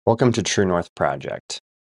Welcome to True North Project,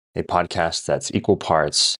 a podcast that's equal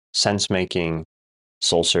parts sense making,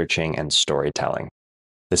 soul searching, and storytelling.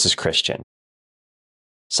 This is Christian.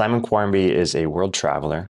 Simon Quarmby is a world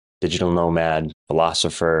traveler, digital nomad,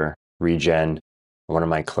 philosopher, regen, and one of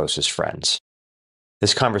my closest friends.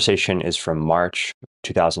 This conversation is from March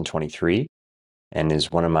 2023 and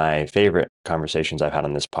is one of my favorite conversations I've had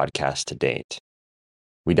on this podcast to date.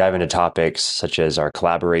 We dive into topics such as our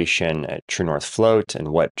collaboration at True North Float and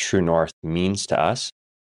what True North means to us,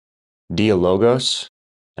 Dialogos,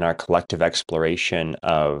 and our collective exploration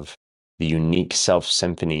of the unique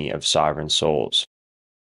self-symphony of sovereign souls,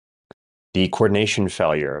 the coordination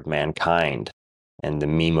failure of mankind and the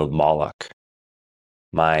meme of Moloch,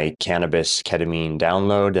 my cannabis ketamine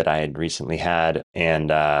download that I had recently had,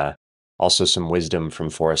 and also some wisdom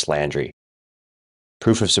from Forrest Landry,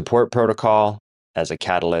 proof of support protocol as a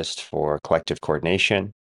catalyst for collective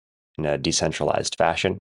coordination in a decentralized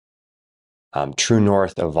fashion, True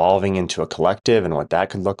North evolving into a collective and what that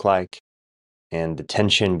could look like, and the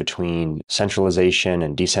tension between centralization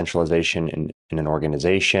and decentralization in an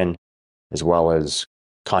organization, as well as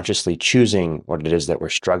consciously choosing what it is that we're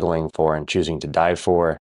struggling for and choosing to die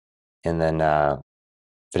for, and then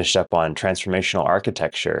finished up on transformational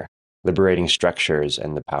architecture, liberating structures,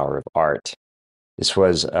 and the power of art. This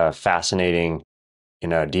was a fascinating,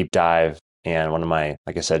 deep dive and one of my,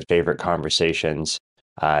 like I said, favorite conversations.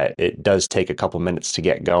 It does take a couple minutes to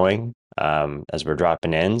get going as we're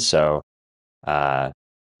dropping in, so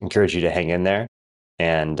encourage you to hang in there,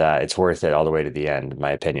 and it's worth it all the way to the end, in my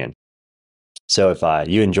opinion. So if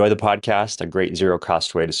you enjoy the podcast, a great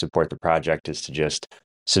zero-cost way to support the project is to just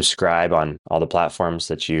subscribe on all the platforms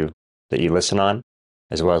that you listen on,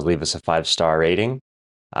 as well as leave us a 5-star rating.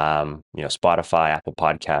 Spotify, Apple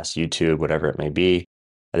Podcasts, YouTube, whatever it may be.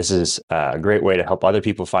 This is a great way to help other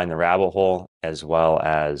people find the rabbit hole, as well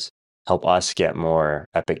as help us get more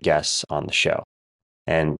epic guests on the show.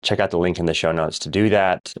 And check out the link in the show notes to do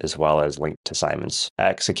that, as well as link to Simon's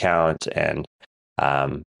X account and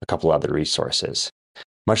a couple other resources.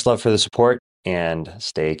 Much love for the support, and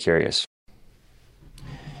stay curious.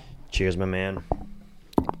 Cheers, my man.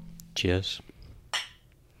 Cheers.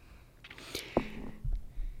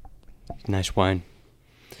 Nice wine.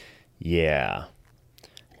 Yeah.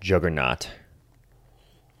 Juggernaut.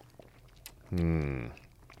 Is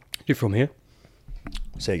it from here?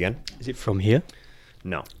 Say again? Is it from here?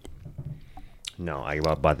 No, I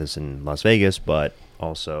bought this in Las Vegas, but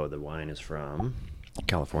also the wine is from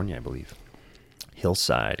California, I believe.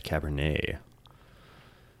 Hillside Cabernet.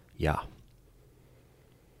 Yeah.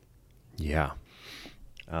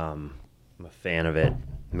 I'm a fan of it,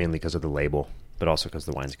 mainly because of the label, but also because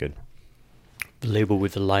the wine's good. The label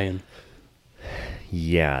with the lion.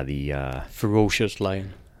 Yeah, the ferocious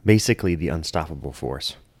lion. Basically the unstoppable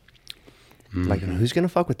force. Mm-hmm. Like, who's gonna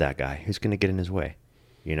fuck with that guy? Who's gonna get in his way?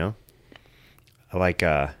 I like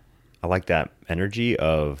that energy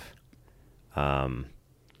of kind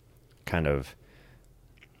of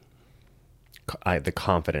the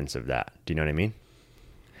confidence of that. Do you know what I mean?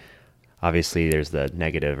 Obviously, there's the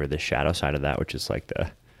negative or the shadow side of that, which is like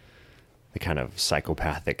the kind of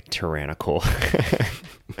psychopathic, tyrannical,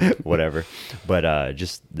 whatever. But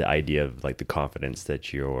just the idea of like the confidence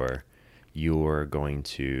that you're going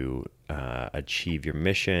to achieve your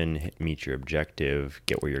mission, meet your objective,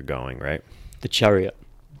 get where you're going, right? The Chariot.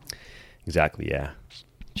 Exactly, yeah.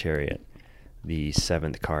 Chariot. The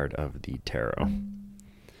 7th card of the tarot.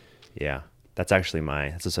 Yeah. That's actually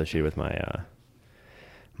that's associated with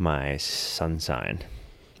my sun sign,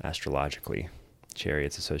 astrologically.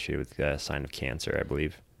 Chariot's associated with the sign of Cancer, I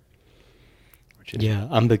believe. Yeah,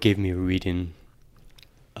 Amber gave me a reading.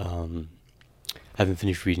 I haven't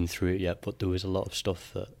finished reading through it yet, but there was a lot of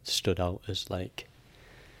stuff that stood out as like,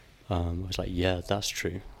 I was like, yeah, that's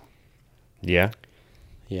true. Yeah?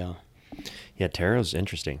 Yeah. Yeah, tarot's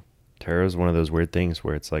interesting. Tarot's one of those weird things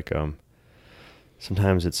where it's like,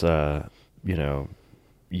 sometimes it's, it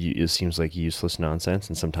seems like useless nonsense,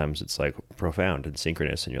 and sometimes it's like profound and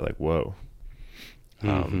synchronous, and you're like, whoa.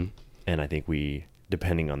 And I think it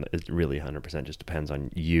really 100% just depends on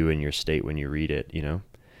you and your state when you read it,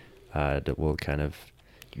 that will kind of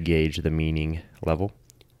gauge the meaning level.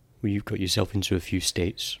 Well, you've got yourself into a few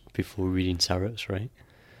states before reading tarots, right?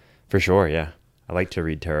 For sure, yeah. I like to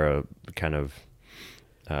read tarot kind of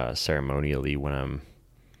ceremonially when I'm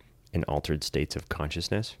in altered states of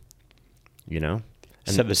consciousness, And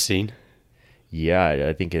Set the scene. Yeah,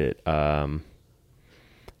 I think it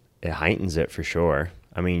heightens it for sure.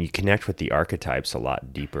 I mean, you connect with the archetypes a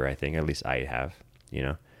lot deeper, I think. At least I have,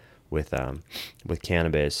 with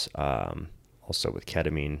cannabis, also with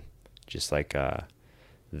ketamine, just like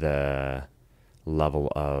the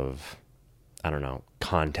level of, I don't know,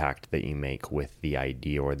 contact that you make with the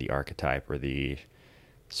idea or the archetype or the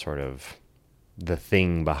sort of the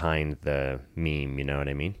thing behind the meme, you know what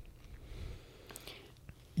I mean?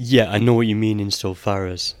 Yeah, I know what you mean insofar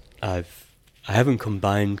as I haven't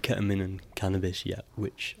combined ketamine and cannabis yet,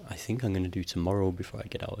 which I think I'm going to do tomorrow before I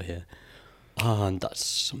get out of here. And that's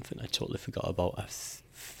something I totally forgot about. I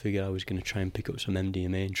figured I was going to try and pick up some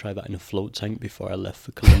MDMA and try that in a float tank before I left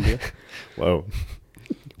for Colombia. Whoa.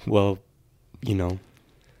 Well, you know,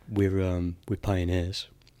 we're pioneers.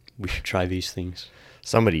 We should try these things.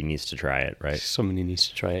 Somebody needs to try it, right? Somebody needs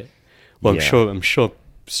to try it. Well, Yeah. I'm sure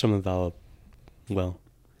some of our, well,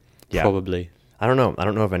 Yeah. probably. I don't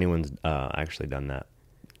know if anyone's actually done that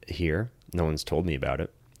here. No one's told me about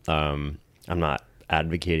it. I'm not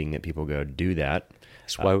advocating that people go do that.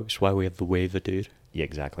 It's why we have the waiver, dude. Yeah,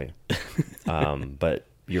 exactly. But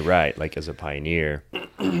you're right. Like, as a pioneer,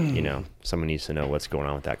 you know, someone needs to know what's going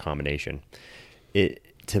on with that combination. It,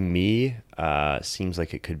 to me, seems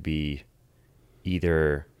like it could be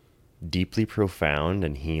either deeply profound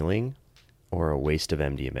and healing or a waste of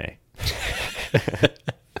MDMA.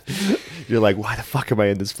 You're like, why the fuck am I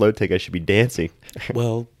in this float tank? I should be dancing.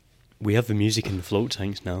 Well, we have the music in the float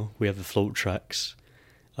tanks now. We have the float tracks.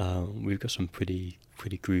 We've got some pretty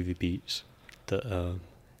groovy beats that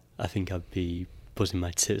I think I'd be buzzing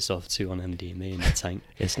my tits off to on MDMA in the tank.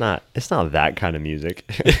 It's not that kind of music.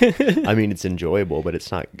 I mean, it's enjoyable, but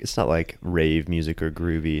it's not like rave music or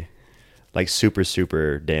groovy, like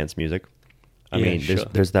super dance music. I mean,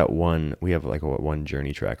 there's that one, we have like one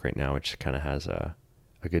Journey track right now, which kind of has a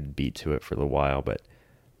good beat to it for a little while. But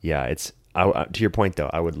yeah, it's, to your point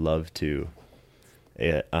though, I would love to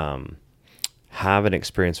have an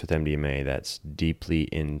experience with MDMA that's deeply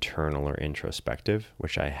internal or introspective,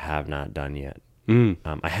 which I have not done yet.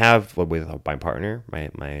 I have with my partner,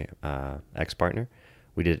 my ex-partner.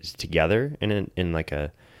 We did it together in like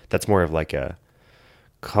that's more of like a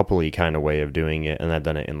coupley kind of way of doing it, and I've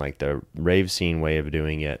done it in like the rave scene way of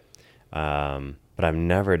doing it. But I've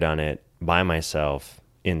never done it by myself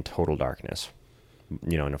in total darkness,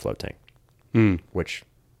 you know, in a float tank. Which,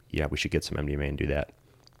 yeah, we should get some MDMA and do that.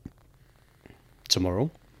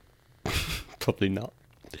 Tomorrow? Probably not.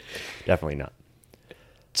 Definitely not.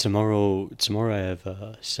 Tomorrow I have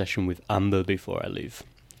a session with Amber before I leave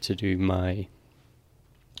to do my,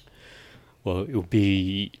 well, it will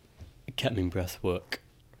be ketamine breath work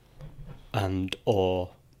and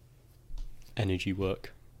or energy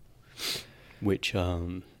work, which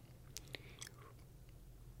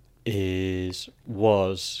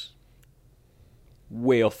was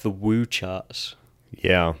way off the woo charts.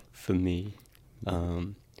 Yeah. For me.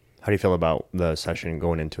 How do you feel about the session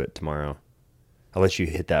going into it tomorrow? I'll let you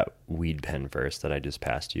hit that weed pen first that I just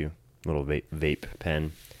passed you. Little vape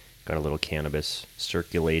pen. Got a little cannabis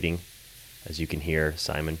circulating. As you can hear,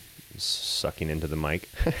 Simon sucking into the mic.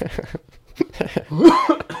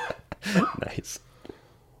 Nice.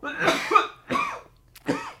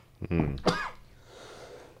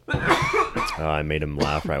 Oh, I made him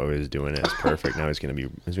laugh right when he was doing it. It's perfect. Now he's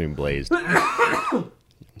being blazed.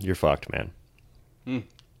 You're fucked, man.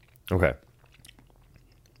 Okay.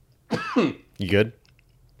 You good?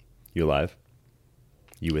 You alive?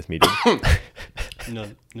 You with me, dude? No,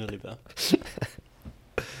 leave that.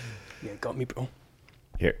 Yeah, got me, bro.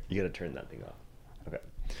 Here, you gotta turn that thing off. Okay.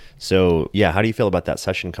 So, yeah, how do you feel about that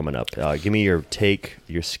session coming up? Give me your take,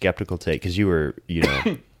 your skeptical take, because you were, you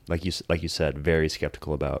know, like you said, very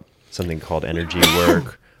skeptical about something called energy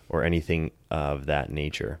work or anything of that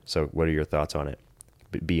nature. So, what are your thoughts on it?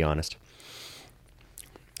 Be honest.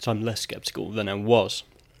 So I'm less skeptical than I was.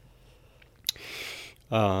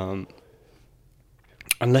 I'm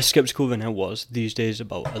less skeptical than I was these days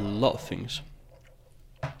about a lot of things.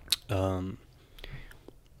 I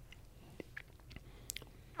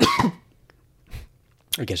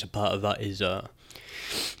guess a part of that is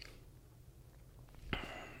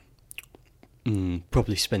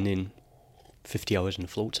probably spending 50 hours in a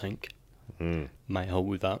float tank might help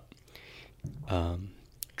with that.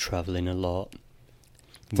 Traveling a lot,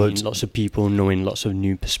 meeting lots of people, knowing lots of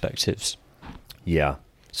new perspectives. Yeah.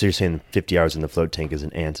 So you're saying 50 hours in the float tank is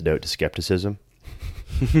an antidote to skepticism?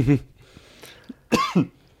 No,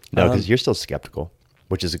 because you're still skeptical,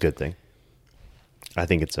 which is a good thing. I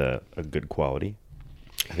think it's a good quality.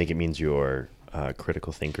 I think it means you're a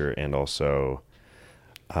critical thinker and also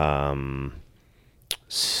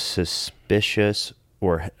suspicious,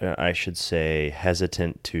 or I should say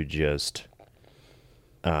hesitant to just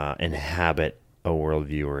inhabit a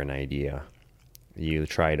worldview or an idea. You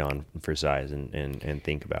try it on for size and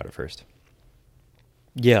think about it first.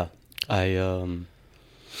 Yeah, I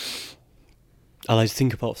I like to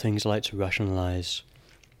think about things. I like to rationalize.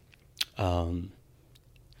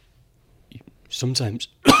 Sometimes,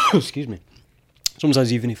 excuse me.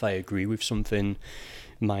 Sometimes even if I agree with something,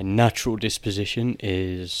 my natural disposition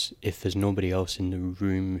is, if there's nobody else in the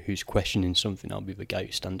room who's questioning something, I'll be the guy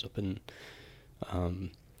who stands up and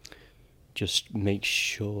just make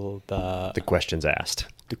sure that the question's asked.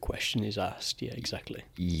 The question is asked. Yeah, exactly.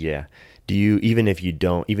 Yeah. Do you, even if you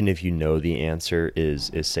know the answer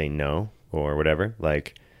is say no or whatever,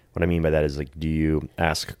 like what I mean by that is, like, do you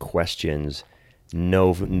ask questions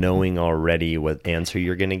knowing already what answer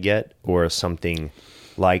you're going to get, or something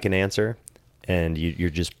like an answer, and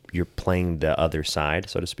you're playing the other side,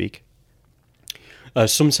 so to speak?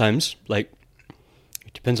 Sometimes, like,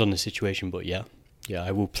 it depends on the situation, but yeah,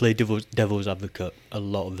 I will play devil's advocate a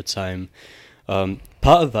lot of the time. Part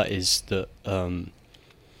of that is that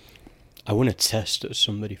I want to test that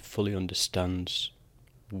somebody fully understands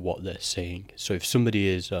what they're saying. So if somebody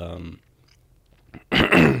is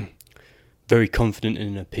very confident in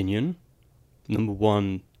an opinion, number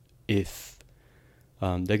one, if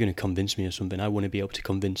they're going to convince me of something, I want to be able to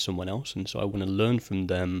convince someone else, and so I want to learn from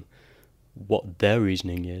them what their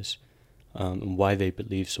reasoning is, and why they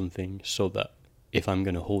believe something, so that if I'm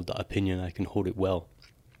going to hold that opinion, I can hold it well.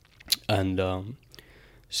 And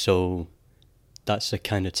so that's a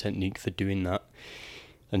kind of technique for doing that.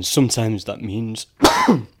 And sometimes that means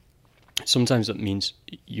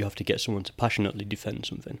you have to get someone to passionately defend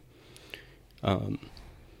something.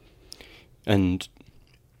 And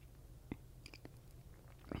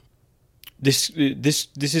this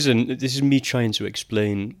is me trying to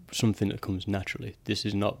explain something that comes naturally. This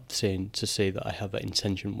is not saying to say that I have that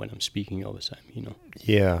intention when I'm speaking all the time, you know.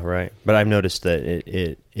 Yeah, right. But I've noticed that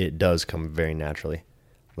it does come very naturally,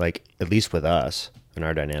 like, at least with us in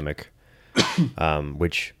our dynamic,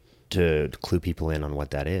 which, to clue people in on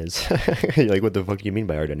what that is, like, what the fuck do you mean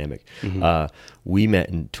by our dynamic? Mm-hmm. We met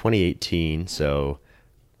in 2018, so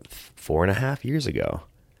 4.5 years ago,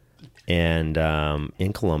 and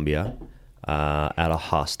in Colombia, at a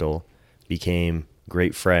hostel, became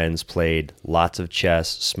great friends, played lots of chess,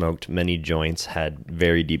 smoked many joints, had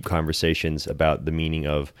very deep conversations about the meaning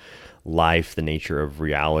of life, the nature of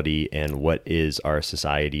reality, and what is our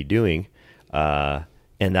society doing.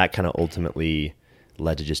 And that kind of ultimately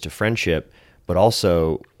led to just a friendship, but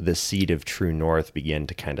also the seed of True North began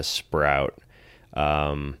to kind of sprout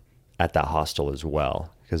at that hostel as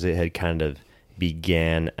well, because it had kind of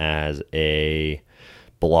began as a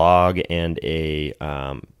blog and a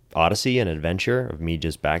odyssey and adventure of me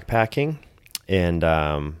just backpacking, and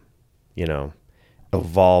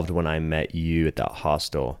evolved when I met you at that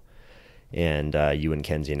hostel, and you and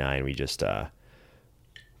Kenzie and I, and we just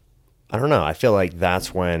I don't know, I feel like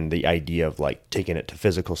that's when the idea of, like, taking it to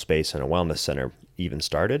physical space and a wellness center even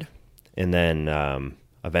started. And then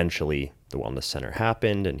eventually the wellness center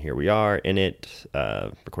happened, and here we are in it,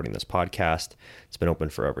 recording this podcast. It's been open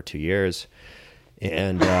for over 2 years.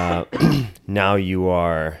 And now you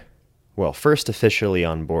are, well, first officially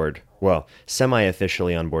on board, well,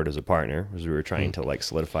 semi-officially on board as a partner, as we were trying to, like,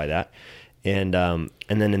 solidify that. And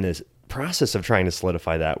then in this process of trying to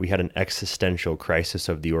solidify that, we had an existential crisis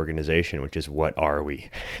of the organization, which is, what are we?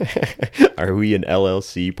 Are we an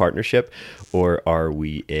LLC partnership, or are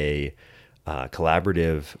we a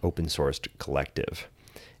collaborative, open-sourced collective?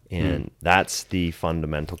 And that's the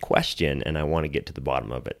fundamental question, and I want to get to the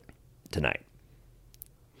bottom of it tonight.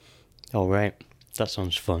 All right, that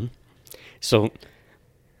sounds fun. So,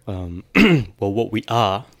 well, what we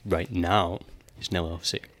are right now is an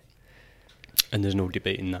LLC, and there's no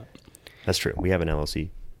debating that. That's true. We have an LLC,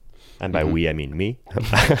 and by we I mean me. I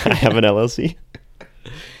have an LLC.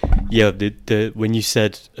 Yeah, the when you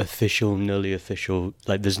said official, nearly official,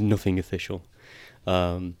 like, there's nothing official.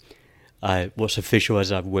 What's official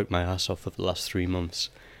is I've worked my ass off for the last 3 months,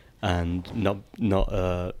 and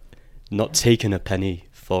not taken a penny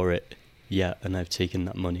for it yet, and I've taken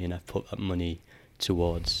that money and I've put that money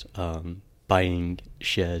towards buying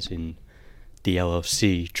shares in the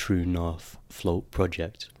LLC True North Float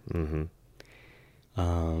project. Mm-hmm.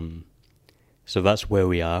 So that's where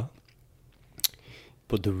we are.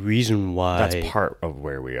 But the reason why, that's part of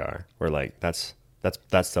where we are. We're like, that's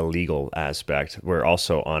the legal aspect. We're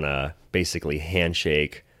also on a basically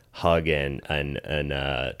handshake, hug, and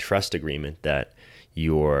trust agreement that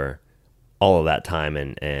your all of that time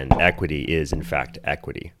and equity is in fact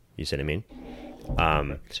equity. You see what I mean?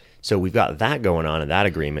 So we've got that going on, and that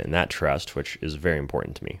agreement and that trust, which is very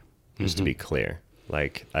important to me, just to be clear.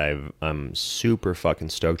 Like, I'm super fucking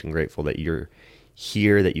stoked and grateful that you're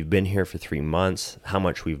here, that you've been here for 3 months, how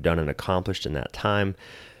much we've done and accomplished in that time.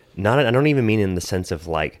 I don't even mean in the sense of,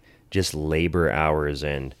 like, just labor hours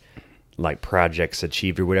and like projects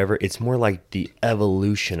achieved or whatever. It's more like the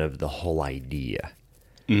evolution of the whole idea.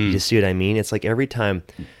 You see what I mean? It's like every time,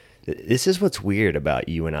 this is what's weird about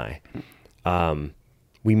you and I.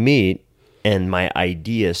 We meet and my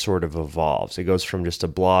idea sort of evolves. It goes from just a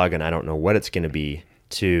blog and I don't know what it's going to be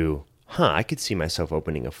to, I could see myself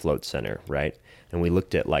opening a float center, right? And we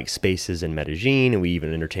looked at like spaces in Medellin, and we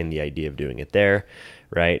even entertained the idea of doing it there,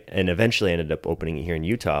 right? And eventually ended up opening it here in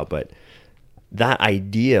Utah. But that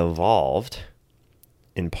idea evolved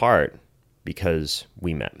in part because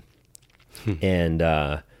we met. And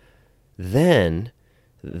then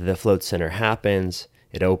the float center happens.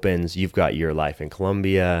 It opens. You've got your life in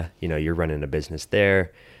Colombia. You know, you're running a business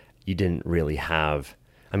there. You didn't really have,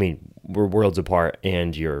 I mean, we're worlds apart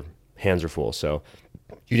and your hands are full. So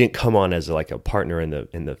you didn't come on as like a partner in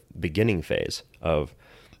the beginning phase of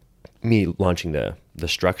me launching the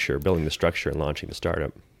structure, building the structure and launching the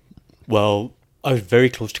startup. Well, I was very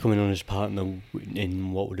close to coming on as partner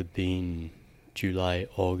in what would have been July,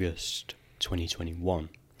 August 2021.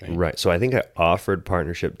 Right. So I think I offered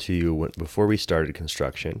partnership to you before we started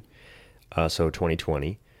construction. So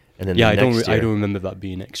 2020. And then I don't remember that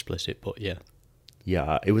being explicit, but yeah.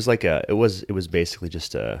 Yeah, it was like it was basically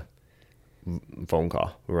just a phone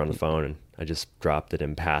call. We were on the phone and I just dropped it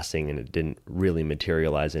in passing and it didn't really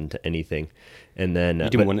materialize into anything. And then you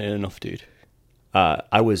didn't want it enough, dude.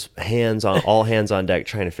 I was all hands on deck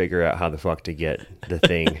trying to figure out how the fuck to get the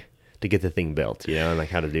thing built, you know, and like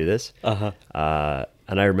how to do this.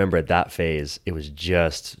 And I remember at that phase, it was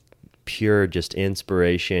just pure just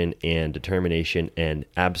inspiration and determination and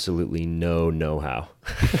absolutely no know-how.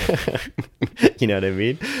 You know what I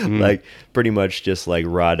mean? Like pretty much just like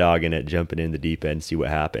raw dogging it, jumping in the deep end, see what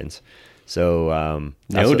happens. So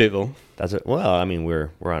nailed it though. That's it. Well, I mean, we're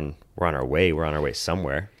on our way. We're on our way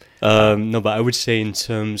somewhere. No, but I would say in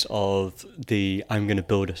terms of I'm going to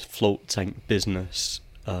build a float tank business,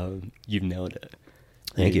 you've nailed it.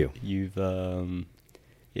 Thank you. You've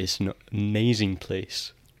it's an amazing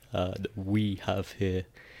place that we have here.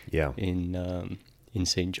 Yeah. In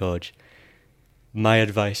St. George. My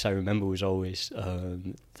advice, I remember, was always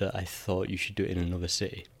that I thought you should do it in another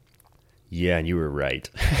city. Yeah, and you were right.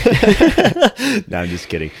 No, I'm just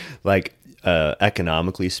kidding. Like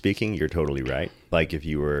economically speaking, you're totally right. Like if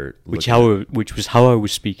you were which was how I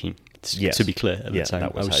was speaking. Yes. To be clear, at the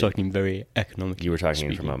time, I was talking very economically. You were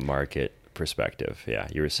talking from a market perspective. Yeah,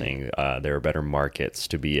 you were saying there are better markets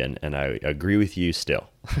to be in, and I agree with you still.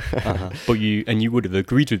 But you would have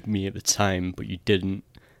agreed with me at the time, but you didn't.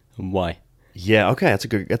 And why? Yeah, okay,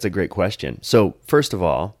 that's a great question. So first of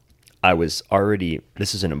all, I was already,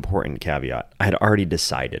 this is an important caveat, I had already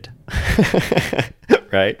decided,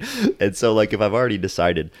 right? And so like if I've already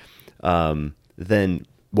decided, then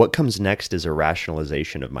what comes next is a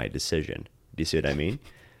rationalization of my decision. Do you see what I mean?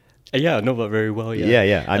 Yeah, I know that very well, yeah.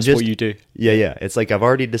 Yeah. That's what you do. Yeah. It's like I've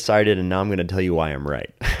already decided and now I'm going to tell you why I'm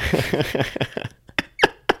right.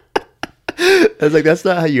 I was like, that's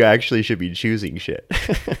not how you actually should be choosing shit.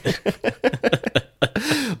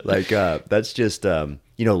 Like, that's just,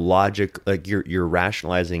 logic. Like you're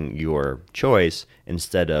rationalizing your choice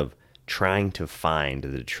instead of trying to find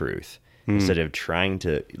the truth, instead of trying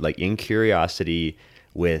to, like, in curiosity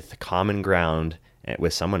with common ground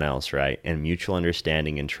with someone else, right? And mutual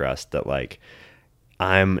understanding and trust that, like,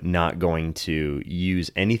 I'm not going to use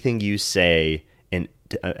anything you say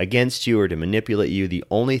against you or to manipulate you. The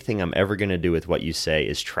only thing I'm ever going to do with what you say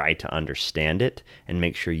is try to understand it and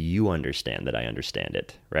make sure you understand that I understand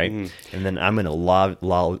it, right? And then I'm going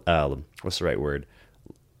to what's the right word?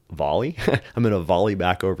 Volley? I'm going to volley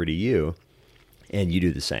back over to you, and you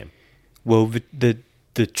do the same. Well, the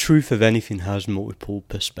truth of anything has multiple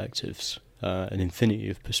perspectives, an infinity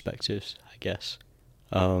of perspectives, I guess.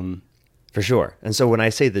 For sure. And so when I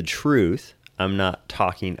say the truth, I'm not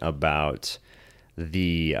talking about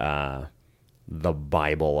the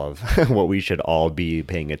Bible of what we should all be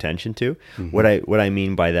paying attention to. What I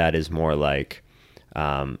mean by that is more like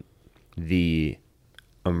the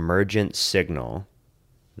emergent signal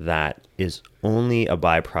that is only a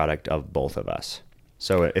byproduct of both of us.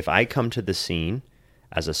 So if I come to the scene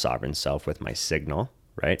as a sovereign self with my signal,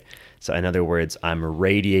 right? So in other words, I'm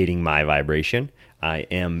radiating my vibration. I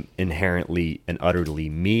am inherently and utterly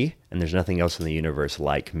me, and there's nothing else in the universe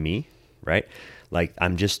like me, right? Like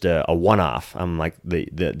I'm just a one-off. I'm like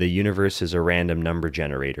the universe is a random number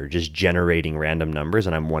generator, just generating random numbers,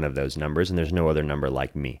 and I'm one of those numbers, and there's no other number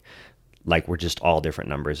like me. Like we're just all different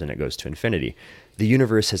numbers, and it goes to infinity. The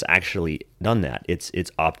universe has actually done that. It's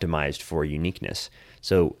optimized for uniqueness.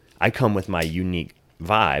 So I come with my unique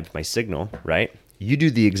vibe, my signal, right? You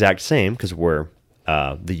do the exact same because we're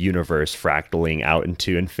the universe fractaling out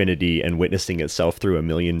into infinity and witnessing itself through a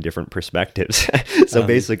million different perspectives. So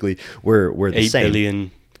basically, we're the 8 same. 8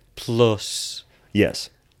 billion plus Yes.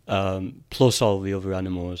 plus all the other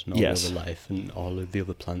animals and all Yes. the other life and all of the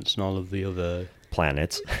other plants and all of the other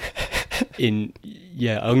Planets. I'm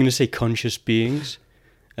going to say conscious beings,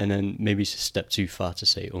 and then maybe it's a step too far to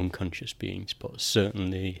say unconscious beings, but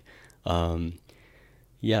certainly, everything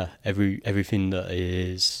that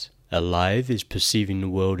is alive is perceiving the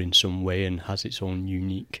world in some way and has its own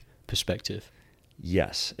unique perspective.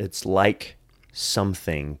 Yes, it's like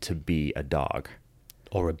something to be a dog.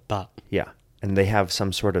 Or a bat. Yeah, and they have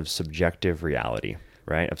some sort of subjective reality,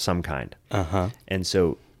 right, of some kind. And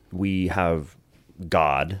so we have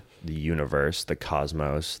God, the universe, the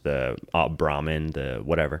cosmos, the Brahman, the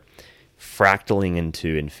whatever, fractaling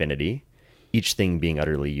into infinity, each thing being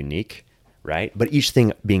utterly unique, right? But each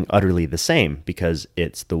thing being utterly the same because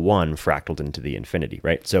it's the one fractaled into the infinity,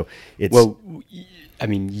 right? So it's... Well, I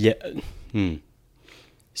mean, yeah.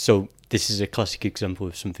 So this is a classic example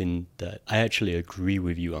of something that I actually agree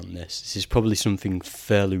with you on this. This is probably something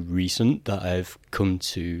fairly recent that I've come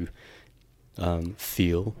to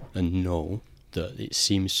feel and know, that it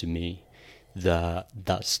seems to me that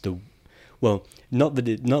that's the... Well, not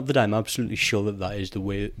that I'm absolutely sure that is the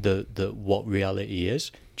way that what reality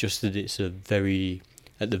is, just that it's at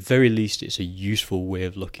the very least, it's a useful way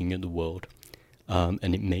of looking at the world,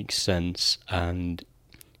 and it makes sense, and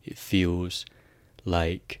it feels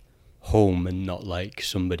like home and not like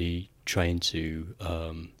somebody trying to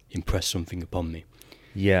impress something upon me.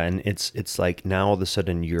 Yeah, and it's like now all of a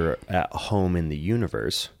sudden you're at home in the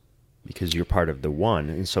universe because you're part of the one.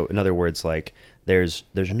 And so in other words, like there's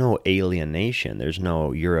no alienation. There's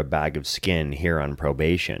no you're a bag of skin here on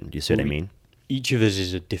probation. Do you see what I mean? Each of us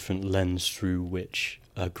is a different lens through which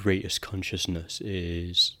our greatest consciousness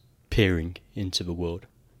is peering into the world.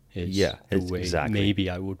 Exactly. Maybe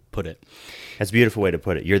I would put it. That's a beautiful way to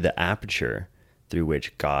put it. You're the aperture through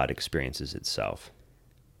which God experiences itself.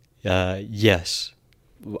 Yes,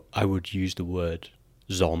 I would use the word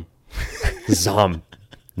Zom. Zom,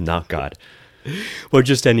 not God. Well,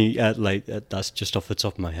 just any, that's just off the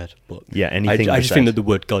top of my head. But yeah, anything. I just think that the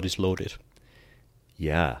word God is loaded.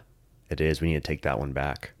 Yeah, it is. We need to take that one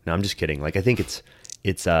back. No, I'm just kidding. Like, I think it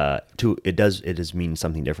does mean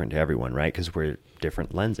something different to everyone, right? Because we're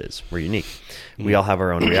different lenses. We're unique. We all have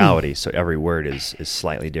our own reality, so every word is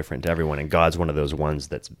slightly different to everyone, and God's one of those ones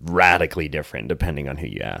that's radically different depending on who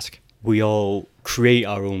you ask. We all create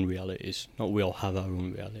our own realities, not we all have our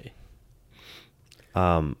own reality.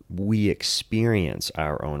 We experience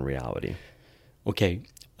our own reality. Okay,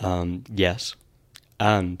 yes,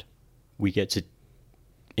 and we get to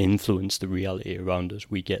influence the reality around us.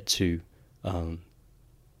 We get to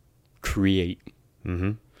create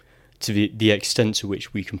to the extent to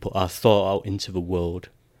which we can put our thought out into the world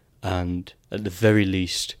and at the very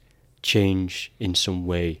least change in some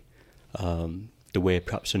way the way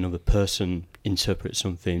perhaps another person interprets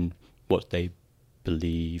something, what they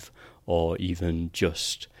believe, or even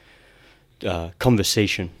just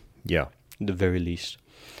conversation. Yeah, at the very least.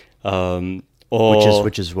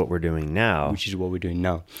 Which is what we're doing now. Which is what we're doing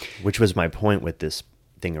now. Which was my point with this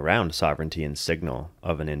thing around sovereignty and signal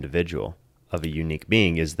of an individual, of a unique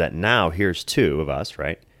being, is that now here's two of us,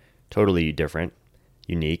 right? Totally different,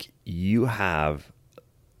 unique. You have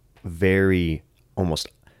very almost,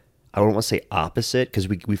 I don't want to say opposite, because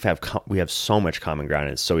we have so much common ground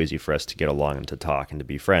and it's so easy for us to get along and to talk and to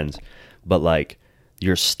be friends. But like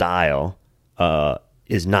your style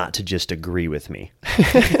is not to just agree with me.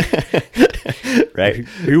 Right?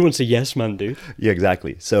 Who wants a yes man, dude? Yeah,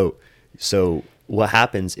 exactly. So what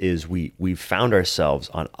happens is we've found ourselves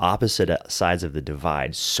on opposite sides of the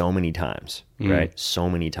divide so many times, right? So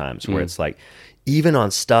many times where it's like, even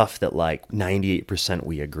on stuff that like 98%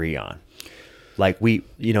 we agree on. Like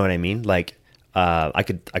you know what I mean? Like I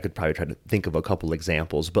could probably try to think of a couple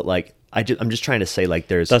examples, but like I'm just trying to say, like,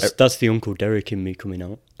 that's the Uncle Derek in me coming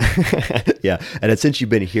out. Yeah, and since you've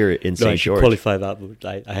been here in St. George, I qualify that.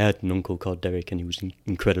 But I had an uncle called Derek, and he was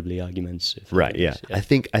incredibly argumentative. Right. Yeah. I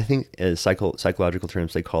think as psychological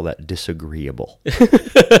terms they call that disagreeable.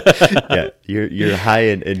 Yeah, you're high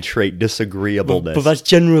in trait disagreeableness. But that's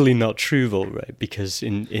generally not true, though, right? Because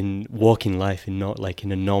in walking life, in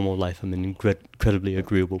a normal life, I'm an incredibly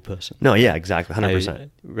agreeable person. No. Yeah. Exactly. 100%.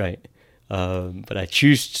 Right. But I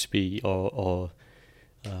choose to be, or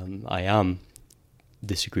I am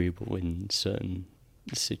disagreeable in certain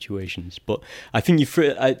situations. But I think you're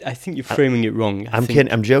framing it wrong. I'm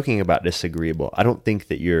kidding. I'm joking about disagreeable. I don't think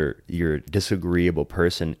that you're a disagreeable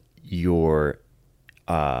person. You're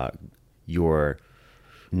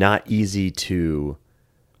not easy to.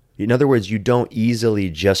 In other words, you don't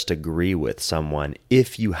easily just agree with someone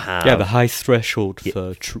if you have the high threshold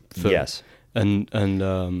for yes, and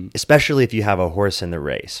especially if you have a horse in the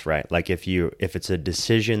race, right? Like if it's a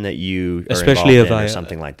decision that you are especially involved if in or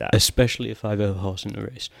something like that. Especially if I have a horse in the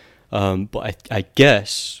race. But I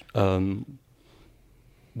guess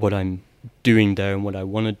what I'm doing there and what I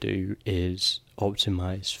want to do is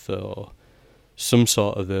optimize for some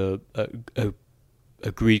sort of a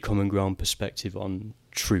agreed common ground perspective on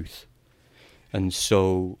truth. And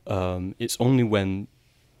so it's only when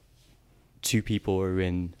two people are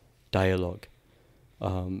in dialogue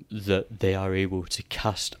that they are able to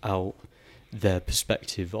cast out their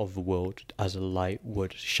perspective of the world as a light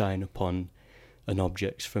would shine upon an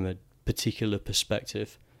object from a particular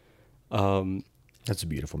perspective. That's a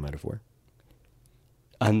beautiful metaphor.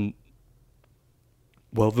 And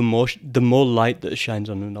well, the more light that shines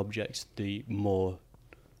on an object, the more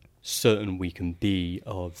certain we can be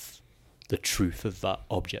of the truth of that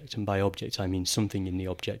object. And by object, I mean something in the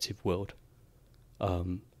objective world,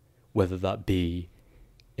 whether that be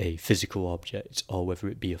a physical object or whether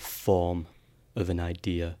it be a form of an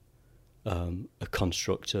idea, a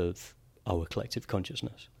construct of our collective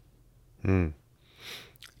consciousness.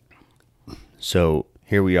 So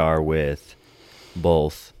here we are with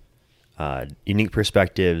both unique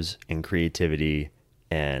perspectives and creativity,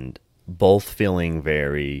 and both feeling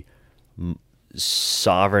very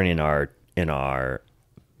sovereign in our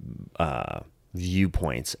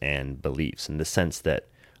viewpoints and beliefs, in the sense that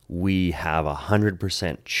we have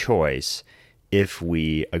 100% choice if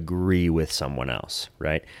we agree with someone else,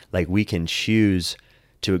 right? Like we can choose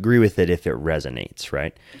to agree with it if it resonates,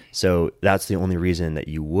 right? So that's the only reason that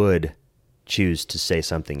you would choose to say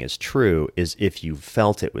something is true, is if you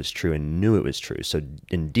felt it was true and knew it was true. So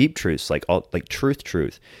in deep truths, like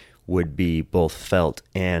truth would be both felt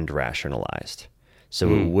and rationalized.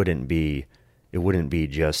 So it wouldn't be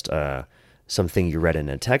just something you read in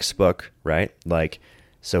a textbook, right? Like,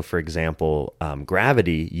 so for example,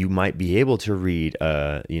 gravity, you might be able to read,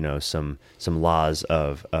 some laws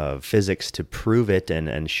of physics to prove it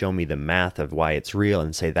and show me the math of why it's real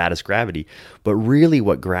and say that is gravity. But really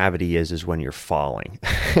what gravity is when you're falling,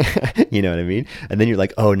 you know what I mean? And then you're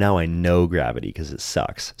like, oh, now I know gravity because it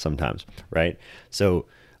sucks sometimes, right? So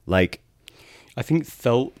like, I think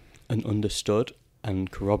felt and understood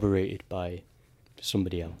and corroborated by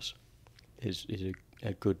somebody else is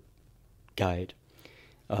a good guide.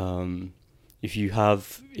 If you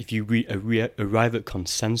arrive at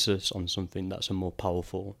consensus on something, that's a more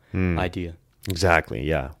powerful idea. Exactly.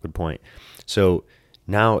 Yeah. Good point. So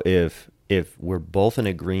now if we're both in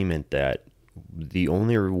agreement that the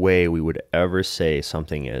only way we would ever say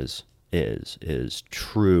something is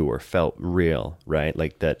true or felt real, right?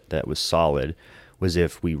 Like that was solid, was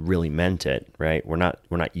if we really meant it, right? We're not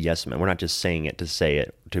yes men. We're not just saying it to say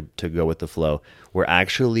it, to go with the flow. We're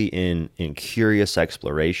actually in curious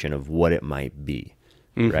exploration of what it might be,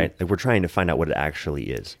 right? Like we're trying to find out what it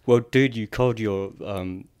actually is. Well, dude, you called your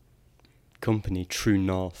company True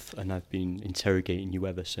North, and I've been interrogating you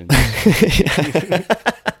ever since.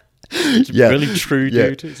 Really true,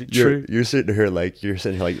 dude? Is it true? You're sitting here like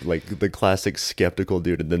the classic skeptical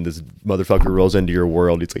dude, and then this motherfucker rolls into your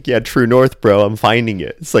world. He's like, "Yeah, True North, bro. I'm finding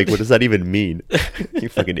it." It's like, what does that even mean? You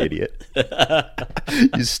fucking idiot.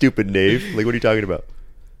 You stupid knave. Like, what are you talking about?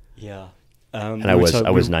 Yeah. And I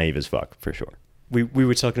was naive as fuck, for sure. We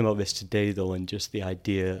were talking about this today, though, and just the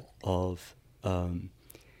idea of, I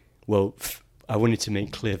wanted to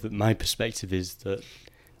make clear that my perspective is that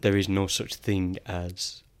there is no such thing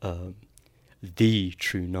as the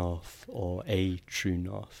true north or a true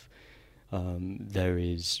north. There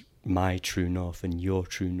is my true north and your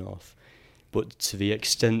true north. But to the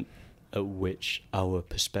extent at which our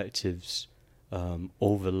perspectives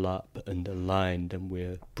overlap and align, then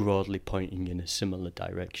we're broadly pointing in a similar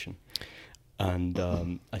direction.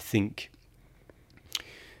 And I think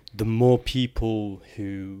the more people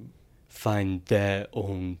who find their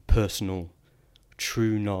own personal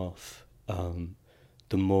true north,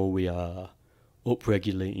 the more we are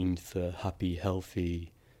upregulating for happy,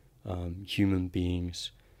 healthy human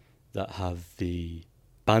beings that have the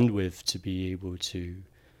bandwidth to be able to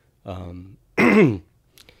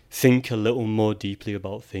think a little more deeply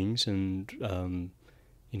about things and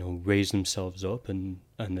raise themselves up and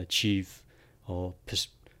achieve or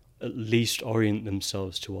at least orient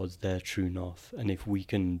themselves towards their true north. And if we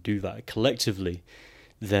can do that collectively,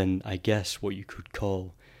 then I guess what you could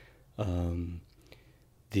call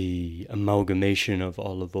the amalgamation of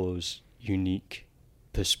all of those unique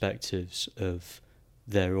perspectives of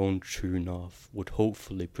their own true north would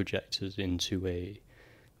hopefully project us into a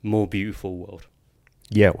more beautiful world.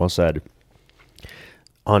 Yeah, well said.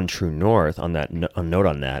 On True North, on that a note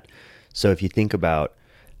on that. So if you think about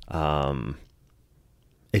the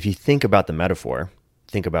metaphor,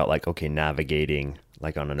 think about like, okay, navigating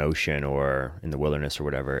like on an ocean or in the wilderness or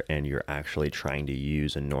whatever, and you're actually trying to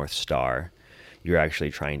use a North Star. You're actually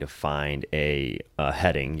trying to find a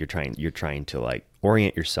heading. You're trying to like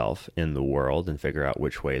orient yourself in the world and figure out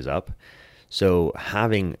which way is up. So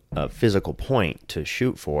having a physical point to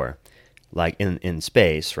shoot for, like in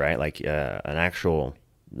space, right? Like an actual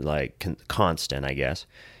like constant, I guess,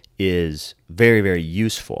 is very, very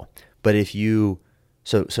useful. But if you,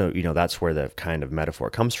 so that's where the kind of metaphor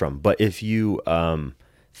comes from. But if you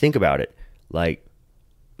think about it, like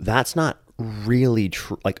that's not really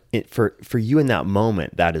true. Like for you in that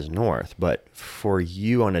moment, that is north. But for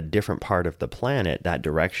you on a different part of the planet, that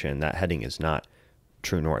direction, that heading is not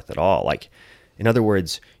true north at all. Like, in other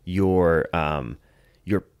words, you're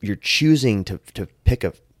choosing to pick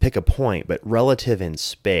a point, but relative in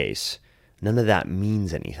space, none of that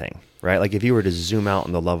means anything, right? Like if you were to zoom out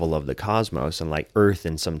on the level of the cosmos and like Earth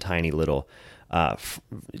in some tiny little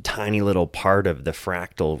part of the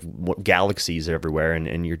fractal galaxies everywhere,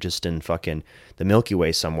 and you're just in fucking the Milky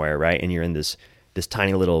Way somewhere, right? And you're in this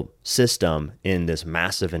tiny little system in this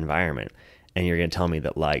massive environment, and you're gonna tell me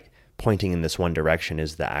that like pointing in this one direction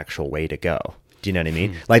is the actual way to go. Do you know what I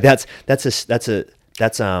mean? Like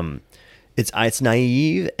it's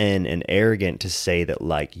naive and arrogant to say that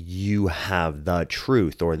like you have the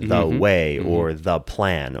truth or the way or the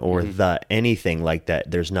plan or the anything like that.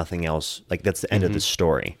 There's nothing else. Like that's the end of the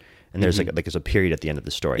story. And there's like there's a period at the end of the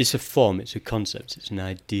story. It's a form, it's a concept, it's an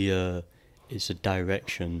idea, it's a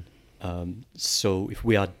direction. So if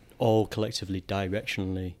we are all collectively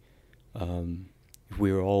directionally, if we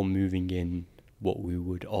are all moving in what we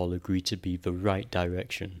would all agree to be the right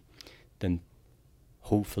direction, then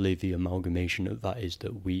hopefully the amalgamation of that is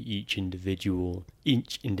that we each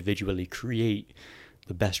individually create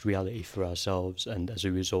the best reality for ourselves, and as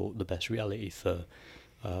a result the best reality for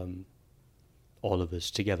all of us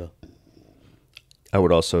together. I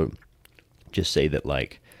would also just say that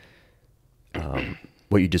like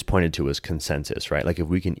what you just pointed to was consensus, right? Like if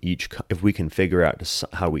we can figure out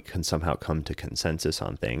how we can somehow come to consensus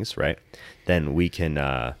on things, right? Then we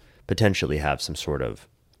can potentially have some sort of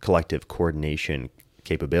collective coordination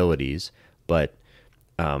capabilities. But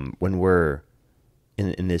when we're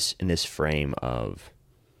in this frame of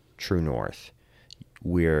true north,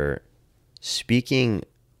 we're speaking,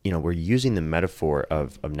 we're using the metaphor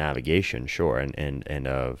of navigation, sure, and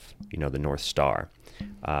of the North Star,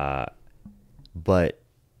 but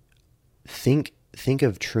think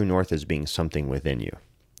of true north as being something within you.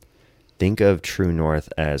 Think of true north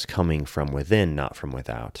as coming from within, not from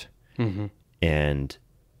without. And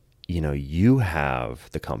you have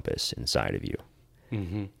the compass inside of you.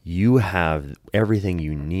 You have everything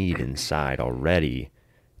you need inside already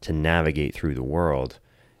to navigate through the world.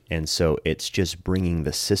 And so it's just bringing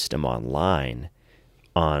the system online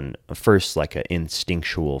on first like an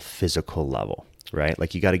instinctual physical level, right?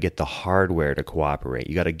 Like you got to get the hardware to cooperate.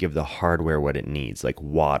 You got to give the hardware what it needs, like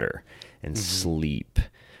water and sleep,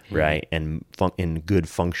 right? And good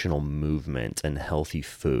functional movement and healthy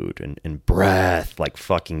food and breath, like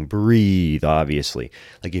fucking breathe, obviously.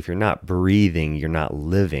 Like if you're not breathing, you're not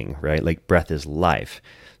living, right? Like breath is life.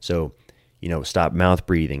 So, stop mouth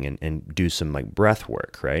breathing and do some like breath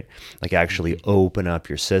work, right? Like actually open up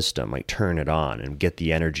your system, like turn it on and get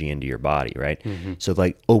the energy into your body, right? So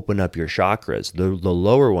like open up your chakras, the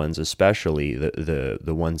lower ones, especially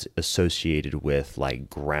the ones associated with like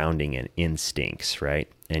grounding and instincts, right?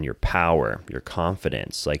 And your power, your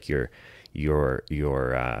confidence, like your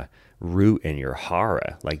root and your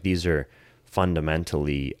hara, like these are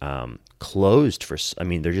fundamentally closed for. I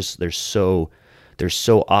mean, they're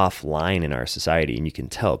so offline in our society, and you can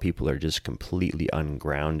tell people are just completely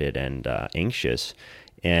ungrounded and anxious.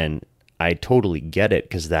 And I totally get it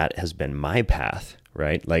because that has been my path,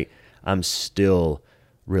 right? Like I'm still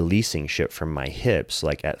releasing shit from my hips,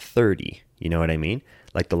 like at 30. You know what I mean?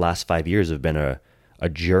 Like the last 5 years have been a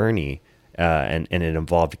journey, and it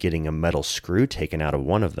involved getting a metal screw taken out of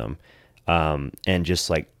one of them, and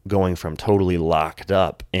just like going from totally locked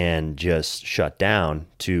up and just shut down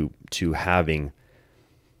to having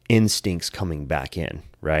instincts coming back in,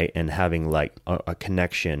 right? And having like a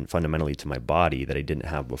connection fundamentally to my body that I didn't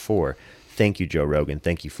have before. Thank you, Joe Rogan.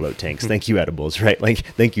 Thank you, float tanks. Thank you, edibles, right? Like,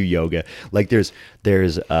 thank you, yoga. Like there's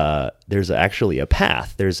actually a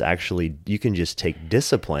path. There's actually, you can just take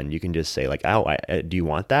discipline. You can just say like, oh, do you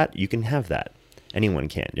want that? You can have that. Anyone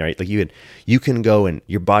can, right? Like you can go, and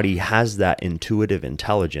your body has that intuitive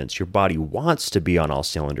intelligence. Your body wants to be on all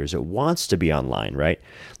cylinders. It wants to be online, right?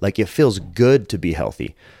 Like it feels good to be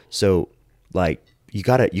healthy. So like you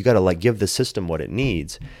gotta like give the system what it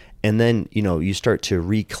needs. And then, you start to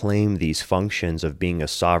reclaim these functions of being a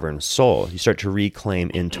sovereign soul. You start to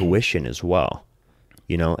reclaim intuition as well,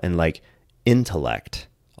 and like intellect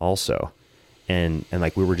also. And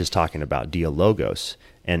like we were just talking about dialogos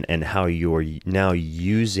and how you're now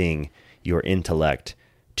using your intellect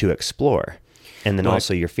to explore. And then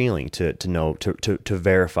also your feeling to know, to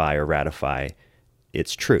verify or ratify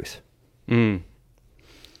its truth. Well,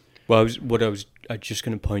 I was just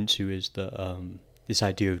going to point to is that this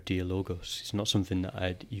idea of dialogos is not something that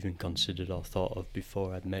I'd even considered or thought of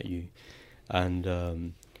before I'd met you.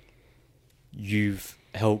 And you've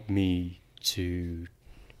helped me to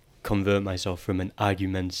convert myself from an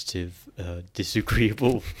argumentative,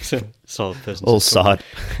 disagreeable sort of person. Old sod.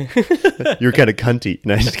 You're kind of cunty.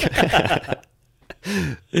 Nice.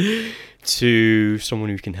 To someone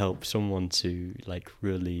who can help someone to like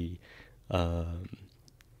really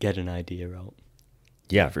get an idea out.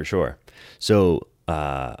 Yeah, for sure. So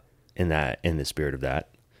in the spirit of that,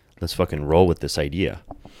 let's fucking roll with this idea.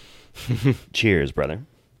 Cheers, brother.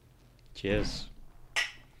 Cheers.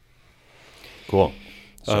 Cool.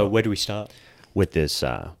 So, where do we start? With this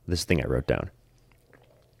this thing I wrote down.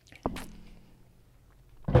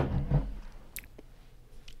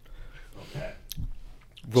 Okay.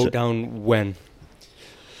 Wrote down when?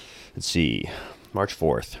 Let's see. March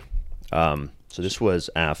 4th. So this was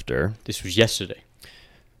after. This was yesterday.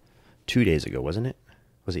 2 days ago, wasn't it?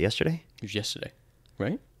 Was it yesterday? It was yesterday,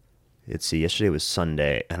 right? Let's see. Yesterday was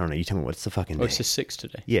Sunday. I don't know. You tell me what's the fucking day. Oh, it's the 6th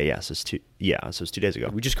today. Yeah. So it's 2. Yeah. So it's 2 days ago.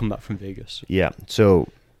 We just come back from Vegas. Yeah. So,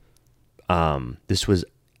 this was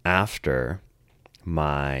after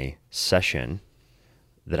my session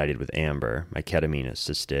that I did with Amber, my ketamine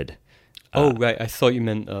assisted. Oh, right. I thought you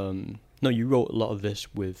meant. No, you wrote a lot of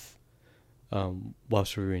this with.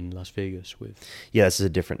 Whilst we were in Las Vegas with. Yeah, this is a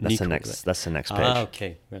different. That's Nico, the next. right? That's the next page.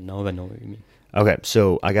 Okay. Now I know what you mean. Okay,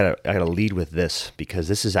 so I gotta lead with this because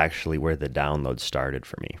this is actually where the download started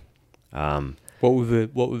for me. What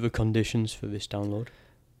were the conditions for this download?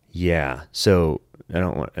 Yeah, so I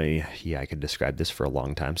don't want. I could describe this for a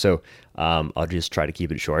long time. So I'll just try to keep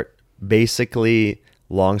it short. Basically,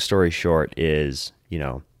 long story short is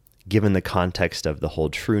given the context of the whole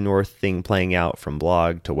True North thing playing out from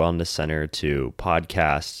blog to wellness center to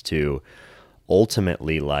podcast to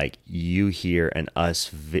ultimately like you here and us,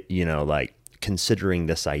 like considering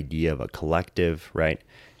this idea of a collective, right?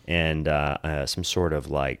 And some sort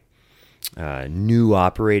of like new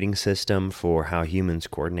operating system for how humans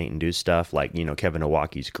coordinate and do stuff, like Kevin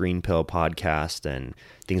Iwaki's Green Pill podcast and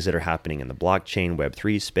things that are happening in the blockchain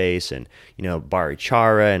Web3 space, and Bari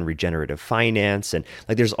Chara and regenerative finance, and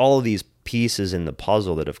like there's all of these pieces in the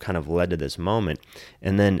puzzle that have kind of led to this moment,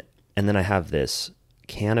 and then I have this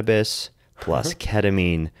cannabis plus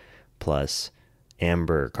ketamine plus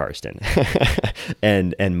Amber Karsten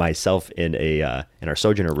and myself in our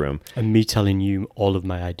sojourner room, and me telling you all of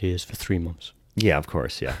my ideas for 3 months. Yeah, of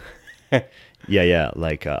course, yeah. yeah,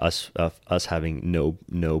 like us having no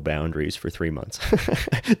boundaries for 3 months,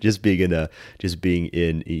 just being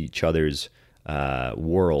in each other's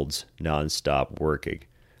worlds nonstop working,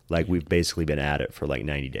 like we've basically been at it for like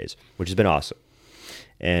 90 days, which has been awesome.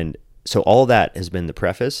 And so all that has been the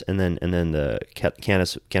preface, and then the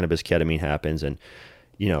cannabis ketamine happens, and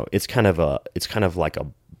it's kind of like a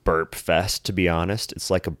burp fest, to be honest. It's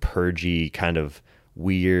like a purgy kind of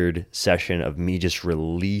weird session of me just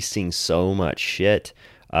releasing so much shit.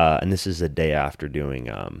 And this is the day after doing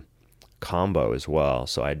combo as well,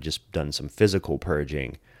 so I'd just done some physical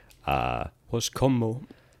purging. What's combo?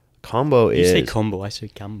 Combo is... You say combo, I say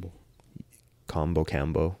cambo.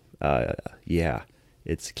 Cambo. Yeah.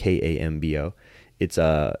 It's Kambo. It's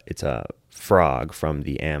a frog from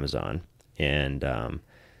the Amazon, and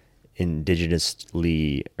indigenous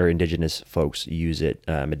folks use it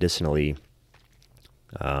medicinally.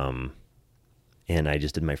 And I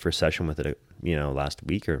just did my first session with it, last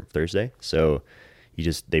week or Thursday. So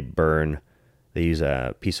they use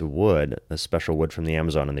a piece of wood, a special wood from the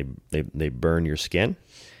Amazon, and they burn your skin,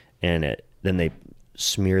 and then they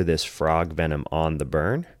smear this frog venom on the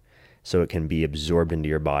burn, so it can be absorbed into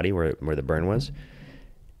your body where the burn was.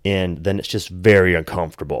 And then it's just very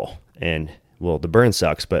uncomfortable. And, well, the burn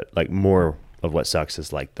sucks, but, like, more of what sucks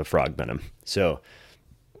is, like, the frog venom. So...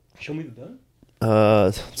 Show me the burn.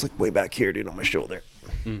 It's, like, way back here, dude, on my shoulder.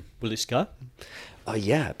 Will it scar?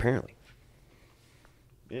 Yeah, apparently.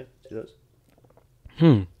 Yeah, it does.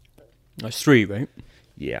 That's 3, right?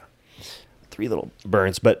 Yeah. 3 little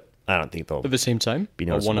burns, but I don't think they'll At the same time? be Or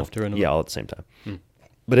noticeable. one after another? Yeah, all at the same time.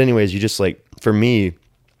 But anyways, you just like, for me,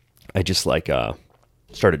 I just like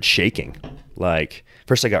started shaking. Like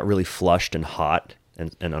first I got really flushed and hot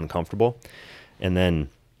and uncomfortable. And then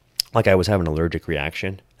like I was having an allergic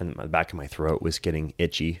reaction and the back of my throat was getting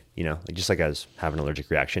itchy, you know, like just like I was having an allergic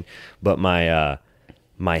reaction. But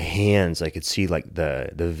my hands, I could see like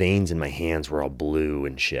the veins in my hands were all blue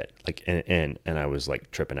and shit. Like, and I was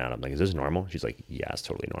like tripping out. I'm like, is this normal? She's like, yeah, it's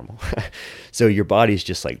totally normal. So your body's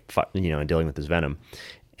just like, you know, dealing with this venom.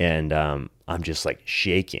 And I'm just like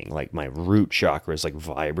shaking, like my root chakra is like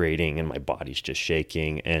vibrating and my body's just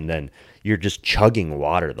shaking. And then you're just chugging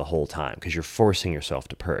water the whole time because you're forcing yourself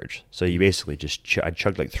to purge. So you basically just, I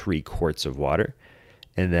chugged like 3 quarts of water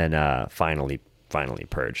and then finally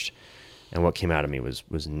purged. And what came out of me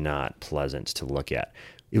was not pleasant to look at.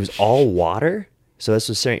 It was all water. So this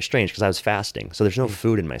was strange because I was fasting. So there's no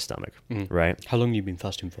food in my stomach, right? How long have you been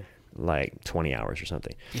fasting for? Like 20 hours or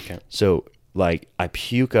something. Okay. So like I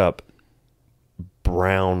puke up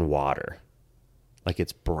brown water. Like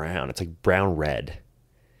it's brown. It's like brown red.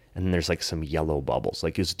 And then there's like some yellow bubbles.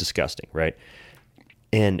 Like it was disgusting, right?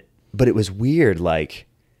 But it was weird, like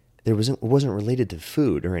it wasn't related to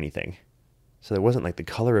food or anything. So it wasn't like the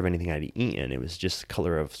color of anything I'd eaten. It was just the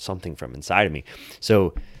color of something from inside of me.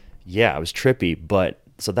 So yeah, it was trippy. But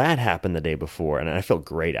so that happened the day before. And I felt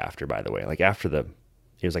great after, by the way. Like after it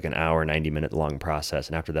was like an hour, 90-minute long process.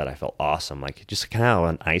 And after that, I felt awesome. Like just kind of how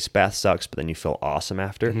an ice bath sucks, but then you feel awesome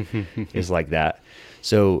after. It's like that.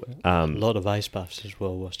 So a lot of ice baths as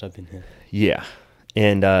well whilst I've been here. Yeah.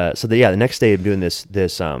 And the next day I'm doing this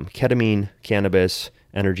ketamine, cannabis,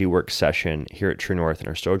 energy work session here at True North in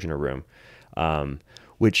our Sojourner room,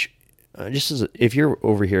 which just as if you're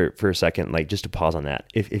over here for a second, like just to pause on that,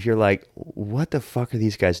 if you're like, what the fuck are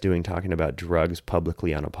these guys doing talking about drugs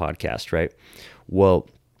publicly on a podcast, right? Well,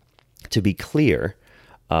 to be clear,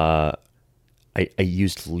 I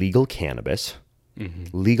used legal cannabis,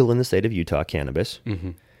 legal in the state of Utah cannabis,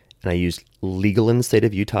 and I used legal in the state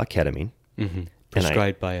of Utah ketamine.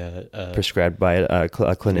 Prescribed by a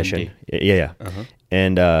clinician. MD. Yeah. Uh-huh.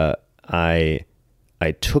 And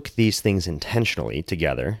I took these things intentionally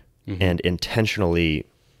together and intentionally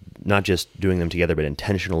not just doing them together, but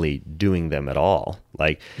intentionally doing them at all.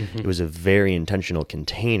 Like it was a very intentional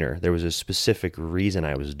container. There was a specific reason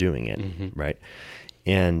I was doing it, right?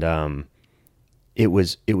 And it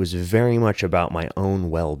was very much about my own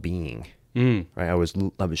well-being. Right? I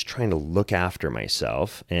was trying to look after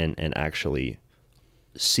myself and actually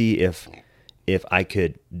see if I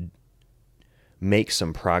could make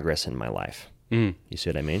some progress in my life. You see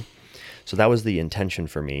what I mean? So that was the intention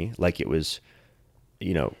for me. Like it was,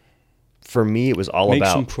 you know, for me, it was all about... Make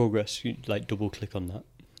some progress. You, like, double click on that.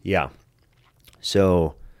 Yeah.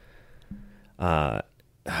 So, there's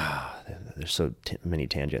so many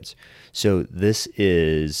tangents. So this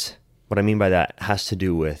is... What I mean by that has to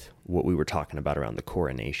do with what we were talking about around the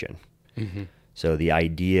coronation. So the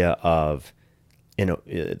idea of, you know,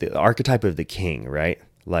 the archetype of the king, right?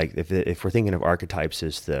 Like if we're thinking of archetypes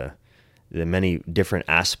as the many different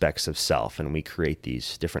aspects of self, and we create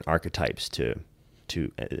these different archetypes to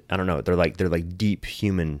I don't know, they're like deep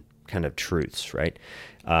human kind of truths, right?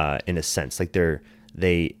 In a sense, like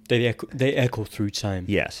they echo through time.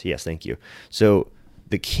 Yes, thank you. So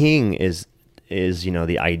the king is you know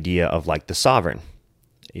the idea of like the sovereign,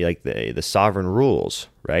 like the sovereign rules,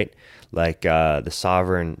 right? Like the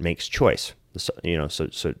sovereign makes choice. You know,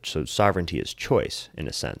 so sovereignty is choice in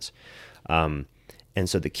a sense. And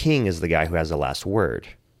so the king is the guy who has the last word,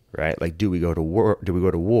 right? Like, do we go to war?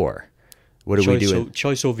 What do we do?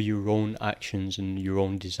 Choice over your own actions and your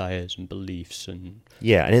own desires and beliefs and...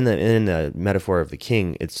 Yeah, and in the metaphor of the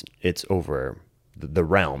king, it's over the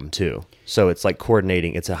realm too. So it's like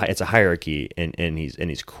coordinating. It's a hierarchy, and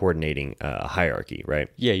he's coordinating a hierarchy, right?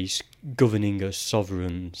 Yeah, he's governing a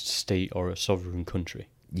sovereign state or a sovereign country.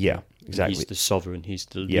 Yeah, exactly. He's the sovereign. He's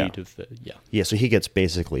the lead of the... Yeah. Yeah, so he gets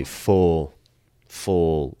basically full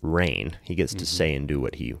reign. He gets to say and do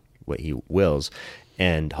what he wills,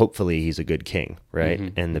 and hopefully he's a good king,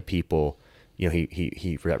 right? And the people, you know,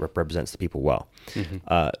 he represents the people well.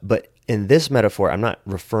 But in this metaphor, I'm not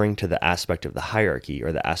referring to the aspect of the hierarchy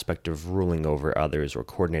or the aspect of ruling over others or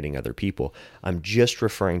coordinating other people. I'm just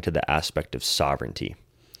referring to the aspect of sovereignty,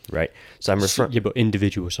 right? So I'm referring... Yeah, but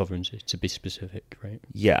individual sovereignty, to be specific, right?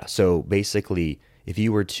 Yeah, so basically, if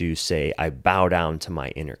you were to say, I bow down to my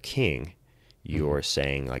inner king, you're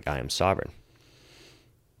saying, like, I am sovereign.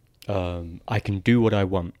 I can do what I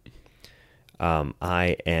want.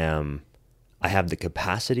 I have the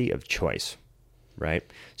capacity of choice, right?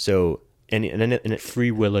 So, and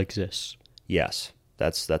free will exists. Yes,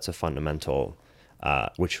 that's a fundamental,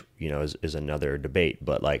 which is another debate.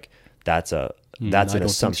 But like that's an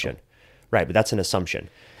assumption, right? But that's an assumption,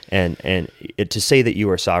 and to say that you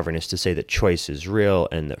are sovereign is to say that choice is real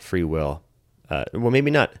and that free will, well,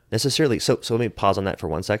 maybe not necessarily. So let me pause on that for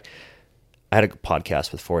one sec. I had a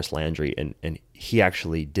podcast with Forrest Landry, and he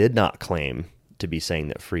actually did not claim to be saying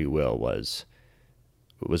that free will was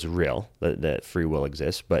real, that free will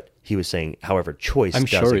exists, but he was saying, however, choice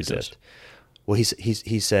does exist. Well,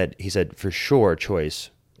 he said for sure choice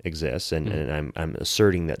exists, and I'm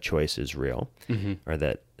asserting that choice is real, or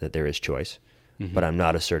that there is choice, but I'm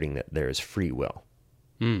not asserting that there is free will.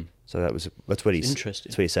 So that's what he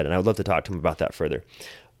said, and I would love to talk to him about that further.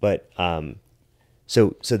 But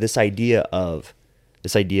so this idea of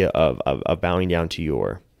bowing down to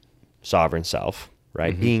your sovereign self,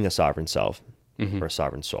 right? Being a sovereign self or a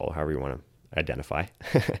sovereign soul, however you want to identify,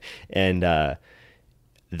 and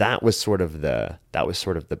that was sort of the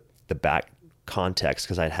back context,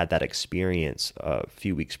 because I'd had that experience a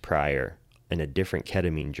few weeks prior in a different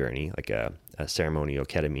ketamine journey, like a ceremonial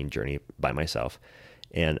ketamine journey by myself.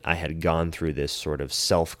 And I had gone through this sort of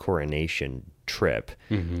self-coronation trip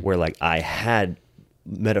where like I had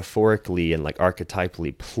metaphorically and like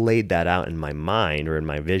archetypally played that out in my mind or in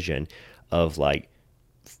my vision of like,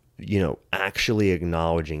 actually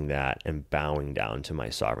acknowledging that and bowing down to my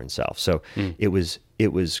sovereign self. So it was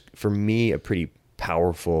for me a pretty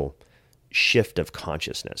powerful shift of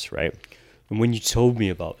consciousness, right? And when you told me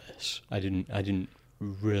about this, I didn't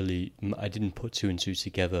put two and two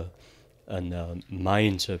together, and my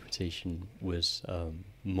interpretation was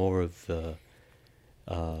more of the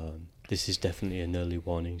this is definitely an early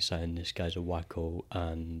warning sign. This guy's a wacko,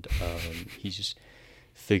 and he's just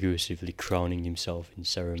figuratively crowning himself in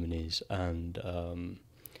ceremonies, and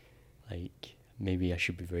like maybe I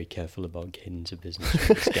should be very careful about getting into business with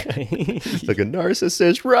this guy. It's like a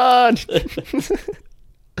narcissist, run.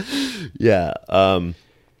 Yeah.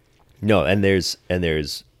 No, and there's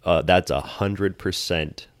that's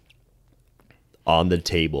 100% on the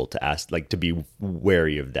table to ask, like, to be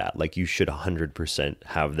wary of that. Like, you should 100%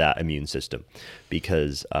 have that immune system,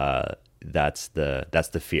 because that's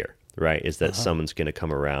the fear, right? Is that someone's going to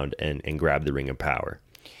come around and grab the ring of power.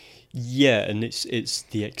 Yeah, and it's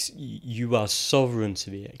you are sovereign to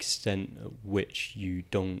the extent at which you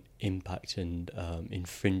don't impact and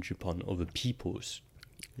infringe upon other people's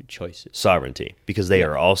choices. Sovereignty, because they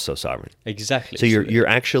are also sovereign. Exactly. So you're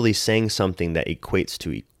actually saying something that equates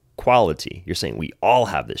to equality. You're saying we all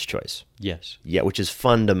have this choice. Yes. Yeah, which is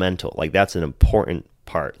fundamental. Like, that's an important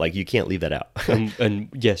part. Like, you can't leave that out. and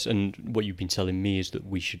yes, and what you've been telling me is that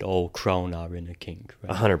we should all crown our inner king.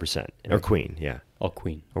 Right? 100%. Or queen, yeah. Or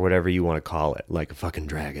queen. Or whatever you want to call it. Like a fucking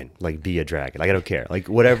dragon. Like, be a dragon. Like, I don't care. Like,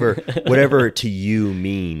 whatever to you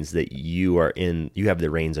means that you have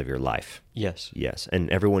the reins of your life. Yes. Yes.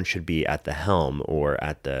 And everyone should be at the helm, or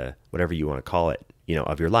at the, whatever you want to call it,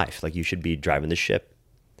 of your life. Like, you should be driving the ship.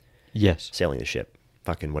 Yes. Sailing the ship.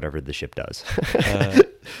 Fucking whatever the ship does.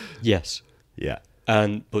 Yes. Yeah.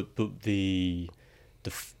 And but the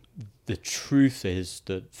truth is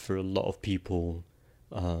that for a lot of people,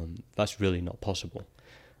 that's really not possible.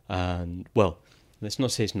 And well, let's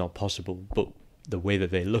not say it's not possible, but the way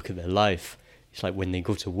that they look at their life, it's like when they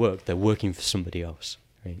go to work, they're working for somebody else,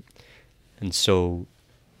 right? And so,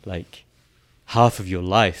 like, half of your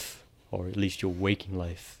life, or at least your waking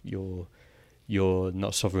life, you're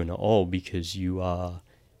not sovereign at all, because you are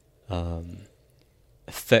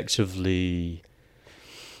effectively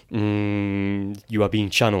you are being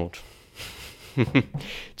channeled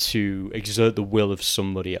to exert the will of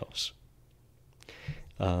somebody else.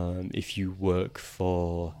 If you work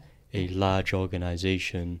for a large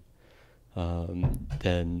organization,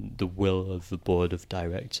 then the will of the board of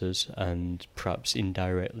directors, and perhaps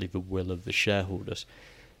indirectly the will of the shareholders,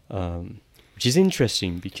 which is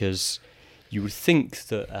interesting, because you would think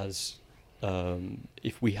that as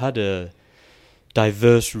if we had a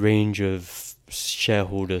diverse range of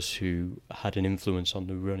shareholders who had an influence on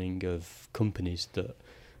the running of companies, that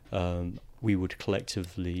we would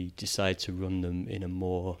collectively decide to run them in a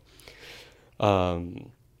more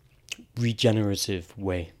regenerative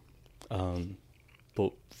way.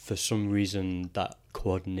 But for some reason that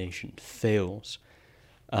coordination fails,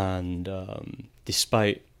 and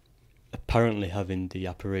despite apparently having the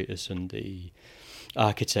apparatus and the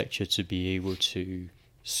architecture to be able to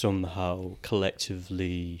somehow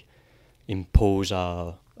collectively impose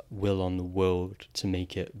our will on the world to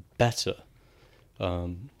make it better,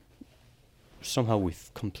 somehow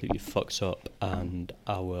we've completely fucked up, and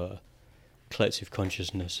our collective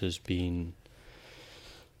consciousness has been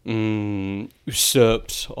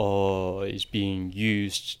usurps or is being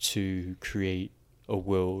used to create a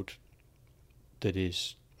world that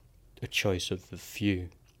is a choice of the few.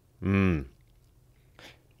 And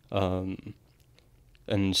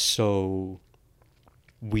so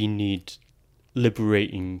we need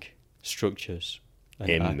liberating structures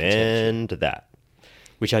and Amen to that.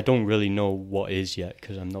 which I don't really know what is yet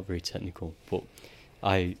because I'm not very technical, but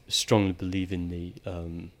I strongly believe in the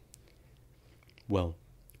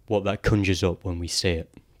what that conjures up when we say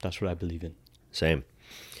it. That's what I believe in. Same.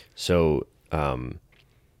 So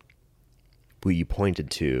what you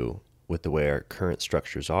pointed to with the way our current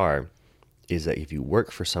structures are is that if you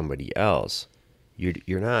work for somebody else,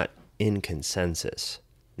 you're not in consensus.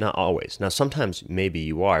 Not always. Now, sometimes maybe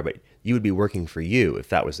you are, but you would be working for you if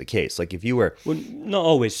that was the case. Like if you were... Well, not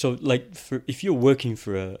always. So like if you're working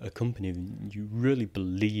for a company, then you really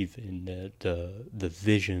believe in the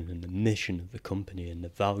vision and the mission of the company and the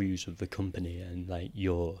values of the company, and like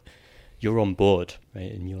you're on board,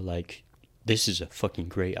 right? And you're like, this is a fucking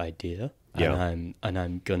great idea. Yeah. And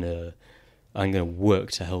I'm gonna work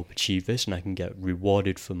to help achieve this, and I can get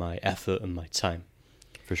rewarded for my effort and my time.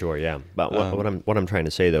 For sure, yeah. But what I'm trying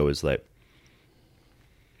to say though is that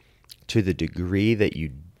to the degree that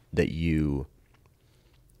you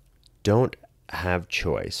don't have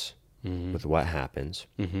choice with what happens,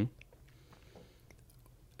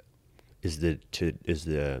 is to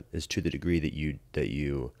the degree that you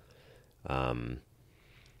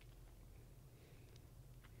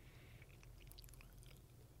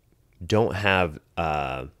don't have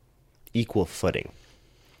equal footing,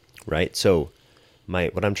 right? So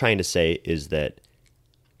what I'm trying to say is that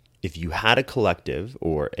if you had a collective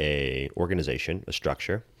or a organization, a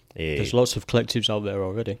structure, there's lots of collectives out there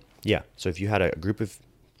already. Yeah. So if you had a group of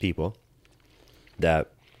people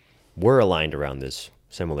that were aligned around this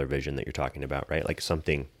similar vision that you're talking about, right? Like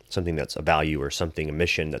something that's a value or something, a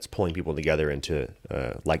mission that's pulling people together into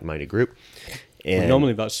a like-minded group. And well,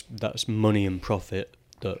 normally that's money and profit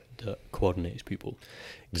that coordinates people.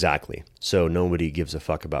 Exactly. So nobody gives a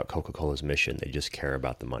fuck about Coca-Cola's mission. They just care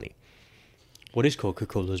about the money. What is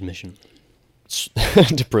Coca-Cola's mission?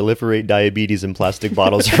 To proliferate diabetes in plastic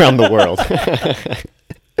bottles around the world.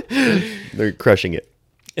 They're crushing it.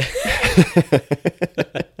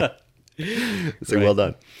 So right. Well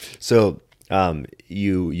done. So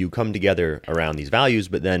you come together around these values,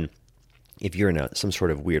 but then if you're in some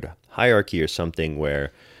sort of weird hierarchy or something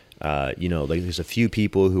where like there's a few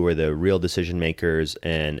people who are the real decision makers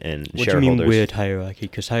and shareholders. What do you mean weird hierarchy?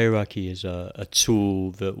 Because hierarchy is a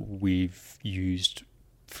tool that we've used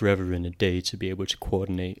forever in a day to be able to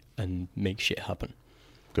coordinate and make shit happen.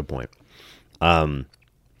 Good point.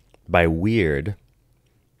 By weird,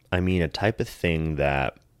 I mean a type of thing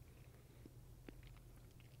that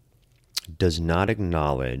does not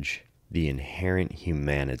acknowledge the inherent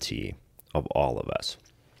humanity of all of us.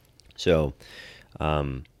 So,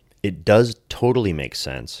 it does totally make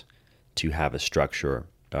sense to have a structure,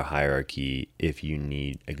 a hierarchy, if you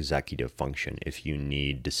need executive function, if you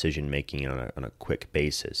need decision making on a quick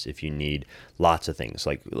basis, if you need lots of things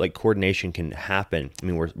like coordination can happen. I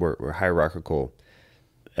mean, we're hierarchical.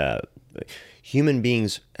 Human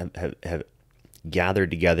beings have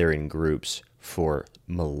gathered together in groups for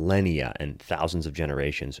millennia and thousands of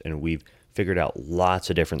generations, and we've figured out lots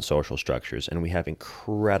of different social structures, and we have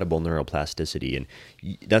incredible neuroplasticity, and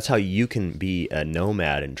that's how you can be a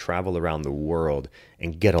nomad and travel around the world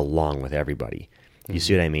and get along with everybody. You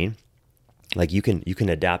see what I mean? Like you can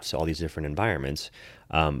adapt to all these different environments,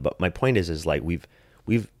 but my point is like we've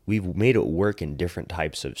made it work in different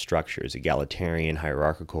types of structures, egalitarian,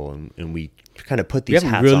 hierarchical, and we kind of put these hats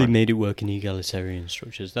on. We haven't really made it work in egalitarian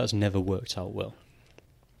structures. That's never worked out well.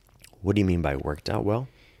 What do you mean by worked out well?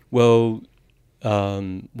 Well,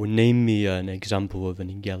 name me an example of an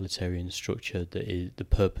egalitarian structure that is, the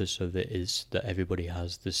purpose of it is that everybody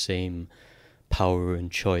has the same power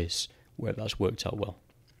and choice, where that's worked out well.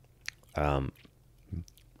 I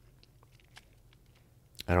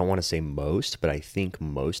don't want to say most, but I think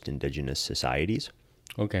most indigenous societies.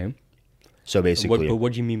 Okay. So basically, but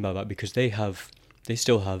what do you mean by that? Because they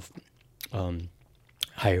still have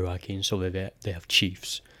hierarchy, and so they have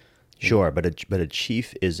chiefs. Sure, but a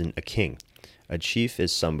chief isn't a king. A chief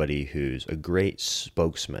is somebody who's a great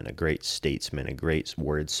spokesman, a great statesman, a great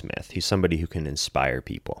wordsmith. He's somebody who can inspire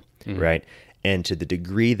people, right? And to the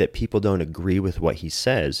degree that people don't agree with what he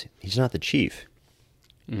says, he's not the chief.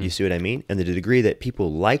 You see what I mean? And to the degree that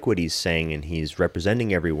people like what he's saying and he's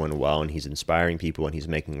representing everyone well and he's inspiring people and he's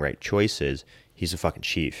making right choices, he's a fucking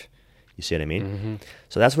chief. You see what I mean?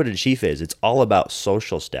 So that's what a chief is. It's all about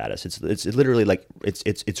social status. It's literally like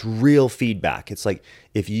it's real feedback. It's like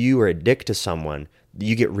if you are a dick to someone,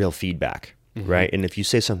 you get real feedback, right? And if you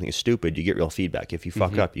say something stupid, you get real feedback. If you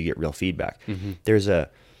fuck up, you get real feedback. There's a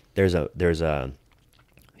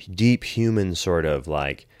deep human sort of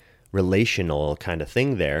like relational kind of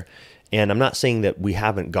thing there. And I'm not saying that we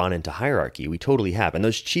haven't gone into hierarchy. We totally have. And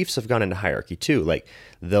those chiefs have gone into hierarchy too. Like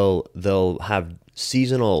they'll have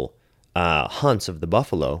seasonal hunts of the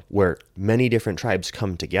buffalo where many different tribes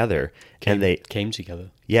come together and they came together.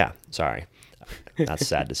 Yeah, sorry. That's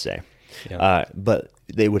sad to say. Yeah. But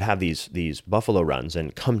they would have these buffalo runs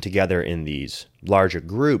and come together in these larger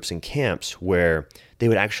groups and camps where they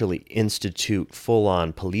would actually institute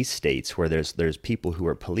full-on police states where there's people who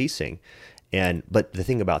are policing. But the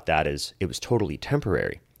thing about that is it was totally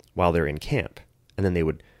temporary while they're in camp. And then they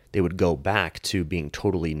would go back to being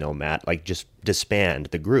totally nomad, like just disband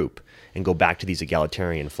the group and go back to these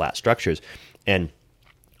egalitarian flat structures. And,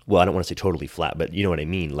 well, I don't want to say totally flat, but you know what I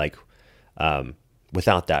mean? Like,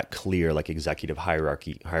 without that clear, like executive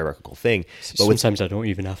hierarchical thing. But sometimes I don't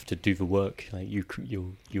even have to do the work. Like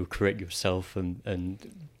you'll correct yourself and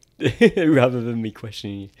rather than me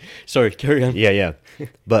questioning you. Sorry, carry on. Yeah.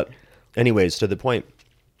 But anyways, to the point,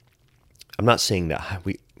 I'm not saying that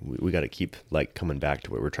we got to keep like coming back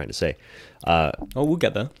to what we're trying to say. We'll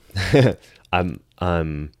get there.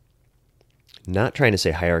 I'm not trying to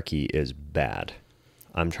say hierarchy is bad.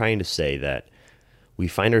 I'm trying to say that we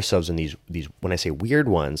find ourselves in these, when I say weird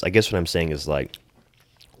ones, I guess what I'm saying is like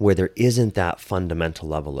where there isn't that fundamental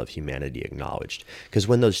level of humanity acknowledged. Because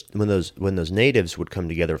when those natives would come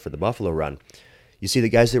together for the buffalo run, you see the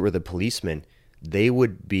guys that were the policemen, they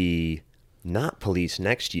would be not police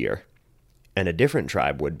next year, and a different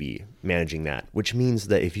tribe would be managing that, which means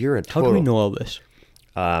that if you're a total... How do we know all this?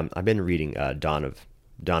 I've been reading Dawn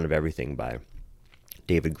of Everything by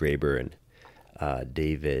David Graeber and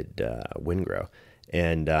David Wingro,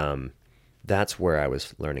 and that's where I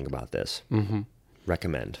was learning about this.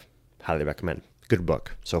 Highly recommend. Good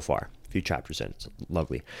book so far. A few chapters in, it's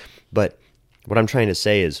lovely. But what I'm trying to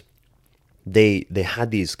say is they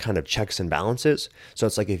had these kind of checks and balances. So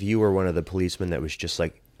it's like if you were one of the policemen that was just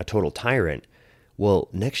like a total tyrant, well,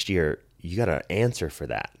 next year you got to answer for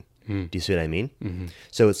that. Do you see what I mean?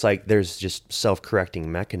 So it's like there's just self-correcting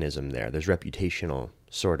mechanism there. There's reputational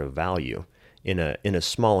sort of value in a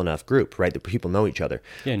small enough group, right? That people know each other.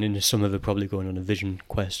 Yeah, and in the summer they're probably going on a vision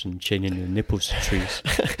quest and chaining their nipples to trees.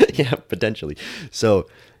 Yeah, potentially. So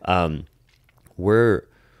what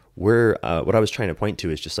I was trying to point to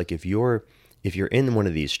is just like if you're in one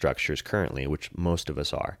of these structures currently, which most of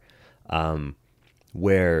us are,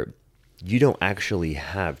 where you don't actually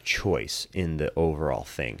have choice in the overall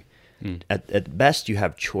thing. At best, you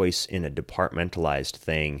have choice in a departmentalized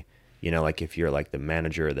thing. You know, like if you're like the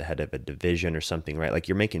manager or the head of a division or something, right? Like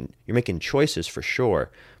you're making choices for sure,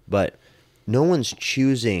 but no one's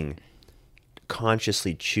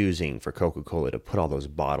consciously choosing for Coca-Cola to put all those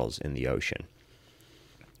bottles in the ocean,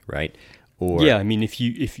 right? Or yeah, I mean, if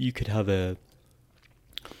you could have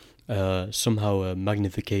somehow a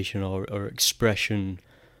magnification or expression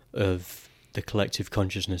of the collective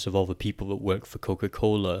consciousness of all the people that work for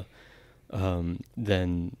Coca-Cola,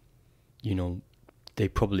 then, you know, they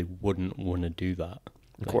probably wouldn't want to do that.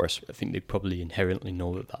 Of course. I think they probably inherently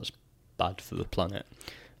know that that's bad for the planet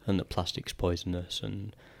and that plastic's poisonous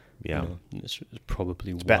and, yeah, you know, it's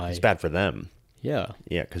probably it's why... Bad, it's bad for them. Yeah.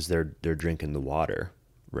 Yeah, because they're drinking the water,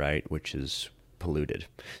 right, which is polluted.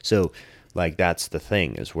 So, like, that's the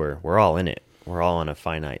thing, is we're all in it. We're all on a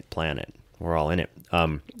finite planet. We're all in it.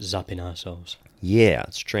 Zapping ourselves. Yeah,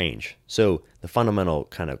 it's strange. So the fundamental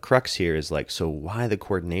kind of crux here is like, so why the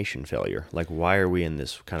coordination failure? Like, why are we in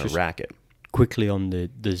this kind of racket? Quickly on the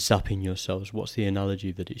zapping yourselves, what's the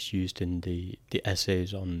analogy that it's used in the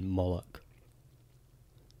essays on Moloch?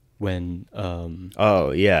 When... Oh,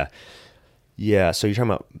 yeah. Yeah, so you're talking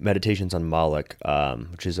about Meditations on Moloch,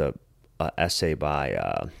 which is a essay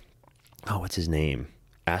by, what's his name?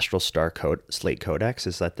 Astral Slate Codex,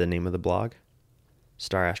 is that the name of the blog?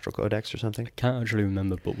 Star Astral Codex or something? I can't actually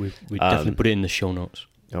remember, but we definitely put it in the show notes.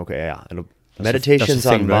 Okay, yeah. Meditations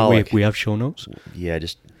on Moloch. Right? We have show notes? Yeah,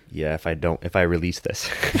 if I release this.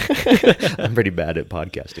 I'm pretty bad at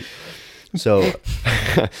podcasting. So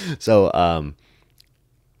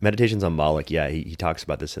Meditations on Moloch, yeah, he talks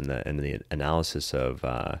about this in the analysis of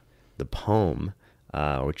the poem,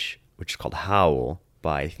 which is called Howl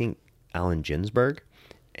by, I think, Allen Ginsberg.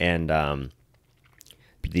 And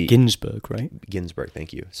Ginsberg, right? Ginsberg,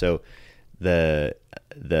 thank you. So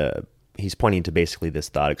he's pointing to basically this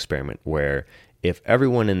thought experiment where if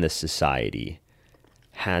everyone in this society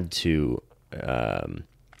had to,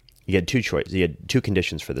 you had two choices. You had two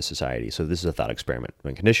conditions for the society. So this is a thought experiment.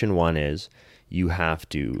 And condition one is you have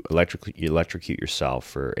to electrocute yourself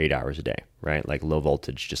for 8 hours a day, right? Like low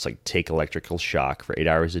voltage, just like take electrical shock for 8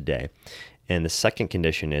 hours a day. And the second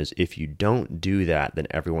condition is if you don't do that, then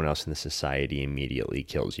everyone else in the society immediately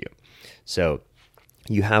kills you. So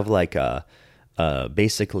you have like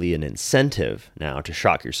basically an incentive now to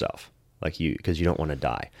shock yourself, like because you don't want to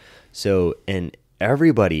die. So, and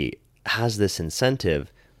everybody has this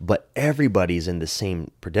incentive, but everybody's in the same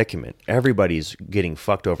predicament. Everybody's getting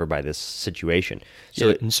fucked over by this situation.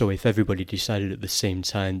 So, and so if everybody decided at the same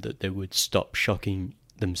time that they would stop shocking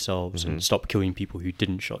themselves and stop killing people who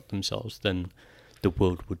didn't shock themselves, then the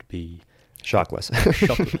world would be shockless.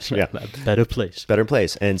 Shockless, yeah. A better place.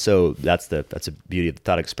 And so that's a beauty of the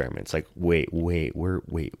thought experiment. It's like, wait,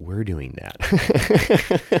 we're doing that.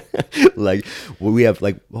 Like we have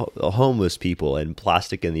like homeless people and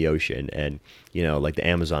plastic in the ocean and, you know, like the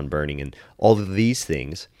Amazon burning and all of these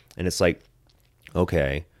things. And it's like,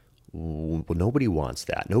 okay, well, nobody wants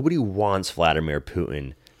that. Nobody wants Vladimir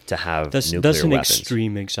Putin to have nuclear weapons. That's an weapons.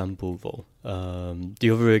 extreme example, though. The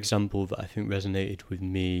other example that I think resonated with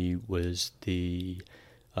me was the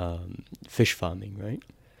fish farming, right?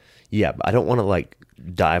 Yeah, but I don't want to like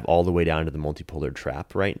dive all the way down to the multipolar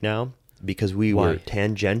trap right now because we were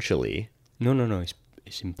tangentially. No.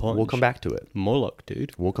 It's important. We'll come back to it. Moloch,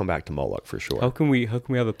 dude. We'll come back to Moloch for sure. How can we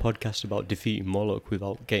have a podcast about defeating Moloch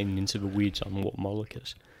without getting into the weeds on what Moloch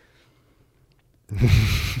is?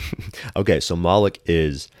 Okay, so Moloch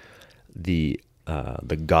is the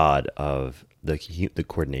god of the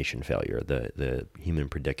coordination failure, the human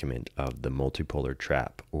predicament of the multipolar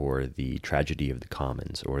trap, or the tragedy of the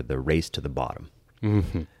commons, or the race to the bottom.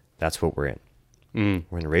 Mm-hmm. That's what we're in.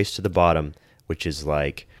 We're in a race to the bottom, which is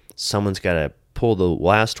like someone's got to pull the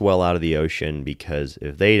last well out of the ocean because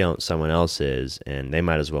if they don't, someone else is, and they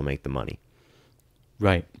might as well make the money.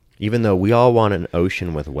 Right. Even though we all want an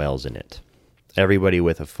ocean with whales in it. Everybody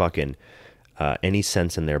with a fucking any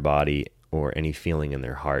sense in their body or any feeling in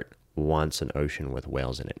their heart wants an ocean with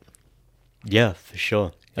whales in it. Yeah, for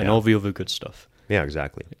sure. And all the other good stuff. Yeah,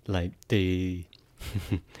 exactly. Like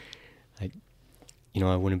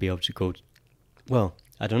I want to be able to go. Well,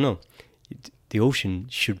 I don't know. The ocean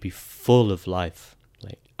should be full of life,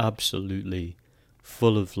 like absolutely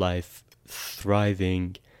full of life,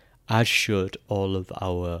 thriving, as should all of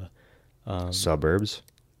our suburbs.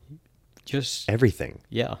 Just everything.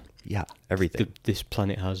 Yeah, everything. This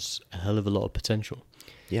planet has a hell of a lot of potential.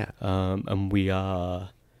 Yeah. And we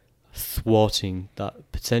are thwarting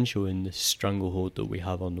that potential in this stranglehold that we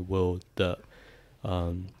have on the world that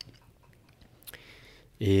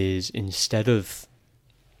is, instead of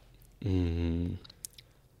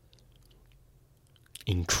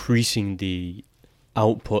increasing the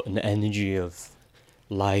output and energy of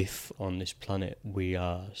life on this planet, we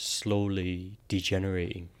are slowly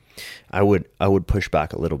degenerating. I would push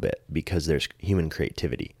back a little bit because there's human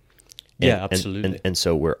creativity. Yeah, absolutely. And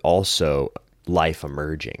so we're also life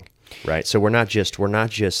emerging, right? So we're not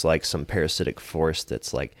just like some parasitic force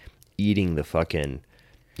that's like eating the fucking,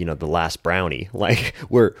 the last brownie. Like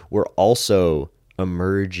we're also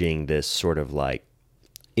emerging this sort of like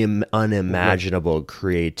unimaginable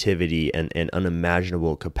creativity and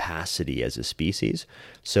unimaginable capacity as a species.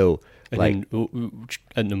 So at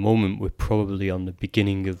the moment, we're probably on the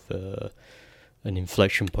beginning of an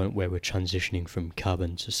inflection point where we're transitioning from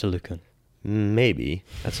carbon to silicon. Maybe.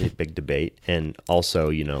 That's a big debate. And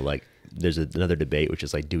also, there's another debate, which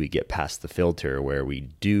is like, do we get past the filter where we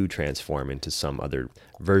do transform into some other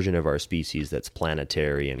version of our species that's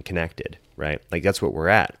planetary and connected, right? Like that's what we're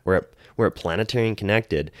at. We're at planetary and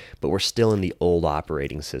connected, but we're still in the old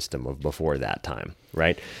operating system of before that time,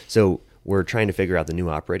 right? So we're trying to figure out the new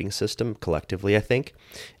operating system collectively, I think.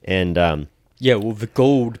 And the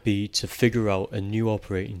goal would be to figure out a new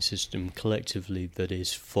operating system collectively that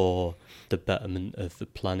is for the betterment of the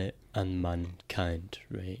planet and mankind,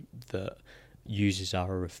 right? That uses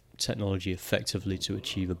our technology effectively to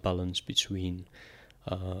achieve a balance between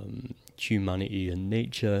humanity and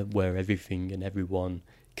nature, where everything and everyone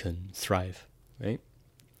can thrive, right?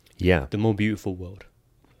 Yeah. The more beautiful world.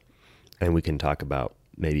 And we can talk about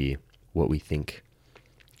maybe what we think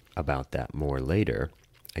about that more later,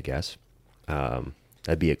 I guess.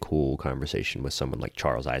 That'd be a cool conversation with someone like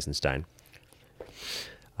Charles Eisenstein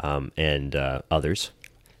and others.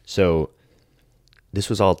 So this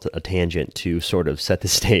was all a tangent to sort of set the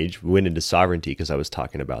stage. We went into sovereignty because I was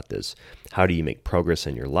talking about this how do you make progress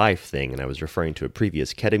in your life thing, and I was referring to a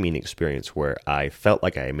previous ketamine experience where I felt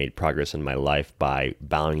like I made progress in my life by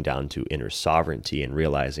bowing down to inner sovereignty and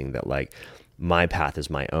realizing that like my path is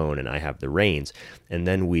my own and I have the reins. And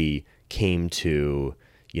then we came to,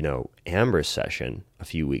 Amber's session a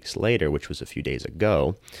few weeks later, which was a few days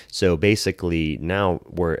ago. So basically now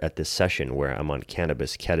we're at this session where I'm on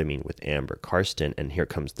cannabis ketamine with Amber Karsten, and here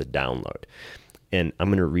comes the download. And I'm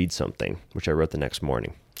going to read something, which I wrote the next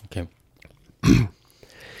morning. Okay.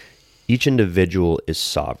 Each individual is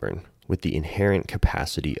sovereign with the inherent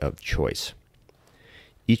capacity of choice.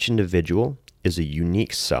 Each individual is a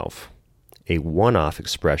unique self, a one-off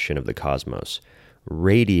expression of the cosmos,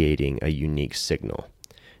 radiating a unique signal.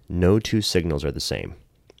 No two signals are the same.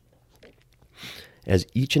 As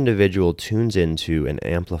each individual tunes into and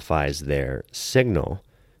amplifies their signal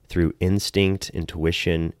through instinct,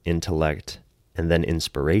 intuition, intellect, and then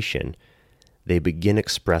inspiration, they begin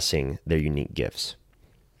expressing their unique gifts.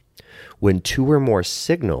 When two or more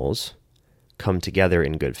signals come together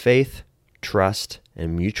in good faith, trust,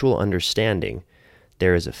 and mutual understanding,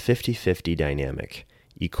 there is a 50-50 dynamic,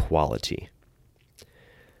 equality.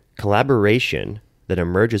 Collaboration that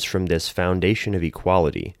emerges from this foundation of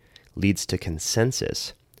equality leads to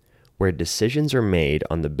consensus, where decisions are made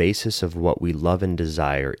on the basis of what we love and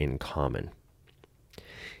desire in common.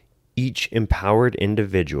 Each empowered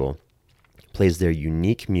individual plays their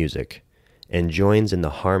unique music and joins in the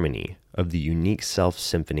harmony of the unique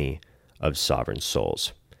self-symphony of sovereign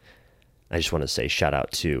souls. I just want to say shout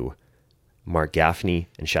out to Mark Gaffney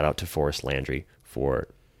and shout out to Forrest Landry for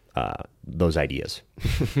those ideas.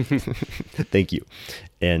 Thank you.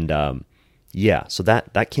 And so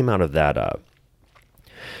that came out of that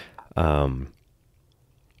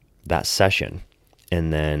that session,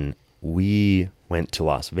 and then we went to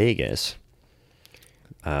Las Vegas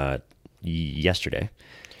yesterday.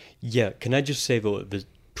 Yeah, can I just say though, at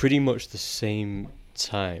pretty much the same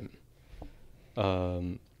time,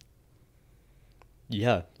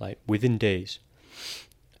 like within days,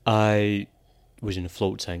 I was in a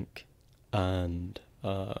float tank and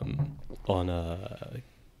on a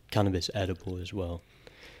cannabis edible as well.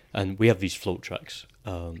 And we have these float tracks,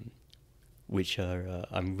 which are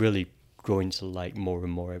I'm really growing to like more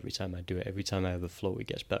and more every time I do it. Every time I have a float, it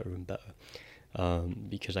gets better and better,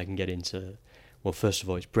 because I can get into, well, first of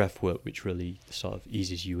all, it's breath work, which really sort of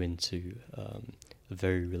eases you into a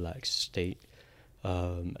very relaxed state.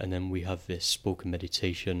 And then we have this spoken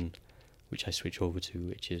meditation, which I switch over to,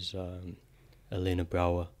 which is Elena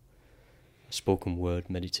Brower, spoken word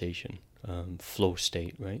meditation, flow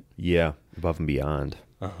state, right? Yeah, above and beyond.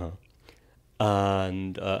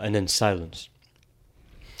 And then silence.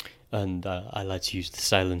 And I like to use the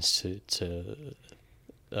silence to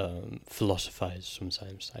philosophize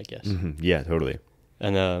sometimes, I guess. Mm-hmm. Yeah, totally.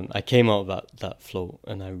 And I came out of that flow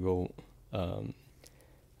and I wrote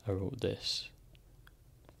this.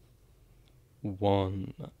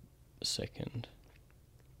 1 second.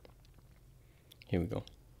 Here we go.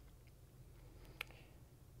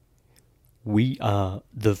 We are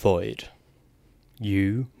the void.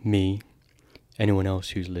 You, me, anyone else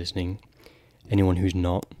who's listening, anyone who's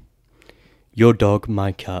not. Your dog,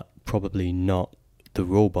 my cat, probably not the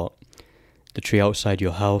robot. The tree outside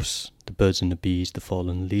your house, the birds and the bees, the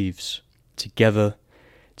fallen leaves. Together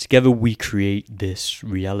we create this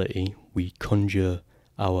reality. We conjure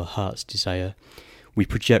our heart's desire. We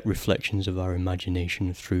project reflections of our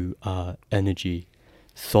imagination through our energy,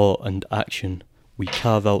 thought and action. We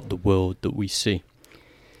carve out the world that we see.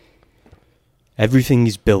 Everything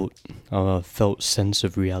is built. Our felt sense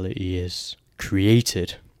of reality is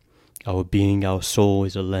created. Our being, our soul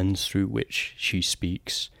is a lens through which she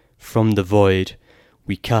speaks. From the void,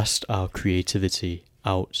 we cast our creativity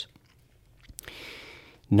out.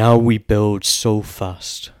 Now we build so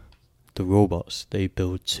fast. The robots, they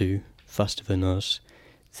build too, faster than us.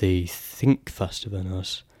 They think faster than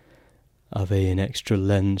us. Are they an extra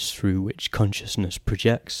lens through which consciousness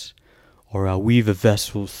projects? Or are we the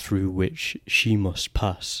vessel through which she must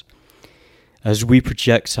pass? As we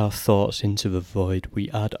project our thoughts into the void, we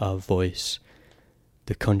add our voice,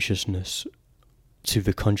 the consciousness, to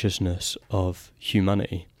the consciousness of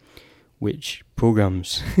humanity, which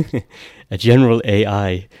programs a general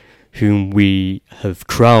AI whom we have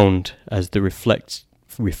crowned as the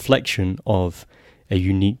reflection of a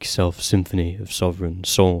unique self-symphony of sovereign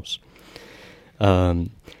souls.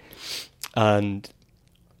 And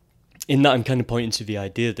in that, I'm kind of pointing to the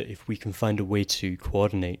idea that if we can find a way to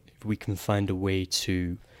coordinate, if we can find a way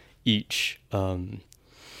to each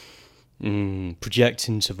project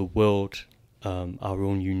into the world our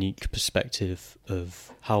own unique perspective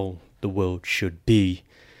of how the world should be,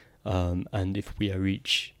 and if we are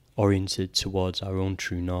each oriented towards our own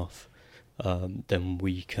true north, then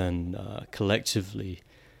we can collectively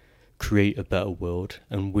create a better world,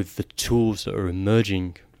 and with the tools that are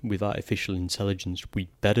emerging with artificial intelligence, we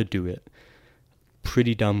better do it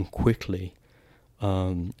pretty damn quickly,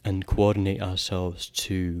 and coordinate ourselves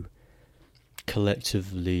to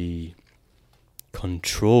collectively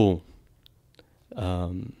control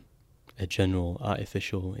a general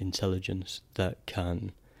artificial intelligence that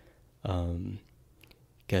can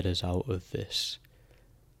get us out of this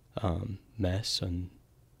mess and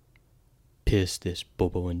pierce this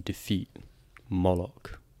bubble and defeat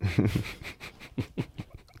Moloch.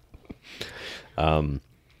 And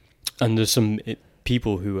there's some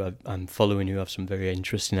people who I'm following who have some very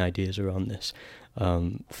interesting ideas around this.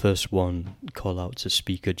 First one, call out to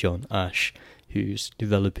speaker John Ash, who's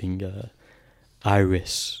developing a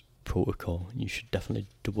Iris protocol. You should definitely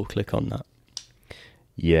double click on that.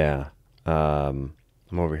 Yeah. I'm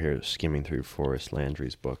over here skimming through Forrest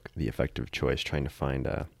Landry's book, The Effective Choice, trying to find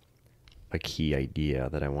a key idea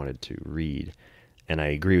that I wanted to read. And I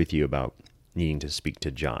agree with you about needing to speak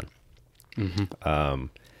to John. Mm-hmm.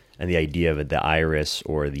 And the idea of the iris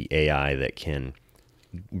or the AI that can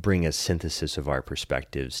bring a synthesis of our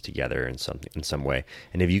perspectives together in some way.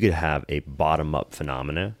 And if you could have a bottom-up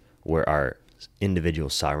phenomena where our individual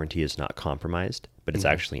sovereignty is not compromised, but it's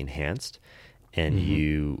actually enhanced, and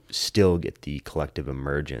you still get the collective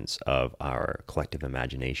emergence of our collective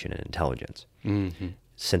imagination and intelligence,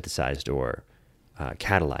 synthesized or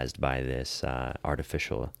catalyzed by this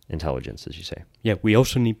artificial intelligence, as you say. Yeah, we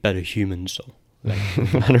also need better humans, though. Like,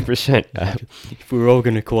 100%. If we're all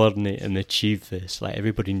going to coordinate and achieve this, like,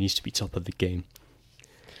 everybody needs to be top of the game,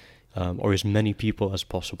 or as many people as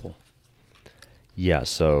possible. Yeah,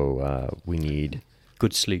 so we need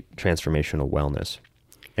good sleep, transformational wellness,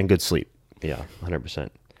 and good sleep. Yeah, 100%.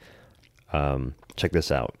 Check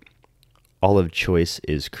this out. All of choice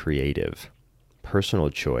is creative. Personal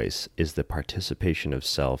choice is the participation of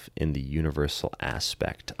self in the universal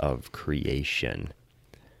aspect of creation.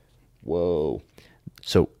 Whoa.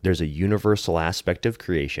 So there's a universal aspect of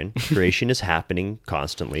creation. Creation is happening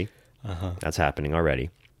constantly. That's happening already.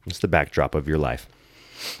 It's the backdrop of your life.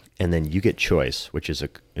 And then you get choice, which is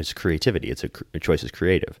creativity. A choice is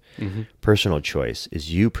creative. Personal choice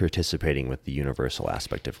is you participating with the universal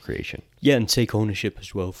aspect of creation. Yeah, and take ownership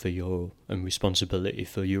as well and responsibility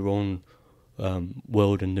for your own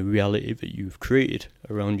world and the reality that you've created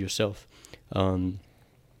around yourself.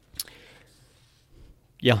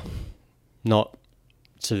 Yeah, not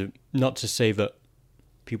to say that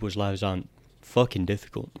people's lives aren't fucking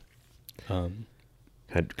difficult. Can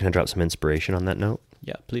I drop some inspiration on that note?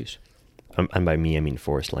 Yeah, please. And by me, I mean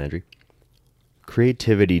Forrest Landry.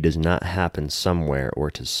 Creativity does not happen somewhere or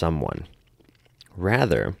to someone.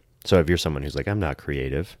 Rather, so if you're someone who's like, I'm not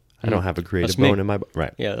creative, I don't have a creative bone in my...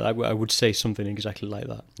 Right. Yeah, I would say something exactly like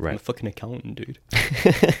that. Right. I'm a fucking accountant, dude.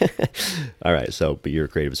 All right, but you're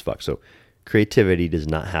creative as fuck. So creativity does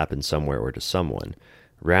not happen somewhere or to someone.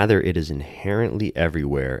 Rather, it is inherently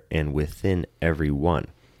everywhere and within everyone.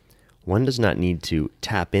 One does not need to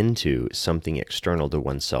tap into something external to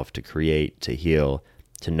oneself to create, to heal,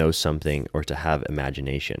 to know something, or to have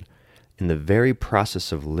imagination. In the very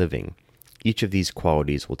process of living, each of these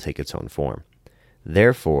qualities will take its own form.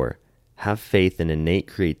 Therefore, have faith in innate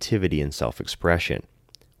creativity and self-expression.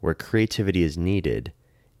 Where creativity is needed,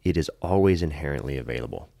 it is always inherently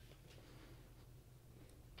available.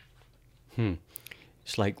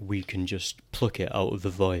 It's like we can just pluck it out of the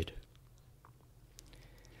void.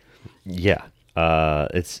 Yeah.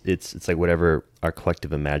 It's like whatever our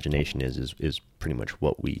collective imagination is pretty much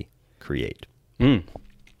what we create. Yeah.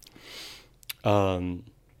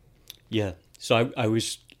 So I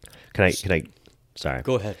was... Can I sorry.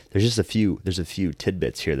 Go ahead. There's a few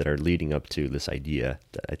tidbits here that are leading up to this idea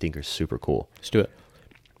that I think are super cool. Let's do it.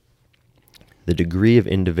 The degree of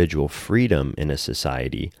individual freedom in a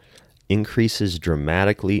society increases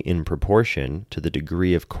dramatically in proportion to the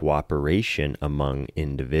degree of cooperation among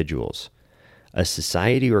individuals. A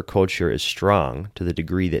society or culture is strong to the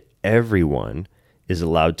degree that everyone is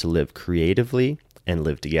allowed to live creatively and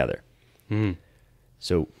live together.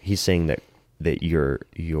 So he's saying that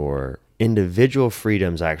your individual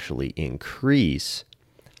freedoms actually increase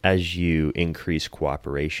as you increase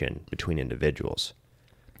cooperation between individuals.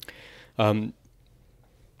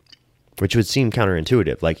 Which would seem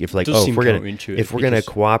counterintuitive. Like if we're gonna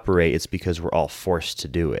cooperate, it's because we're all forced to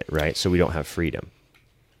do it, right? So we don't have freedom.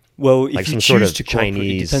 Well, like if you some choose sort of to cooperate,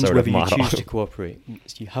 Chinese it depends sort of whether you model. choose to cooperate.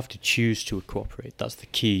 You have to choose to cooperate. That's the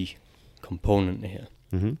key component here.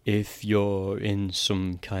 If you're in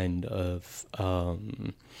some kind of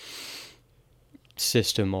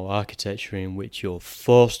system or architecture in which you're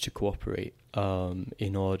forced to cooperate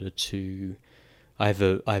in order to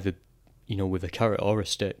either with a carrot or a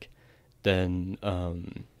stick, then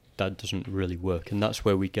that doesn't really work. And that's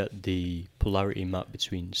where we get the polarity map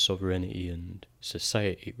between sovereignty and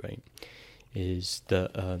society, right? Is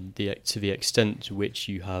that to the extent to which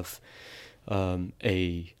you have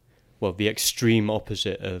the extreme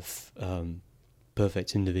opposite of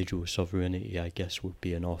perfect individual sovereignty, I guess, would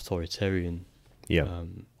be an authoritarian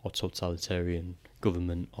or totalitarian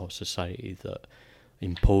government or society that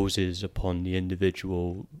imposes upon the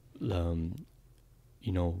individual, an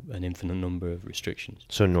infinite number of restrictions.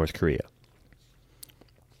 So North Korea.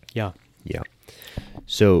 Yeah. Yeah.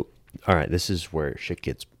 So, all right, this is where shit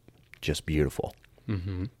gets just beautiful.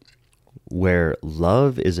 Mm-hmm. Where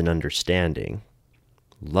love is an understanding,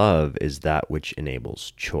 love is that which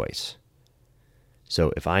enables choice.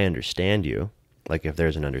 So if I understand you, like if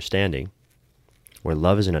there's an understanding, where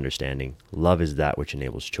love is an understanding, love is that which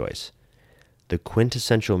enables choice. The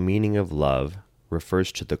quintessential meaning of love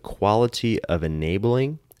refers to the quality of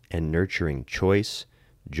enabling and nurturing choice,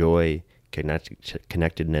 joy,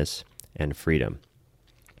 connectedness, and freedom.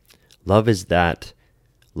 Love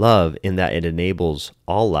in that it enables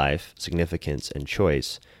all life, significance, and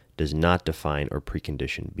choice, does not define or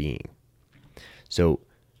precondition being. So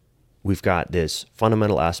we've got this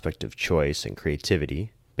fundamental aspect of choice and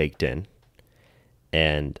creativity baked in,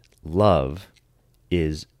 and love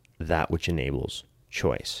is that which enables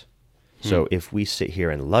choice. So if we sit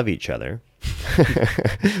here and love each other,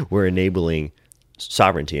 we're enabling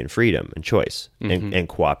sovereignty and freedom and choice and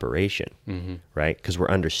cooperation, right? Because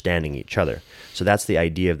we're understanding each other. So that's the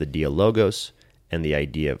idea of the dialogos and the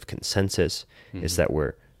idea of consensus, is that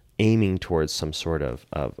we're aiming towards some sort of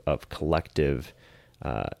collective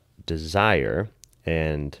desire.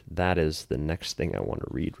 And that is the next thing I want to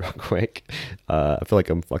read real quick. I feel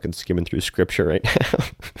like I'm fucking skimming through scripture right now.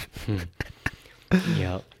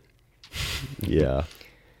 Yeah. Yeah.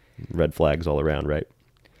 Red flags all around, right?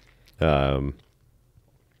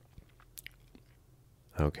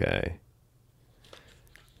 Okay.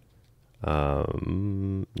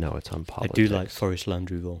 No, it's on politics. I do like Forest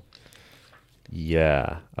Landry though.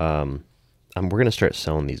 Yeah. We're going to start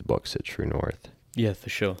selling these books at True North. Yeah, for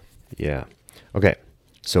sure. Yeah. Okay.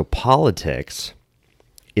 So politics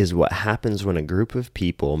is what happens when a group of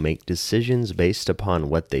people make decisions based upon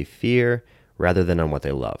what they fear rather than on what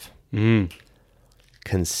they love.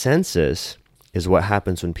 Consensus is what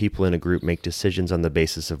happens when people in a group make decisions on the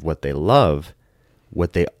basis of what they love,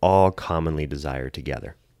 what they all commonly desire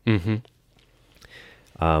together. The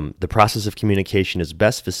process of communication is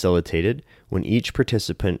best facilitated when each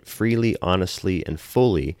participant freely, honestly, and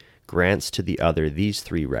fully grants to the other these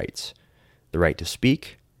three rights: the right to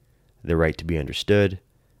speak, the right to be understood,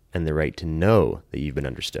 and the right to know that you've been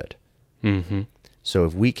understood. So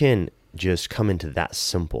if we can just come into that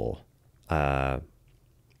simple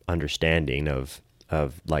understanding of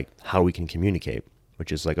like how we can communicate,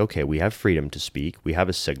 which is like, okay, we have freedom to speak, we have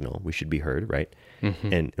a signal, we should be heard, right?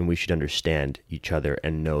 And we should understand each other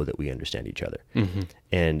and know that we understand each other.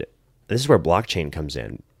 And this is where blockchain comes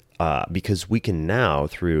in, because we can now,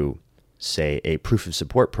 through, say, a proof of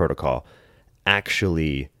support protocol,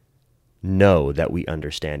 actually know that we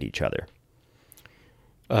understand each other.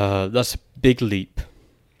 That's a big leap.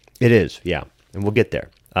 It is, yeah. And we'll get there.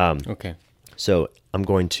 Okay. So I'm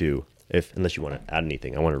going to, unless you want to add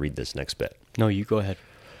anything, I want to read this next bit. No, you go ahead.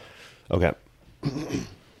 Okay.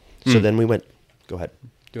 So then we went, go ahead.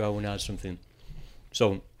 Do I want to add something?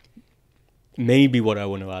 So maybe what I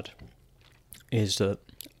want to add is that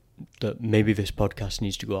maybe this podcast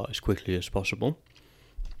needs to go out as quickly as possible.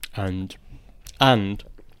 And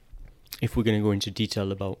if we're going to go into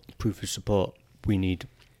detail about proof of support, we need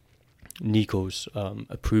Nico's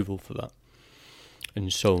approval for that.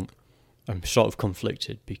 And so I'm sort of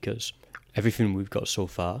conflicted, because everything we've got so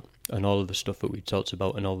far and all of the stuff that we've talked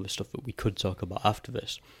about and all the stuff that we could talk about after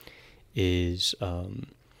this is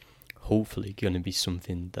hopefully going to be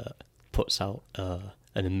something that puts out an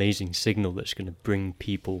amazing signal that's going to bring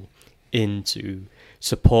people in to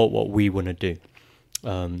support what we want to do.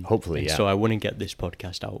 Hopefully, yeah. So I want to get this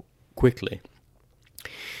podcast out quickly.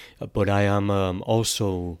 But I am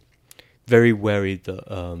also very wary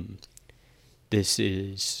that this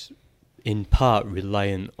is in part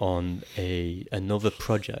reliant on another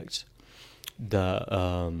project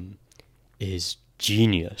that is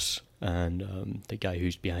genius, and the guy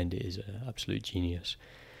who's behind it is an absolute genius,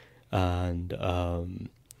 and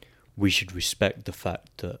we should respect the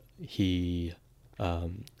fact that he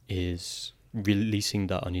is releasing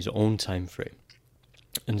that on his own time frame.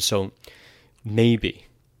 And so maybe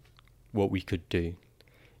what we could do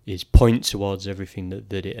is point towards everything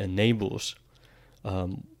that it enables,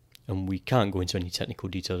 and we can't go into any technical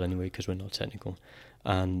details anyway because we're not technical.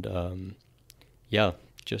 And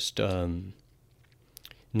just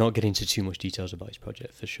not get into too much details about his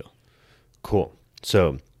project for sure. Cool.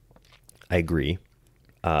 So I agree.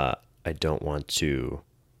 I don't want to.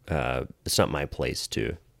 It's not my place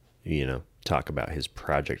to, talk about his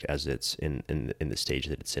project as it's in the stage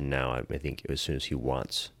that it's in now. I think as soon as he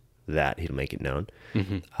wants that, he'll make it known.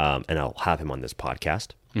 Mm-hmm. And I'll have him on this podcast,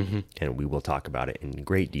 Mm-hmm. and we will talk about it in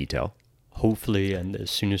great detail. Hopefully, and as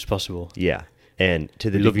soon as possible. Yeah, and to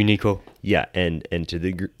the We love you, Nico. Yeah, and to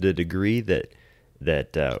the degree that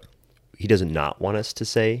he does not want us to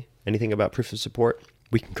say anything about proof of support.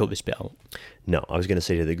 We can cut this bit out. No, I was going to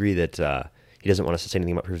say to the degree that he doesn't want us to say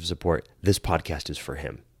anything about proof of support, this podcast is for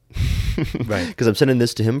him. Right. Because I'm sending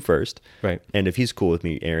this to him first. Right. And if he's cool with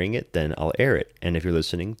me airing it, then I'll air it. And if you're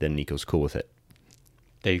listening, then Nico's cool with it.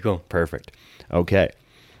 There you go. Perfect. Okay.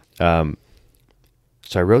 So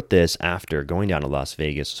I wrote this after going down to Las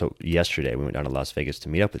Vegas. So yesterday we went down to Las Vegas to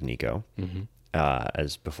meet up with Nico, Mm-hmm.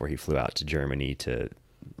 as before he flew out to Germany to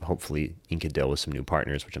hopefully ink a deal with some new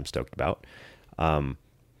partners, which I'm stoked about.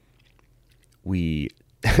 We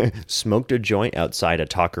smoked a joint outside a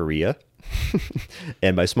taqueria.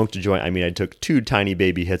 And by smoked a joint, I mean I took 2 tiny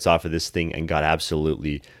baby hits off of this thing and got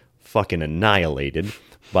absolutely fucking annihilated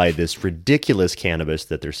by this ridiculous cannabis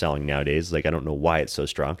that they're selling nowadays. Like, I don't know why it's so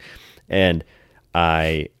strong. And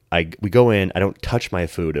we go in, I don't touch my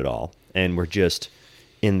food at all. And we're just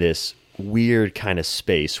in this weird kind of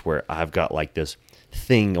space where I've got like this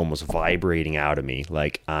thing almost vibrating out of me.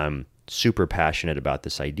 Like, I'm super passionate about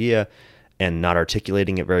this idea and not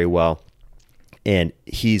articulating it very well. And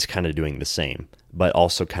he's kind of doing the same, but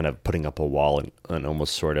also kind of putting up a wall and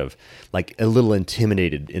almost sort of like a little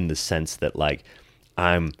intimidated in the sense that like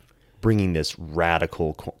I'm bringing this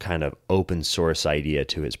radical kind of open source idea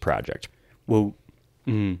to his project. Well,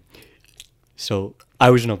 so I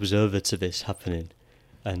was an observer to this happening,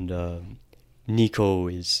 and Nico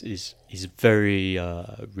is a very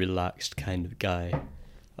relaxed kind of guy,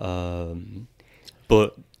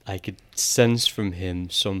 but I could sense from him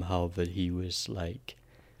somehow that he was like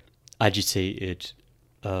agitated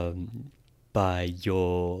by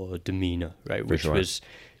your demeanor, right? Which sure. was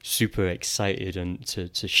super excited and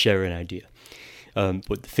to share an idea.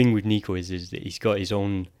 But the thing with Nico is that he's got his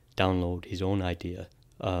own download, his own idea,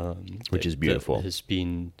 which is beautiful.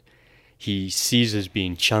 He sees as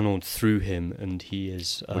being channeled through him, and he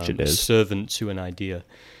is a servant to an idea,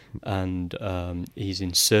 and he's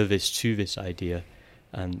in service to this idea.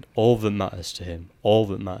 And all that matters to him, all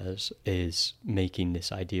that matters is making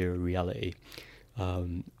this idea a reality.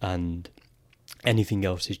 And anything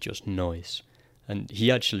else is just noise. And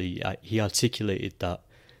he articulated that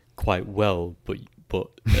quite well, but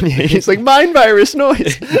it's like mind virus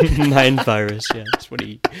noise. Mind virus, yeah. That's what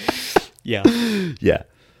yeah. Yeah.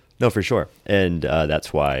 No, for sure. And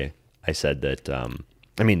that's why I said that,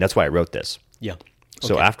 that's why I wrote this. Yeah.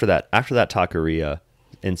 So Okay. after that taqueria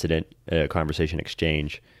incident, conversation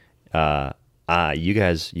exchange, you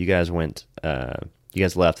guys went, you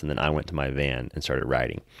guys left, and then I went to my van and started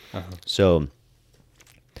writing. Uh-huh. So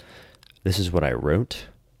this is what I wrote.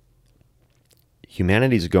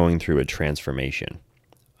 Humanity's going through a transformation,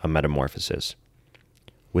 a metamorphosis.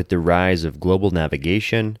 With the rise of global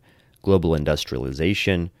navigation, global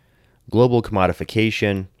industrialization, global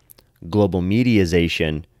commodification, global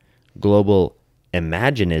mediazation, global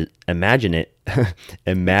imagination. I'm like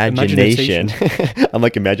imaginization.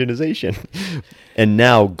 And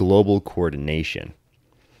now global coordination.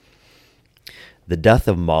 The death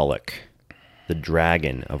of Moloch, the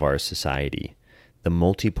dragon of our society, the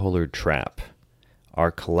multipolar trap,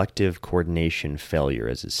 our collective coordination failure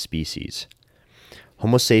as a species.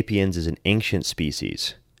 Homo sapiens is an ancient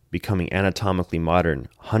species, becoming anatomically modern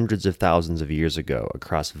hundreds of thousands of years ago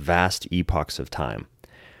across vast epochs of time.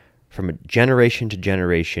 From generation to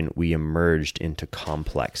generation, we emerged into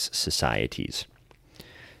complex societies.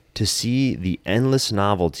 To see the endless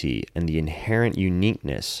novelty and the inherent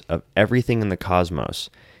uniqueness of everything in the cosmos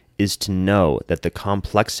is to know that the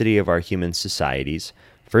complexity of our human societies,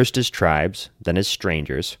 first as tribes, then as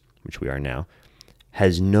strangers, which we are now,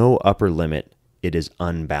 has no upper limit. It is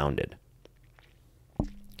unbounded.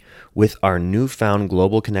 With our newfound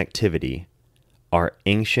global connectivity, our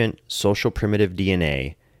ancient social primitive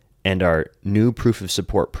DNA, and our new proof of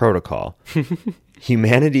support protocol,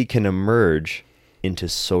 humanity can emerge into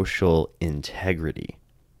social integrity.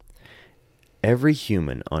 Every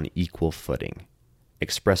human on equal footing,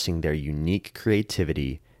 expressing their unique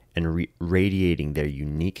creativity and radiating their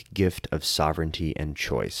unique gift of sovereignty and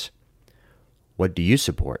choice. What do you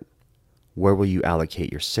support? Where will you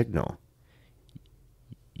allocate your signal?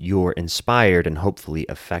 your inspired and hopefully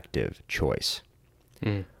effective choice.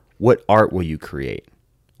 Mm. What art will you create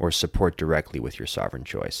or support directly with your sovereign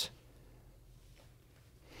choice?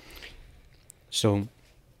 So,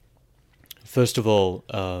 first of all,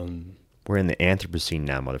 we're in the Anthropocene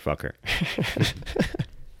now, motherfucker.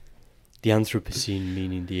 the Anthropocene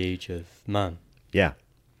meaning the age of man. Yeah.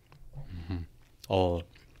 Mm-hmm. Or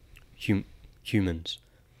humans.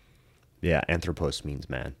 Yeah, anthropos means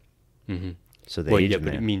man. Mm-hmm. So the age of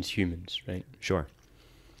but man. it means humans, right? Sure.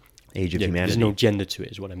 Age of humanity. There's no gender to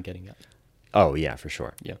it, is what I'm getting at. Oh, yeah, for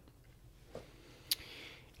sure. Yeah.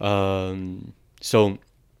 So,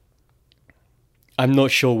 I'm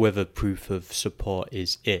not sure whether proof of support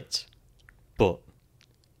is it, but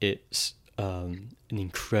it's an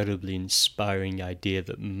incredibly inspiring idea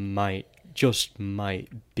that might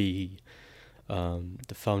be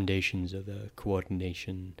the foundations of a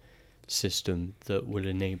coordination system that will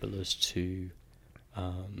enable us to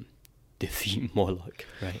defeat Morlock,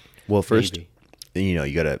 right? Well, first, Maybe.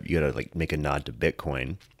 you gotta like make a nod to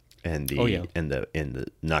Bitcoin and the and the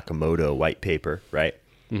Nakamoto white paper, right?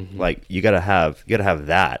 Mm-hmm. Like you gotta have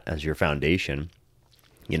that as your foundation,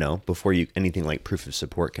 before anything like proof of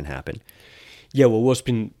support can happen. Yeah, well, what's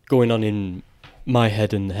been going on in my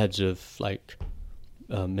head and the heads of like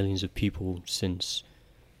millions of people since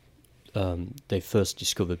they first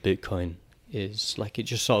discovered Bitcoin is like it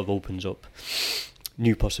just sort of opens up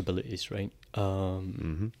new possibilities, right?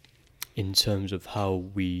 In terms of how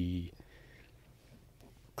we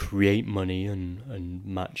create money and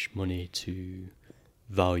match money to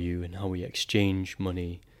value, and how we exchange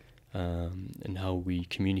money, and how we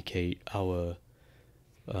communicate our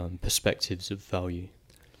perspectives of value.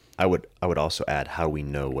 I would also add how we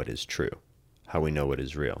know what is true, how we know what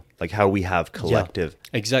is real, like how we have collective,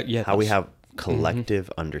 how we have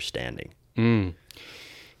collective understanding.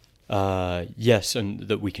 Yes, and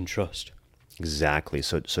that we can trust. Exactly.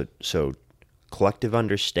 So collective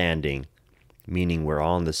understanding, meaning we're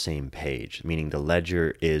all on the same page, meaning the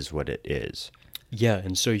ledger is what it is. Yeah,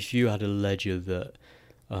 and so if you had a ledger that,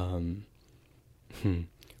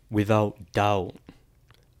 without doubt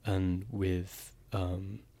and with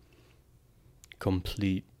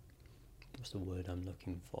complete, what's the word I'm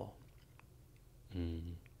looking for?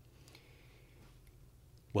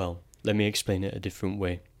 Well, let me explain it a different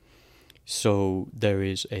way. So there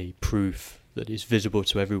is a proof that is visible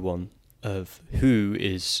to everyone of who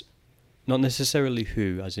is, not necessarily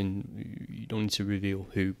who, as in you don't need to reveal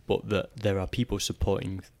who, but that there are people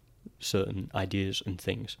supporting certain ideas and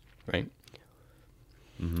things, right?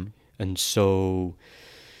 Mm-hmm. And so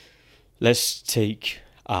let's take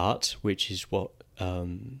art, which is what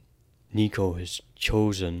Nico has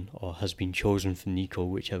chosen, or has been chosen for Nico,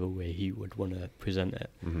 whichever way he would want to present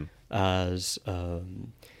it, as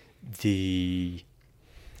the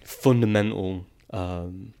fundamental,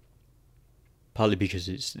 partly because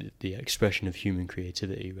it's the expression of human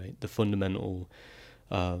creativity, right? The fundamental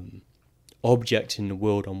object in the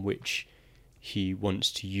world on which he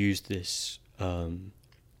wants to use this. I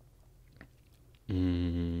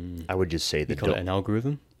would just say call it an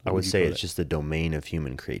algorithm. I would say it's just the domain of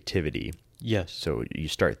human creativity. Yes. So you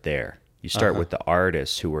start there. You start with the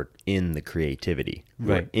artists who are in the creativity,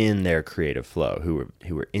 who are in their creative flow, who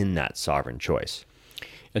are in that sovereign choice.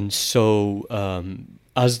 And so,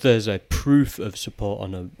 as there's a proof of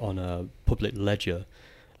support on a public ledger,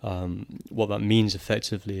 what that means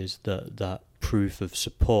effectively is that proof of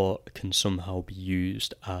support can somehow be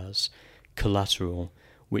used as collateral,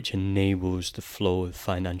 which enables the flow of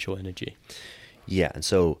financial energy. Yeah, and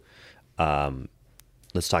so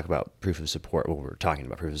let's talk about proof of support. Well, we're talking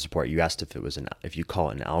about proof of support. You asked if you call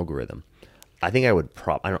it an algorithm. I think I would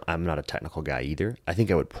I'm not a technical guy either. I think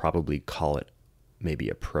I would probably call it maybe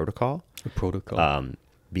a protocol. A protocol.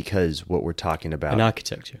 Because what we're talking about, an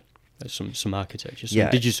architecture, some architecture,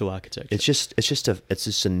 digital architecture. It's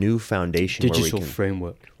just a new foundation, digital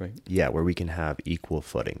framework, right? Yeah, where we can have equal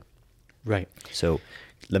footing. Right. So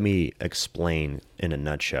let me explain in a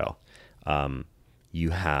nutshell.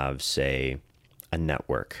 You have, say, a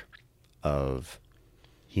network of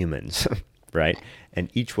humans, right? And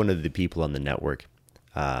each one of the people on the network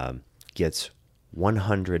gets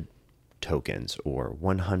 100 tokens or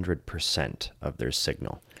 100% of their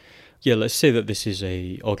signal. Yeah, let's say that this is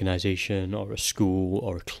a organization or a school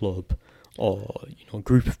or a club or a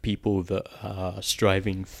group of people that are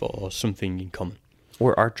striving for something in common.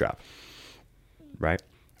 Or art job, right?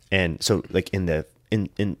 And so like in the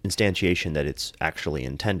instantiation that it's actually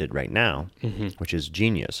intended right now, which is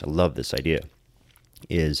genius, I love this idea,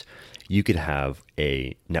 is you could have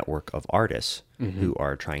a network of artists who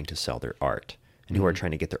are trying to sell their art and who are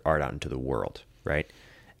trying to get their art out into the world, right?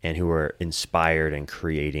 and who are inspired and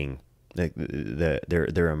creating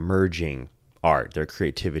their emerging art, their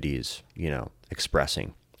creativity is,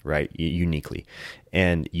 expressing, right, uniquely.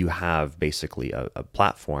 And you have basically a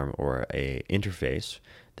platform or a interface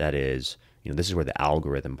that is, this is where the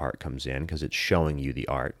algorithm part comes in, because it's showing you the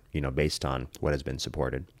art, based on what has been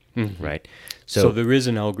supported, right? So there is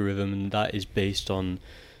an algorithm, and that is based on,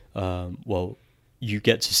 you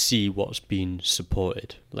get to see what's been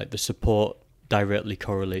supported. Like the support directly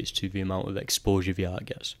correlates to the amount of exposure the art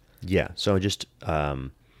gets. Yeah. So just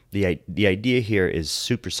the idea here is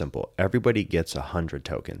super simple. Everybody gets 100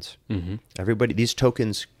 tokens. Mm-hmm. These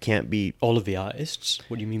tokens can't be all of the artists.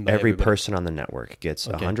 What do you mean by every everybody? person on the network gets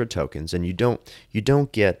 100 tokens, and you don't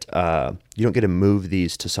get to move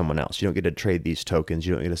these to someone else. You don't get to trade these tokens.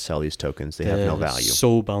 You don't get to sell these tokens. They have no value.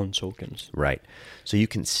 Soul-bound tokens. Right. So you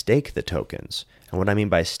can stake the tokens, and what I mean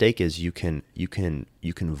by stake is you can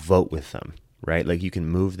vote with them. Right? Like you can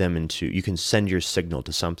move them you can send your signal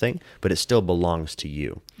to something, but it still belongs to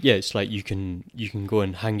you. Yeah, it's like you can go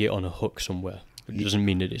and hang it on a hook somewhere. It doesn't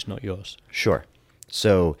mean that it's not yours. Sure.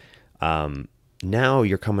 So now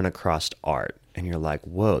you're coming across art and you're like,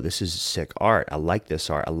 whoa, this is sick art. I like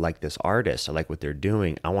this art. I like this artist. I like what they're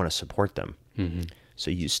doing. I want to support them. Mm-hmm.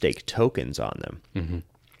 So you stake tokens on them. Mm-hmm.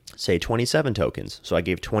 Say 27 tokens. So I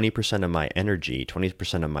gave 20% of my energy,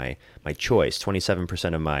 20% of my choice,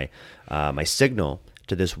 27% of my signal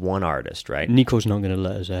to this one artist, right? Nico's not going to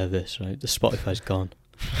let us air this, right? The Spotify's gone.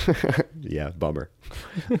 Yeah, bummer.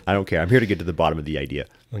 I don't care. I'm here to get to the bottom of the idea.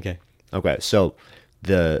 Okay. So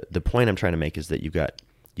the point I'm trying to make is that you've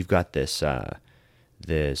got this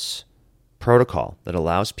this protocol that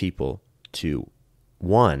allows people to,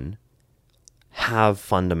 one, have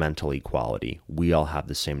fundamental equality. We all have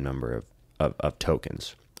the same number of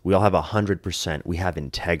tokens. We all have 100%. We have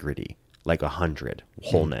integrity, like 100,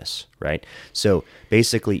 wholeness, right? So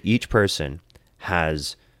basically each person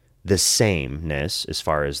has the sameness as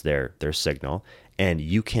far as their signal, and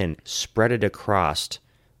you can spread it across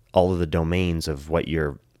all of the domains of what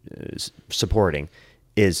you're supporting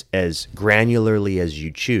is as granularly as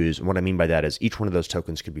you choose. And what I mean by that is each one of those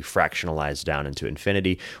tokens could be fractionalized down into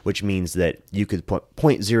infinity, which means that you could put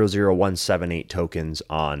 0.00178 tokens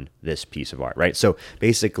on this piece of art, right? So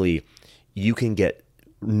basically you can get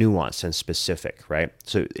nuanced and specific, right?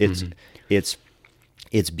 So it's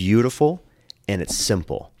beautiful and it's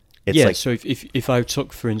simple. It's so if I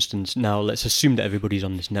took, for instance, now let's assume that everybody's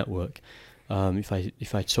on this network.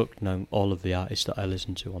 If I took now all of the artists that I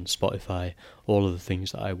listen to on Spotify, all of the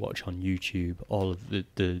things that I watch on YouTube, all of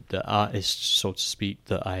the artists, so to speak,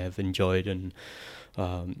 that I have enjoyed and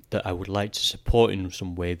that I would like to support in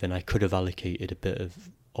some way, then I could have allocated a bit of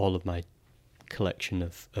all of my collection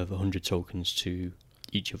of 100 tokens to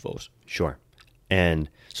each of those. Sure. And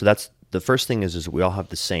so that's the first thing is we all have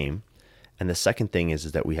the same. And the second thing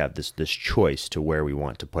is that we have this choice to where we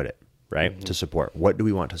want to put it, right? Mm-hmm. To support. What do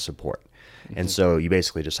we want to support? Mm-hmm. And so you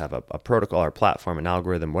basically just have a protocol or platform, an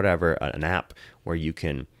algorithm, whatever, an app where you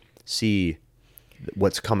can see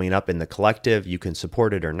what's coming up in the collective. You can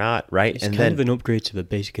support it or not, right? It's kind of an upgrade to the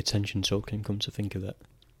basic attention token, come to think of it.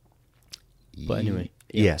 But anyway.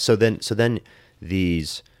 Yeah. So then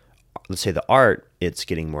these, let's say the art, it's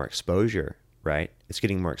getting more exposure, right? It's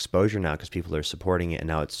getting more exposure now because people are supporting it, and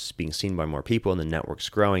now it's being seen by more people, and the network's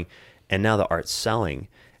growing, and now the art's selling.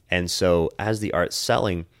 And so as the art's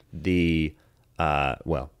selling, the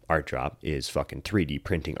Art Drop is fucking 3D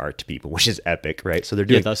printing art to people, which is epic, right? So they're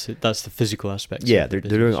doing that's the physical aspect. Yeah, they're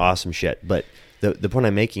doing awesome shit. But the point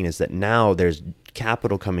I'm making is that now there's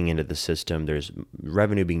capital coming into the system, there's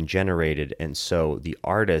revenue being generated, and so the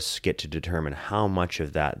artists get to determine how much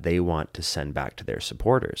of that they want to send back to their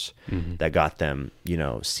supporters that got them,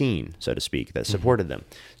 seen, so to speak, that supported them.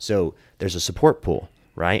 So there's a support pool,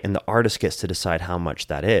 right? And the artist gets to decide how much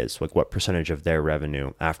that is, like what percentage of their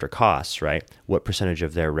revenue after costs, right? What percentage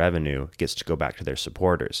of their revenue gets to go back to their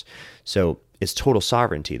supporters. So it's total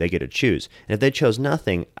sovereignty. They get to choose. And if they chose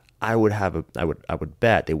nothing, I would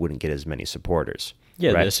bet they wouldn't get as many supporters.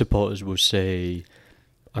 Yeah, right? their supporters would say,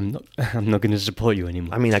 I'm not going to support you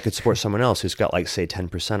anymore. I mean, I could support someone else who's got, like, say,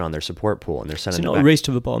 10% on their support pool, and they're sending it it not back. a race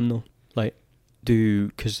to the bottom, though? Like,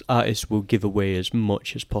 because artists will give away as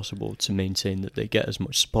much as possible to maintain that they get as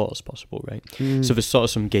much support as possible, right? So there's sort of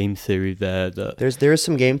some game theory there that there is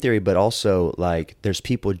some game theory, but also, like, there's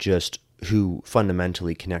people just who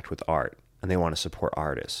fundamentally connect with art, and they want to support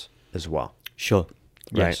artists as well. Sure.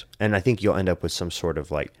 Right. Yes. And I think you'll end up with some sort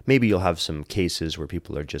of, like, maybe you'll have some cases where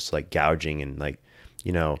people are just, like, gouging and, like,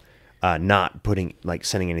 not putting, like,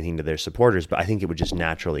 sending anything to their supporters, but I think it would just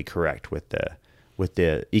naturally correct with with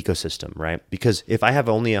the ecosystem, right? Because if I have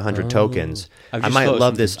only 100 tokens, I've I just might thought of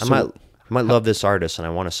love this. something. I might love this artist, and I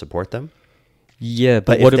want to support them. Yeah,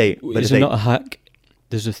 but But what if they- if, but is if it they- not a hack?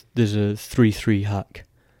 There's a 3-3 hack.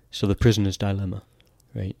 So the prisoner's dilemma,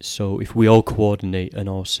 right? So if we all coordinate and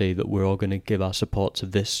all say that we're all going to give our support to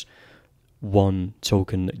this one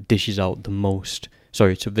token that dishes out the most,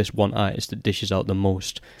 to this one artist that dishes out the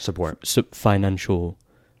most Support. financial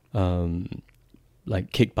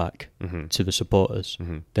like kickback Mm-hmm. to the supporters,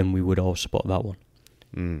 Mm-hmm. then we would all support that one.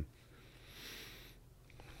 Mm.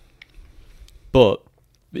 But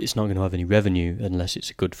it's not going to have any revenue unless it's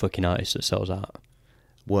a good fucking artist that sells art.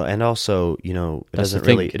 Well, and also, you know, That's the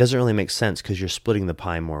thing. it doesn't really make sense because you're splitting the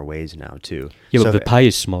pie more ways now too. Yeah, So but the if- pie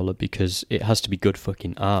is smaller because it has to be good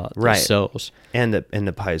fucking art that Right. sells. and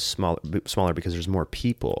the pie is smaller because there's more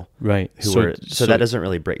people Right. who are. So that doesn't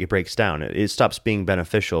really break. It breaks down. It stops being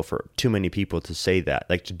beneficial for too many people to say that,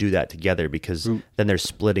 like to do that together, because then they're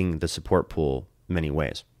splitting the support pool many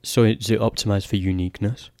ways. So is it optimized for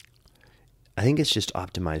uniqueness? I think it's just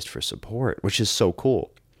optimized for support, which is so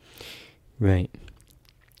cool. Right.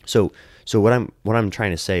 So what I'm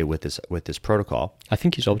trying to say with this protocol. I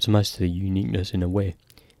think it's optimized to uniqueness in a way.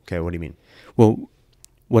 Okay, what do you mean? Well,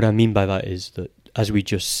 what I mean by that is that, as we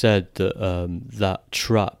just said, that that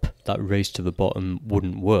trap, that race to the bottom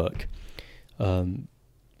wouldn't work.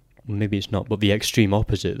 Maybe it's not, but the extreme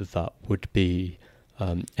opposite of that would be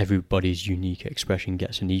everybody's unique expression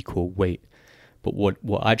gets an equal weight. But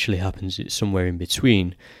what actually happens is somewhere in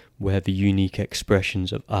between, where the unique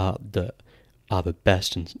expressions of art that are the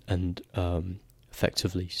best and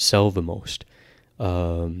effectively sell the most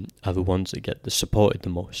are the ones that get supported the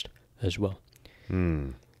most as well.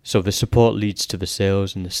 So the support leads to the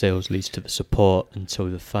sales, and the sales leads to the support until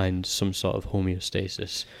they find some sort of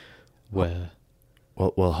homeostasis where...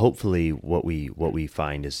 Well, hopefully what we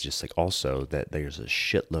find is just like also that there's a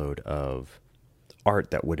shitload of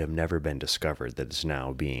art that would have never been discovered that is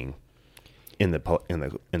now being in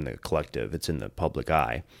the collective. It's in the public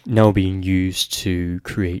eye. now being used to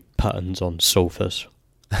create patterns on sofas.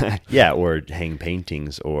 Yeah, or hang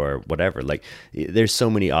paintings or whatever. Like, there's so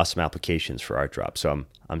many awesome applications for art drop. So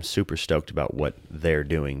I'm super stoked about what they're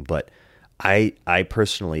doing. But I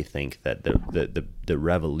personally think that the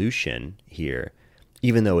revolution here,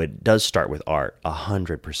 even though it does start with art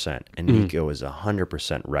 100%, and Nico is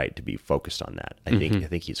 100% right to be focused on that. I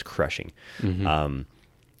think he's crushing.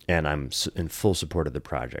 And I'm in full support of the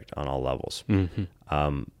project on all levels.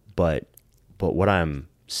 But what I'm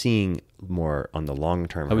seeing more on the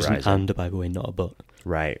long-term That was horizon. an and, by the way, not a but.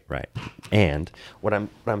 Right. And what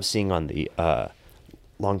I'm seeing on the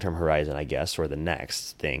long-term horizon, I guess, or the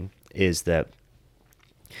next thing, is that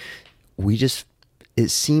it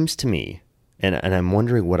seems to me, and I'm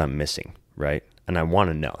wondering what I'm missing, right? And I want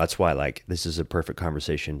to know. That's why, like, this is a perfect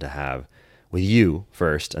conversation to have with you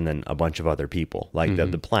first, and then a bunch of other people. Like,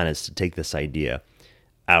 the plan is to take this idea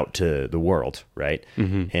out to the world, right?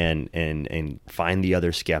 And find the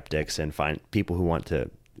other skeptics and find people who want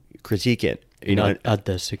to critique it. You know, add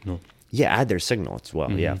their signal. Yeah, add their signal as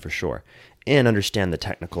well. Yeah, for sure. And understand the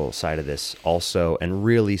technical side of this also, and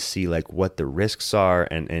really see like what the risks are,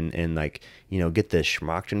 and like, you know, get the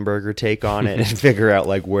Schmachtenberger take on it and figure out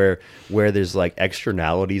like where there's like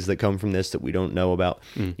externalities that come from this that we don't know about,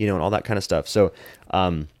 you know, and all that kind of stuff. So,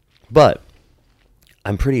 but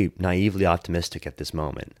I'm pretty naively optimistic at this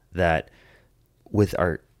moment that with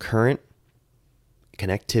our current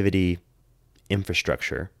connectivity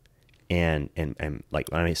infrastructure, and like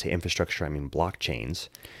when I say infrastructure, I mean blockchains,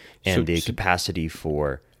 and the capacity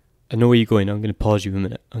for... I know where you're going. I'm going to pause you a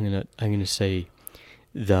minute. I'm going to say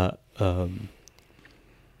that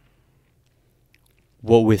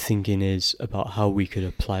what we're thinking is about how we could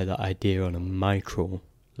apply that idea on a micro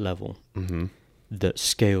level that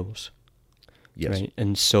scales. Yes. Right?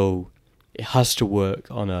 And so it has to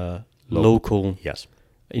work on a local yes,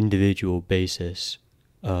 individual basis.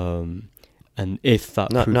 And if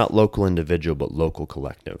that... Not local individual, but local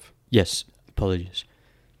collective. Yes, apologies.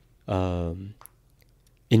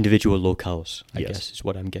 Individual locales, I Yes. guess, is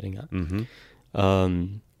what I'm getting at.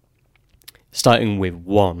 Starting with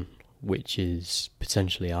one, which is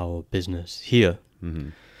potentially our business here,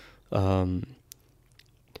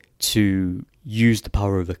 to use the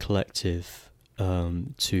power of a collective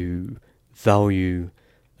to value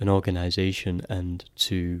an organization and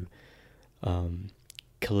to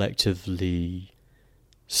collectively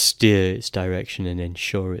steer its direction and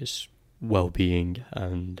ensure its well-being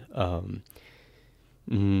and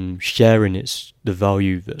sharing the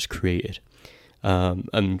value that's created.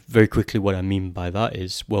 And very quickly what I mean by that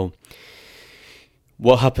is, well,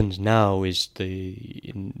 what happens now is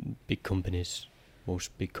in big companies,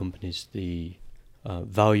 most big companies, the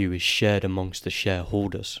value is shared amongst the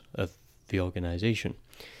shareholders of the organization.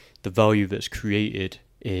 The value that's created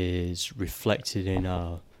is reflected in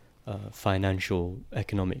our financial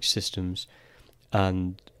economic systems,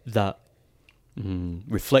 and that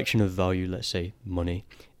reflection of value, let's say money,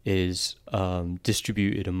 is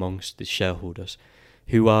distributed amongst the shareholders,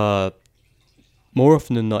 who are more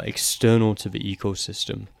often than not external to the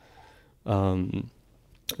ecosystem. And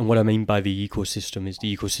what I mean by the ecosystem is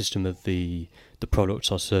the ecosystem of the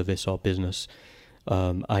products or service or business,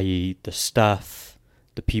 i.e. the staff,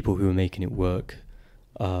 the people who are making it work,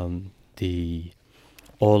 all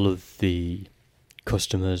of the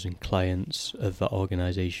customers and clients of that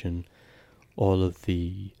organization, all of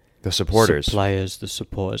the supporters, suppliers, the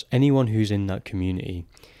supporters, anyone who's in that community.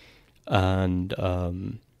 And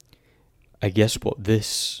I guess what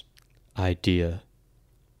this idea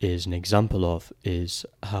is an example of is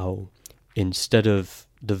how, instead of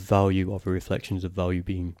the value of the reflections of value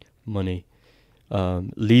being money,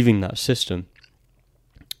 leaving that system,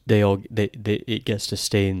 it gets to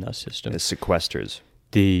stay in that system. It sequesters.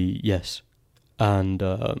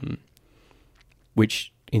 And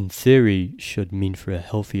which in theory should mean for a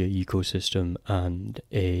healthier ecosystem and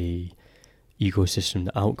a ecosystem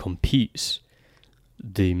that outcompetes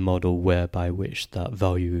the model whereby which that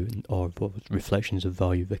value or reflections of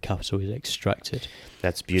value, the capital, is extracted.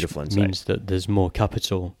 That's beautiful insight. Means that there's more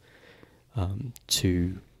capital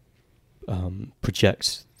to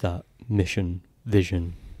project that mission,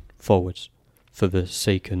 vision forwards for the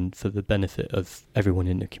sake and for the benefit of everyone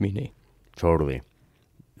in the community. Totally.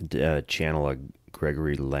 Channel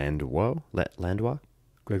Gregory Landois?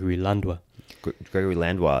 Gregory Landois. Gregory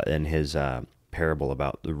Landois in his parable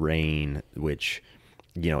about the rain, which,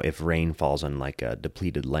 if rain falls on like a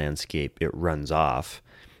depleted landscape, it runs off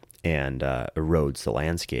and erodes the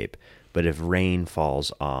landscape. But if rain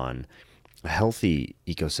falls on a healthy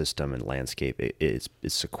ecosystem and landscape, it's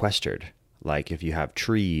sequestered. Like if you have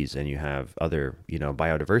trees and you have other,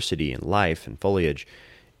 biodiversity and life and foliage,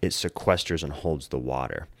 it sequesters and holds the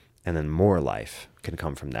water. And then more life can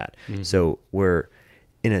come from that. Mm-hmm. So we're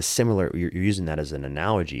in a similar, you're using that as an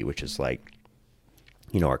analogy, which is like,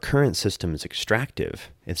 our current system is extractive.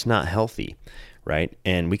 It's not healthy, right?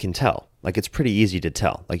 And we can tell. Like, it's pretty easy to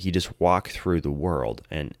tell. Like, you just walk through the world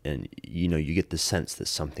and you get the sense that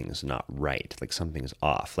something's not right, like something's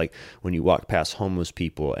off. Like when you walk past homeless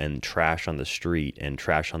people and trash on the street and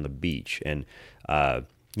trash on the beach and,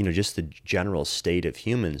 just the general state of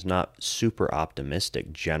humans, not super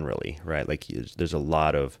optimistic generally, right? Like there's a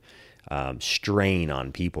lot of strain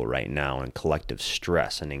on people right now and collective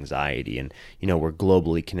stress and anxiety. And, we're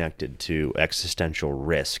globally connected to existential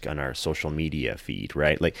risk on our social media feed,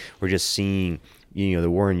 right? Like we're just seeing, the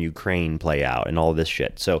war in Ukraine play out and all this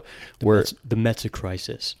shit. So the meta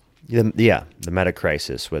crisis. The meta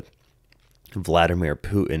crisis with Vladimir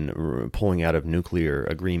Putin pulling out of nuclear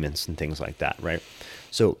agreements and things like that, right?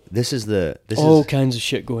 So this is all kinds of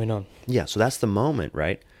shit going on. Yeah. So that's the moment,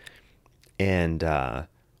 right? And,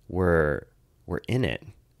 we're in it.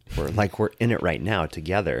 We're in it right now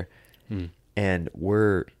together. And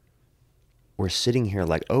we're sitting here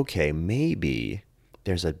like, okay, maybe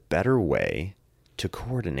there's a better way to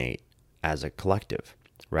coordinate as a collective,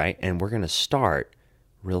 right? And we're going to start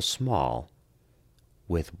real small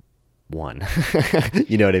with one.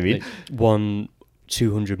 You know what I mean? Like one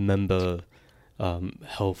 200-member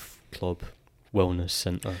health club wellness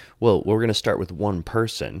center. Well, we're going to start with one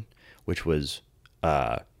person, which was...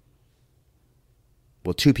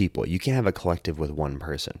 two people. You can't have a collective with one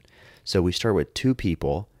person. So we start with two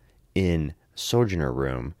people in Sojourner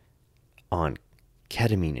room on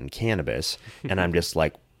ketamine and cannabis, and I'm just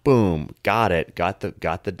like, boom, got it, got the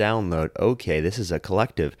download. Okay, this is a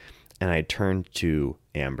collective. And I turned to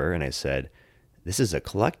Amber and I said, this is a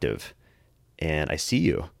collective, and I see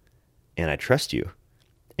you, and I trust you.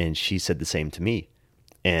 And she said the same to me,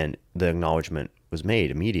 and the acknowledgement was made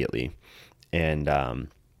immediately. And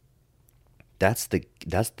that's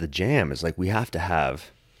the jam. Is like we have to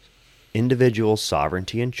have individual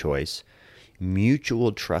sovereignty and choice,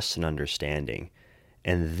 mutual trust and understanding,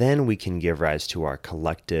 and then we can give rise to our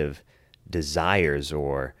collective desires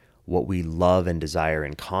or what we love and desire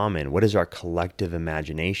in common. What is our collective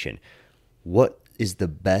imagination? What is the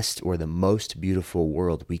best or the most beautiful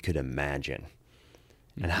world we could imagine?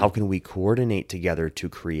 And how can we coordinate together to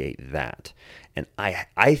create that? And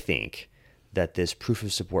I think that this proof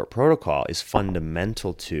of support protocol is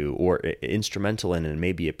fundamental to, or instrumental in, and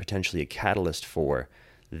maybe potentially a catalyst for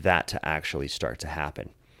that to actually start to happen.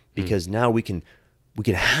 Because now we can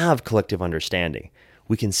have collective understanding.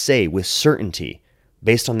 We can say with certainty,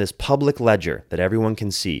 based on this public ledger that everyone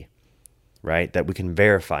can see, right, that we can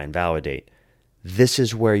verify and validate, this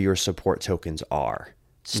is where your support tokens are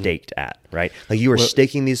staked at, right? Like you are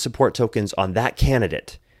staking these support tokens on that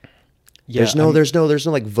candidate. Yeah, there's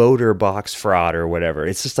no like voter box fraud or whatever.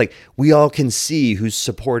 It's just like we all can see who's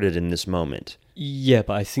supported in this moment. Yeah,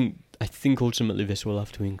 but I think ultimately this will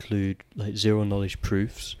have to include like zero knowledge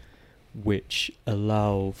proofs, which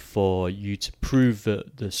allow for you to prove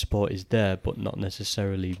that the support is there, but not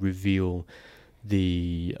necessarily reveal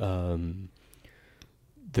the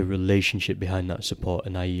relationship behind that support,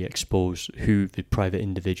 and i.e. expose who the private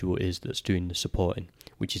individual is that's doing the supporting,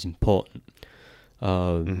 which is important.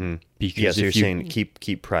 Because so you're saying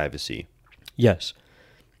keep privacy. Yes,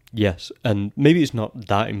 and maybe it's not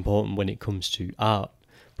that important when it comes to art,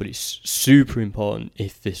 but it's super important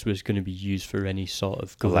if this was going to be used for any sort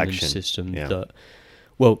of governance system. Yeah. That,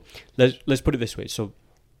 well, let's put it this way. So,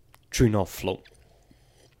 True North Flow.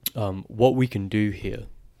 What we can do here,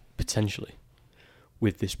 potentially,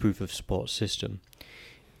 with this proof of support system,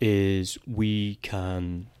 is we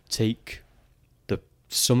can take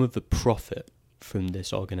some of the profit from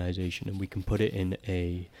this organization and we can put it in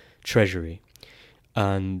a treasury,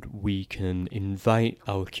 and we can invite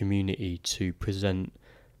our community to present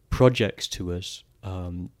projects to us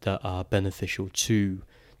that are beneficial to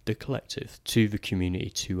the collective, to the community,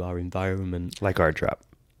 to our environment. Like Art Drop.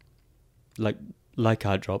 Like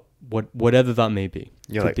Art Drop, whatever that may be.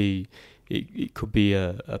 Yeah, It could be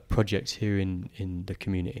a project here in the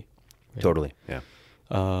community. Right? Totally, yeah.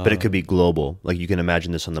 But it could be global. Like you can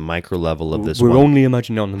imagine this on the micro level of this. We're only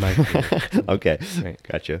imagining on the micro. Okay, right.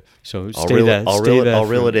 Gotcha. So I'll I'll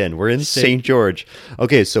reel it in. We're in St. George.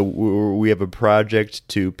 Okay, so we have a project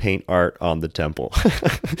to paint art on the temple.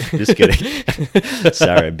 Just kidding.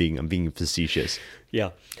 Sorry, I'm being facetious. Yeah.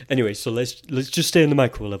 Anyway, so let's just stay on the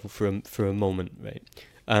micro level for a moment, right?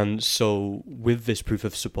 And so with this proof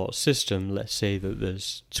of support system, let's say that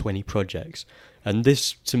there's 20 projects. And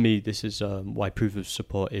this, to me, this is why proof of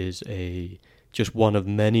support is just one of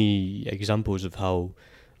many examples of how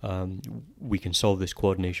we can solve this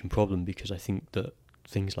coordination problem, because I think that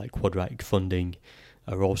things like quadratic funding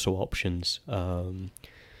are also options. And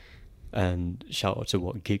shout out to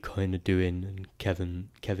what Gitcoin are doing, and Kevin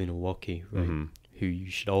Owocki, right? Mm-hmm. Who you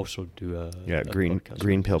should also do a green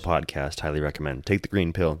pill podcast. Highly recommend. Take the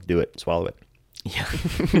green pill, do it, swallow it. Yeah,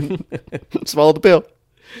 swallow the pill.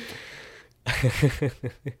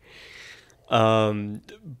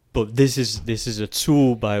 But this is a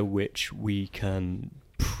tool by which we can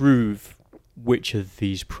prove which of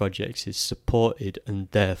these projects is supported, and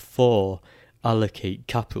therefore allocate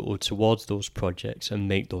capital towards those projects and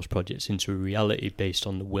make those projects into a reality based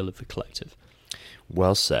on the will of the collective.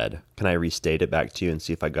 Well said. Can I restate it back to you and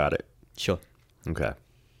see if I got it? Sure. Okay.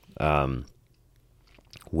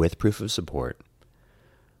 With proof of support,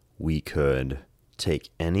 we could take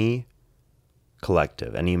any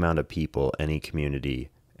collective, any amount of people, any community,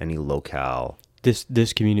 any locale.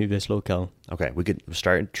 This community, this locale. Okay, we could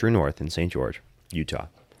start in True North in St. George, Utah,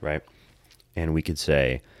 right? And we could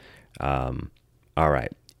say, all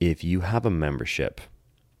right, if you have a membership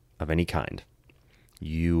of any kind,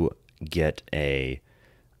 you get 100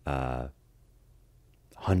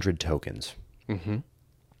 tokens. Mm-hmm.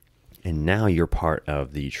 And now you're part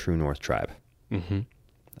of the True North tribe. Mm-hmm.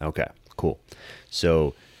 Okay, cool.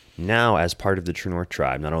 So now, as part of the True North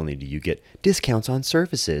tribe, not only do you get discounts on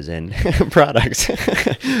services and products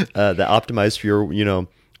that optimize for your,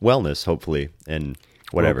 wellness, hopefully, and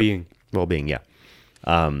whatever. Well-being, yeah.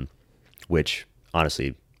 Which,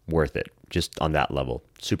 honestly, worth it. Just on that level,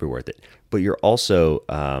 super worth it. But you're also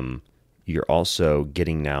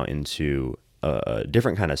getting now into a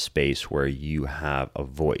different kind of space where you have a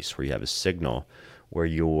voice, where you have a signal, where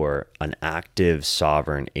you're an active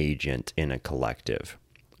sovereign agent in a collective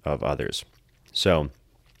of others. So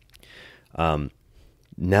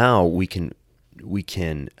now we can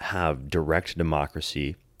have direct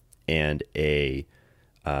democracy and a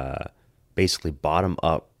basically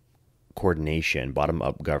bottom-up coordination,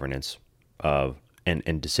 bottom-up governance of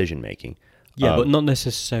and decision making. Yeah, but not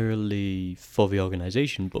necessarily for the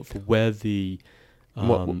organization, but for where the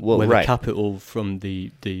the capital from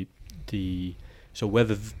the so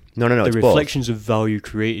whether the reflections both. Of value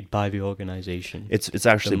created by the organization, it's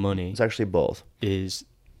actually the money. It's actually both. Is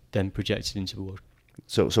then projected into the world.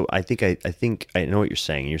 So I think I know what you're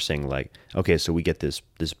saying. You're saying like, okay, so we get this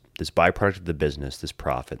byproduct of the business, this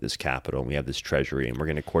profit, this capital, and we have this treasury, and we're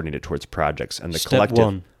going to coordinate it towards projects and the collective. Step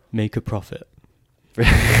 1, make a profit.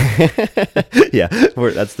 Yeah,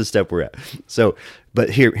 that's the step we're at. So, but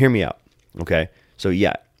hear me out, okay? So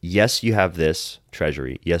yes, you have this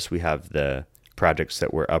treasury. Yes, we have the projects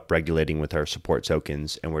that we're up-regulating with our support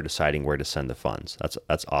tokens, and we're deciding where to send the funds.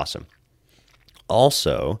 That's awesome.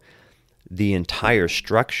 Also, the entire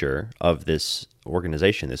structure of this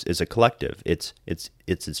organization is a collective. It's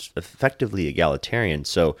effectively egalitarian.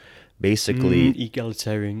 So basically,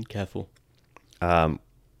 egalitarian. Careful. I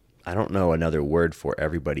don't know another word for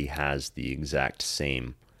everybody has the exact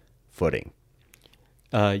same footing.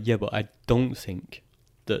 Yeah, but I don't think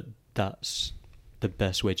that's the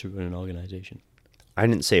best way to run an organization. I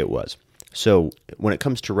didn't say it was. So when it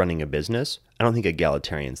comes to running a business, I don't think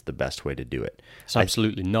egalitarian's the best way to do it. It's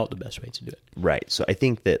absolutely not the best way to do it. Right. So I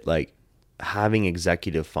think that like having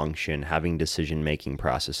executive function, having decision-making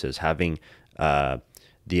processes, having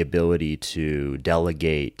the ability to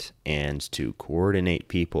delegate and to coordinate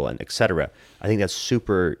people and et cetera, I think that's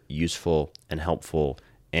super useful and helpful.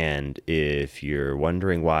 And if you're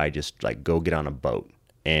wondering why, just like go get on a boat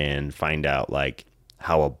and find out like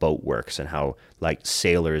how a boat works and how like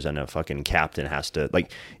sailors and a fucking captain has to,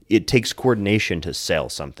 like, it takes coordination to sail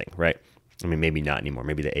something, right? I mean, maybe not anymore.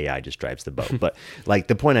 Maybe the AI just drives the boat. But like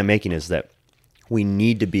the point I'm making is that we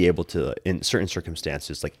need to be able to, in certain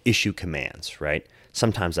circumstances, like issue commands, right?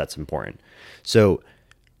 Sometimes that's important. So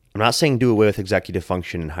I'm not saying do away with executive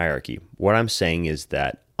function and hierarchy. What I'm saying is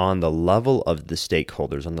that on the level of the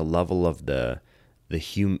stakeholders, on the level of the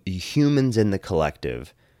humans in the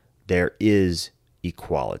collective, there is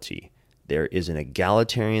equality. There is an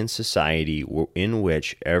egalitarian society in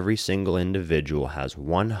which every single individual has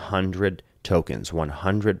 100 tokens,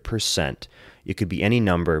 100%. It could be any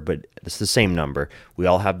number, but it's the same number. We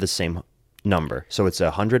all have the same number. So it's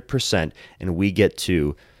 100%, and we get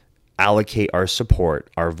to allocate our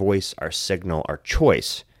support, our voice, our signal, our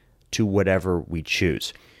choice to whatever we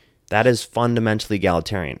choose. That is fundamentally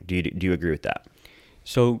egalitarian. Do you agree with that?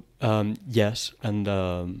 So yes,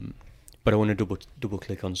 and but I want to double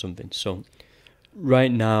click on something. So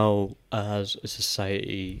right now, as a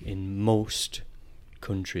society in most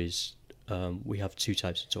countries, we have two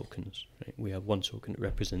types of tokens. Right? We have one token that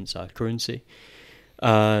represents our currency,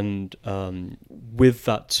 and with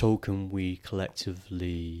that token, we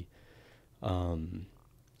collectively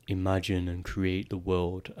imagine and create the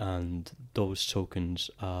world, and those tokens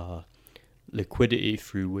are liquidity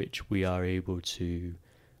through which we are able to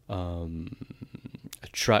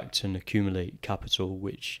attract and accumulate capital,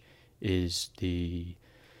 which is the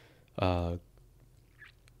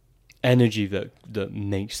energy that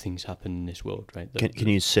makes things happen in this world, right? Can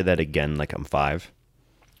you say that again like I'm 5?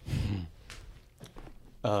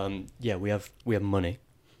 Yeah, we have money.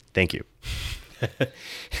 Thank you.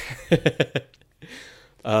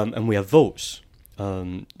 And we have votes.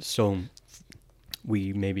 So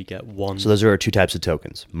we maybe get one. So those are our two types of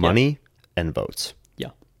tokens: money and votes.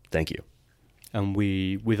 Yeah. Thank you. And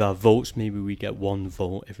with our votes, maybe we get one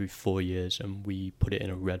vote every 4 years, and we put it in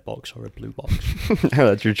a red box or a blue box.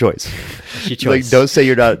 That's your choice. That's your choice. Like, don't say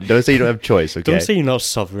you don't have choice. Okay. Don't say you're not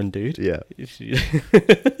sovereign, dude. Yeah.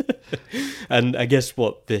 And I guess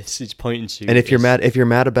what this is pointing to. And if you're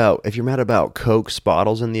mad about Coke's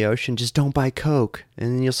bottles in the ocean, just don't buy Coke,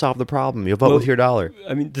 and then you'll solve the problem. You'll vote with your dollar.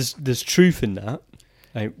 I mean, there's truth in that.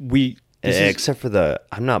 Like, except for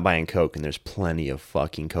I'm not buying Coke, and there's plenty of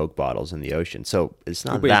fucking Coke bottles in the ocean, so it's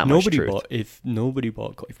not that much truth. If nobody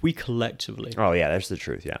bought Coke, if we collectively... Oh, yeah, there's the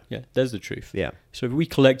truth, yeah. Yeah, there's the truth. Yeah. So if we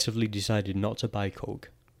collectively decided not to buy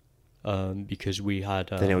Coke, because we had...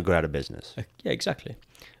 then it would go out of business. Yeah, exactly.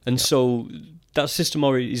 And so that system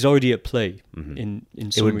is already at play in some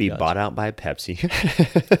It would regards. be bought out by Pepsi.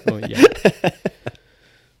 Oh, yeah.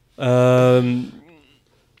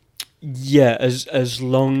 Yeah, as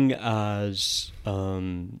long as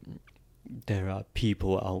there are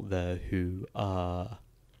people out there who are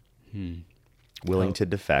willing to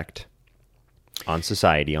defect on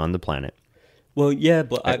society, on the planet. Well, yeah,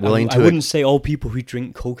 but I wouldn't say all people who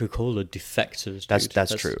drink Coca-Cola defectors.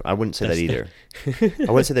 That's true. I wouldn't say that either. I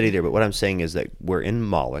wouldn't say that either. But what I'm saying is that we're in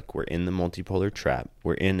Moloch. We're in the multipolar trap.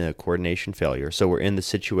 We're in a coordination failure. So we're in the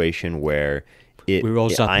situation where I'm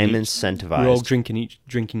incentivized. We're all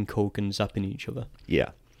drinking Coke and zapping each other. Yeah,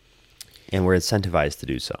 and we're incentivized to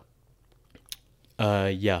do so.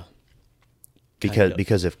 Yeah.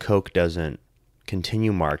 Because if Coke doesn't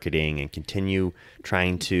continue marketing and continue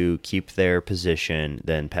trying to keep their position,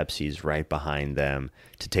 then Pepsi's right behind them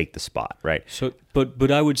to take the spot, right? So,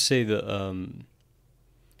 but I would say that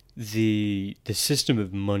the system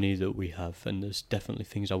of money that we have, and there's definitely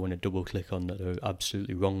things I want to double click on that are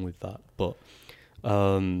absolutely wrong with that, but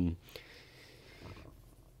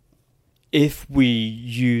if we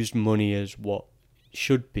used money as what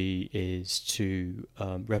should be, is to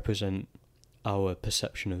represent our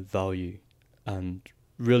perception of value and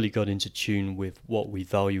really got into tune with what we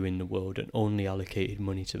value in the world and only allocated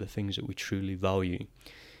money to the things that we truly value,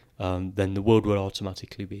 then the world would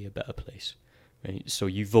automatically be a better place. Right? So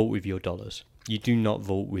you vote with your dollars. You do not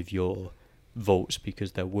vote with your votes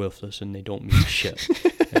because they're worthless and they don't mean shit.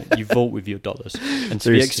 Right? You vote with your dollars. And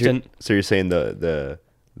to the extent... So you're saying the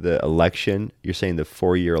election, you're saying the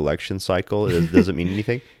 4-year election cycle doesn't mean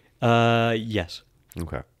anything? Yes.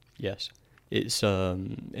 Okay. Yes. It's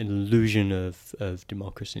an illusion of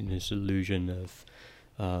democracy, and it's an illusion of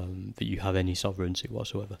that you have any sovereignty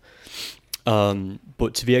whatsoever.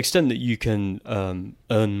 But to the extent that you can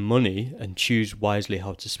earn money and choose wisely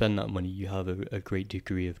how to spend that money, you have a great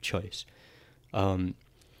degree of choice. The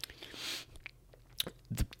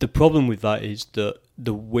problem with that is that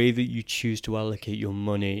the way that you choose to allocate your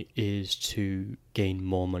money is to gain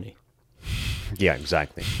more money. Yeah,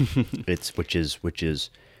 exactly. which is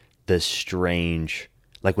the strange,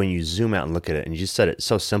 like when you zoom out and look at it, and you just said it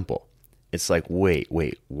so simple. It's like, wait,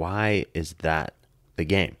 why is that the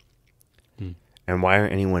game? And why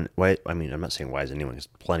aren't anyone? I mean, I'm not saying why is anyone, because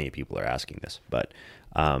plenty of people are asking this, but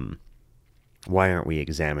why aren't we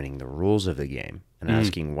examining the rules of the game and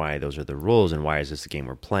asking why those are the rules and why is this the game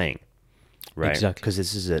we're playing? Right? Exactly. Because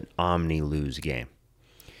this is an omni-lose game.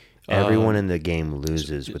 Everyone in the game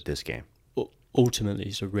loses with this game. Ultimately,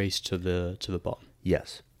 it's a race to the bottom.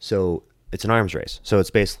 Yes. So it's an arms race. So it's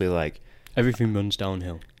basically like everything runs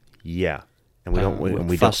downhill. Yeah, and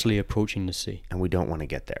we fastly approaching the sea, and we don't want to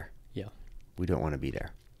get there. Yeah, we don't want to be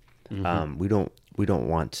there. Mm-hmm. We don't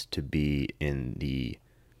want to be in the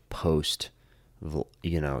post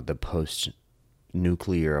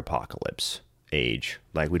nuclear apocalypse age.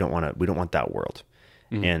 Like we don't want that world.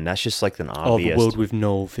 And that's just like an obvious... the world with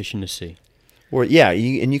no fish in the sea. Or yeah,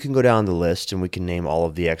 you can go down the list and we can name all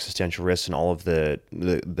of the existential risks and all of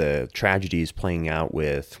the tragedies playing out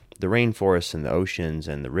with the rainforests and the oceans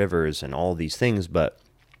and the rivers and all of these things. But,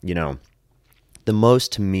 the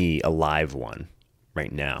most, to me, alive one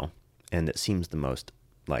right now, and that seems the most,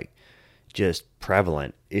 like, just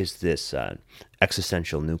prevalent, is this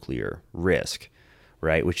existential nuclear risk,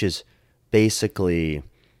 right? Which is basically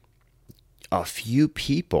a few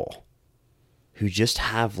people who just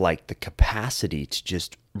have like the capacity to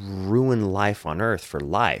just ruin life on Earth,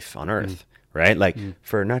 right? Like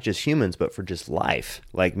for not just humans, but for just life,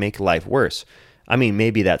 like make life worse. I mean,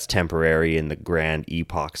 maybe that's temporary in the grand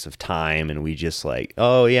epochs of time, and we just like,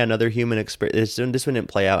 oh yeah, another human experience. This one didn't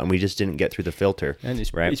play out, and we just didn't get through the filter. And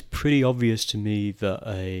it's right? It's pretty obvious to me that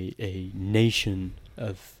a nation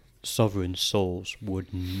of sovereign souls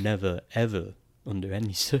would never ever, under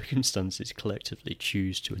any circumstances, collectively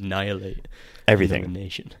choose to annihilate everything. Another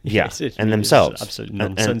nation. Yeah, yes, and themselves, absolutely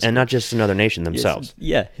nonsensical. and not just another nation, themselves.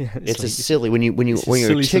 It's a silly when you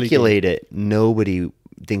articulate it. Nobody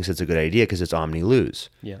thinks it's a good idea because it's omni-lose.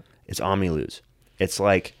 Yeah, it's omni-lose. It's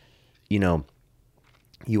like, you want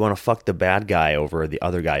to fuck the bad guy over or the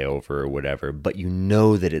other guy over or whatever, but you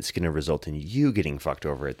know that it's going to result in you getting fucked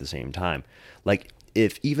over at the same time. Like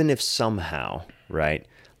even if somehow, right,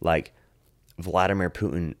 like Vladimir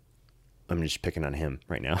Putin, I'm just picking on him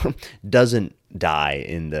right now, doesn't die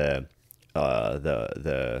in the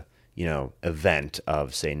event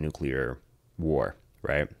of, say, nuclear war,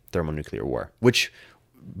 right? Thermonuclear war, which,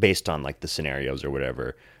 based on like the scenarios or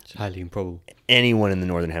whatever, it's highly improbable. Anyone in the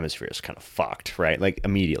northern hemisphere is kind of fucked, right? Like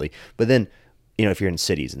immediately. But then, if you're in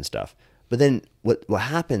cities and stuff. But then what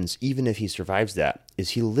happens, even if he survives that,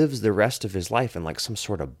 is he lives the rest of his life in like some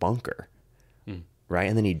sort of bunker. Right?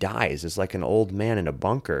 And then he dies as like an old man in a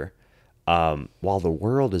bunker while the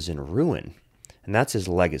world is in ruin. And that's his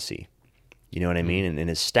legacy. You know what I mean? And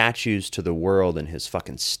his statues to the world and his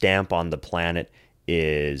fucking stamp on the planet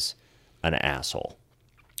is an asshole.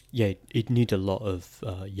 Yeah, it'd need a lot of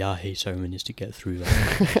Yahé ceremonies to get through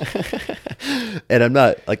that. And I'm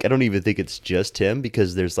not, like, I don't even think it's just him,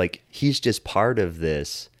 because there's like, he's just part of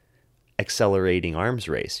this accelerating arms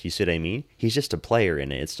race. You see what I mean? He's just a player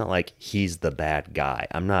in it. It's not like he's the bad guy.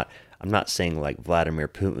 I'm not saying like Vladimir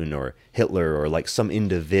Putin or Hitler or like some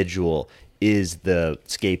individual is the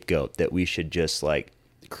scapegoat that we should just like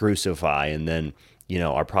crucify and then,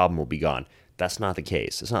 our problem will be gone. That's not the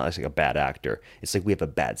case. It's not like a bad actor. It's like we have a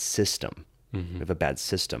bad system. We have a bad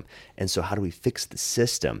system. And so how do we fix the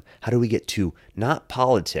system? How do we get to not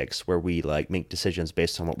politics where we like make decisions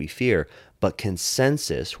based on what we fear, but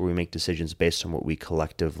consensus where we make decisions based on what we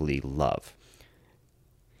collectively love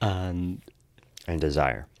and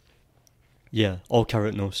desire? Yeah, all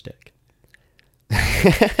carrot, no stick.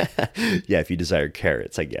 Yeah, if you desire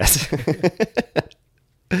carrots, I guess.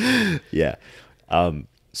 Yeah.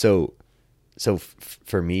 So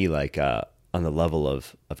for me, like on the level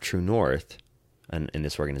of True North, in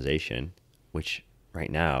this organization, which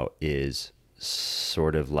right now is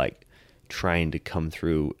sort of like trying to come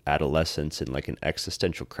through adolescence and like an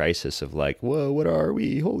existential crisis of like, whoa, what are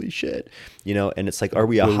we? Holy shit. And it's like, are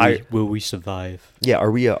we will we survive? Yeah,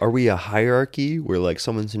 are we a hierarchy where like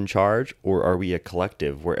someone's in charge, or are we a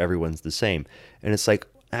collective where everyone's the same? And it's like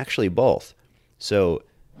actually both. So,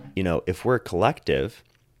 if we're a collective,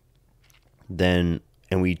 then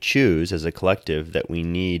and we choose as a collective that we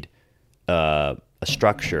need a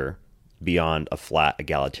structure beyond a flat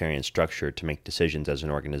egalitarian structure to make decisions as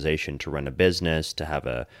an organization, to run a business, to have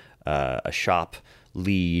a shop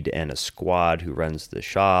lead and a squad who runs the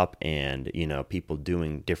shop, and people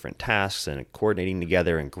doing different tasks and coordinating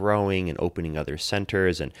together and growing and opening other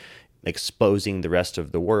centers and exposing the rest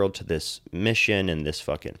of the world to this mission and this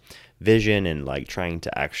fucking vision, and like trying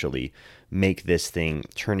to actually make this thing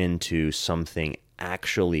turn into something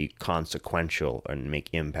actually consequential and make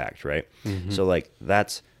impact, right? Mm-hmm. So like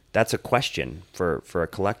that's a question for a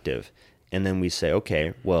collective. And then we say,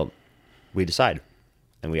 okay, well, we decide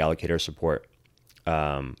and we allocate our support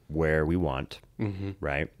where we want, mm-hmm.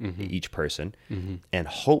 right? Mm-hmm. Each person. Mm-hmm. And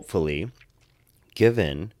hopefully,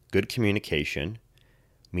 given good communication,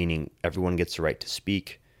 meaning everyone gets the right to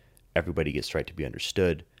speak, everybody gets the right to be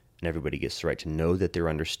understood, and everybody gets the right to know that they're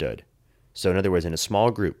understood. So in other words, in a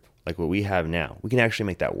small group, like what we have now, we can actually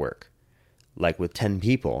make that work. Like with 10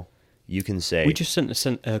 people, you can say... We just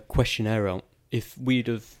sent a questionnaire out. If we'd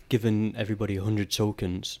have given everybody 100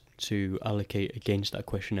 tokens to allocate against that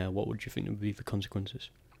questionnaire, what would you think would be the consequences?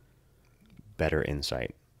 Better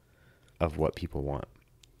insight of what people want.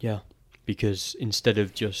 Yeah, because instead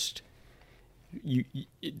of just...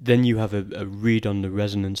 then you have a read on the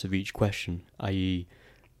resonance of each question, i.e.,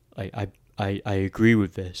 I agree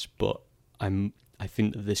with this, but I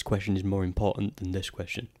think that this question is more important than this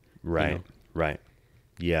question. Right, right.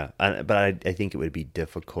 Yeah, but I think it would be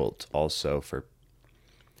difficult also for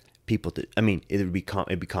people to... I mean, it'd be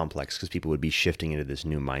complex because people would be shifting into this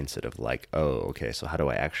new mindset of like, oh, okay, so how do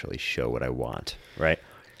I actually show what I want, right?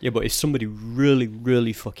 Yeah, but if somebody really,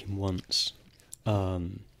 really fucking wants...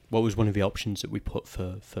 what was one of the options that we put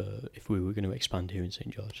for if we were going to expand here in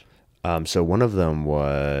St. George? So one of them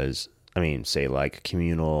was, say like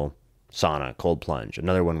communal sauna, cold plunge.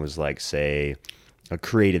 Another one was like, say, a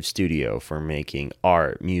creative studio for making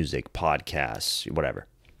art, music, podcasts, whatever.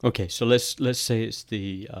 Okay, so let's say it's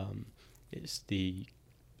the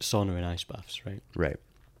sauna and ice baths, right? Right.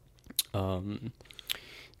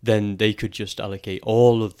 Then they could just allocate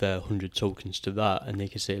all of their 100 tokens to that, and they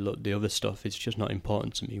could say, look, the other stuff is just not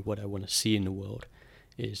important to me. What I want to see in the world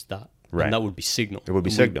is that. Right. And that would be signal. It would be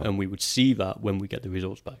signal. And we would see that when we get the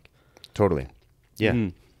results back. Totally. Yeah.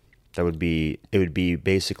 Mm. It would be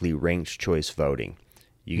basically ranked choice voting.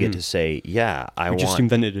 You get to say, yeah, We just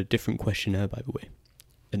invented a different questionnaire, by the way,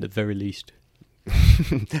 at the very least.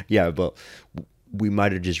 Yeah, but we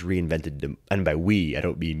might have just reinvented, and by we, I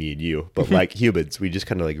don't mean me and you, but like humans, we just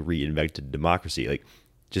kind of like reinvented democracy, like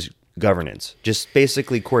just governance, just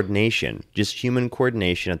basically coordination, just human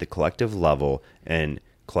coordination at the collective level and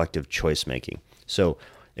collective choice making. So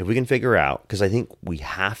if we can figure out, because I think we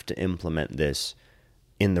have to implement this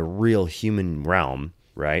in the real human realm,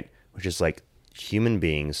 right? Which is like human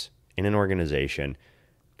beings in an organization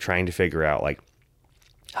trying to figure out like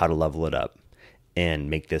how to level it up and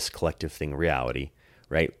make this collective thing a reality,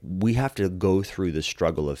 right? We have to go through the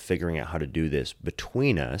struggle of figuring out how to do this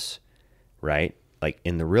between us, right? Like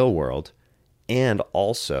in the real world, and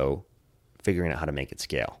also figuring out how to make it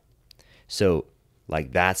scale. So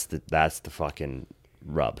like that's the fucking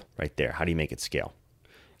rub right there. How do you make it scale?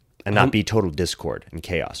 And not be total discord and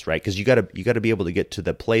chaos, right? Because you gotta be able to get to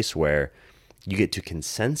the place where you get to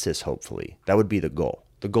consensus, hopefully. That would be the goal.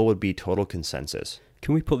 The goal would be total consensus.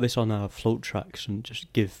 Can we put this on our float tracks and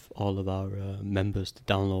just give all of our members the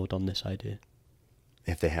download on this idea?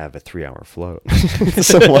 If they have a 3-hour float.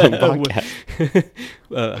 So one podcast.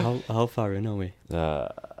 How far in are we?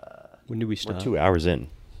 When did we start? We're 2 hours in.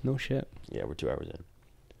 No shit. Yeah, we're 2 hours in.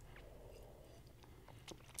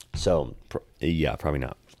 So, yeah, probably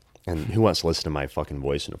not. And who wants to listen to my fucking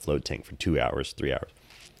voice in a float tank for 2 hours, 3 hours?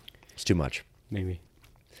 It's too much. Maybe.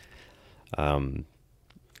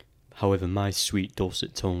 However, my sweet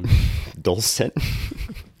dulcet tone. Dulcet?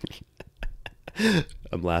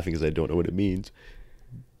 I'm laughing because I don't know what it means.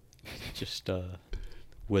 Just a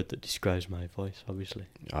word that describes my voice, obviously.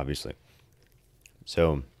 Obviously.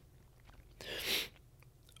 So,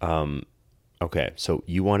 okay, so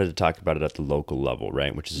you wanted to talk about it at the local level,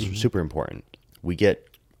 right? Which is super important. We get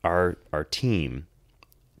our team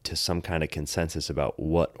to some kind of consensus about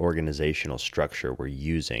what organizational structure we're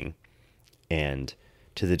using, and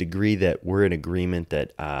to the degree that we're in agreement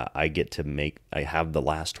that I have the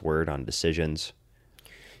last word on decisions,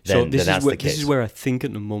 then that's the case. This is where I think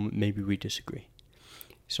at the moment maybe we disagree.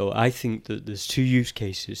 So I think that there's two use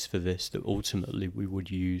cases for this that ultimately we would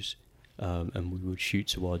use and we would shoot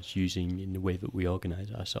towards using in the way that we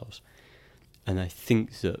organise ourselves. And I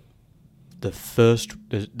think that the first,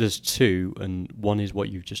 there's two, and one is what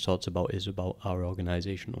you've just talked about, is about our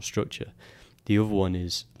organisational structure. The other one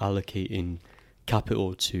is allocating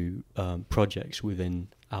capital to projects within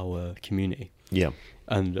our community. Yeah.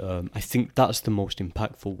 And I think that's the most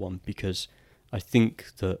impactful one, because I think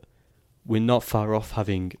that we're not far off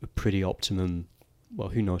having a pretty optimum, well,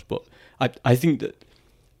 who knows, but I think that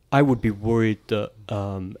I would be worried that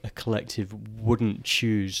a collective wouldn't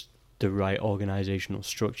choose the right organisational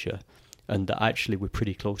structure, and that actually we're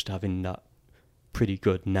pretty close to having that pretty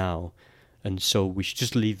good now. And so we should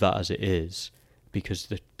just leave that as it is, because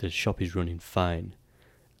the shop is running fine.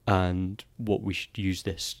 And what we should use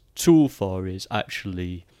this tool for is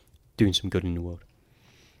actually doing some good in the world.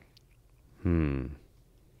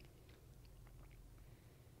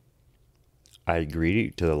 I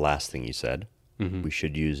agree to the last thing you said. Mm-hmm. We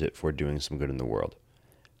should use it for doing some good in the world.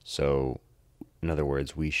 So, in other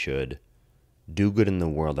words, we should do good in the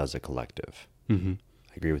world as a collective. Mm-hmm.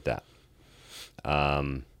 I agree with that.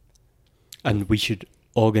 And we should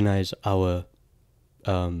organize our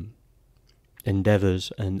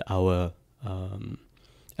endeavors and our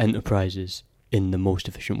enterprises in the most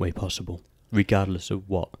efficient way possible, regardless of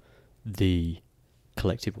what the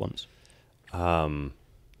collective wants.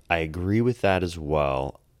 I agree with that as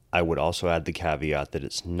well. I would also add the caveat that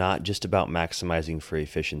it's not just about maximizing for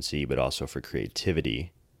efficiency, but also for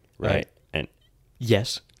creativity, right? And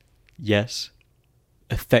yes,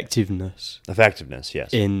 effectiveness,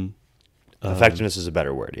 yes. In effectiveness is a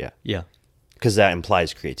better word, yeah, because that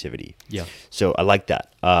implies creativity. Yeah. So I like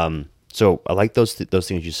that. So I like those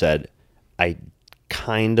things you said. I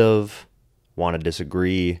kind of want to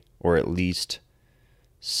disagree, or at least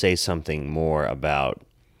say something more about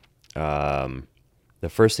the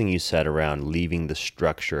first thing you said around leaving the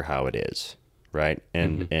structure how it is, right?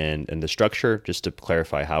 And and the structure, just to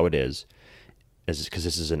clarify how it is because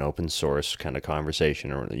this is an open source kind of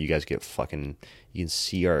conversation, or you guys get you can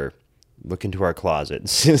see look into our closet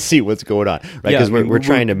and see what's going on, right? Because we're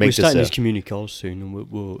trying to make this. We're starting these community calls soon, and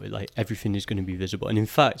we'll like everything is going to be visible. And in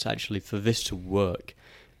fact, actually, for this to work,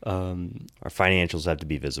 our financials have to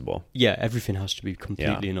be visible. Yeah, everything has to be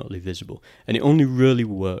completely and utterly visible, and it only really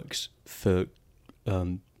works for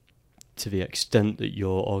to the extent that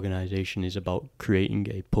your organization is about creating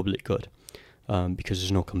a public good, because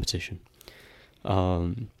there's no competition.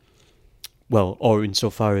 Well, or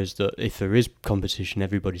insofar as that if there is competition,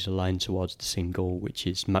 everybody's aligned towards the same goal, which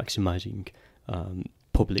is maximizing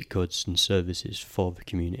public goods and services for the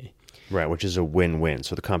community. Right, which is a win-win.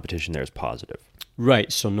 So the competition there is positive.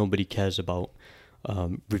 Right, so nobody cares about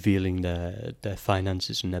revealing their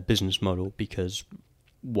finances and their business model, because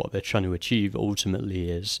what they're trying to achieve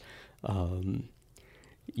ultimately is,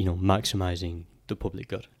 maximizing the public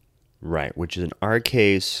good. Right, which in our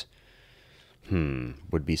case,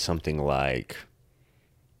 would be something like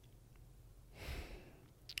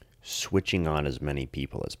switching on as many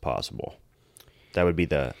people as possible. That would be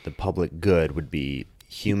the public good, would be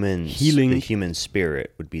humans. Healing. The human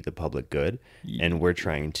spirit would be the public good, and we're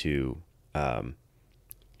trying to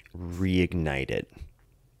reignite it.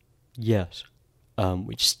 Yes,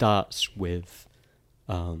 which starts with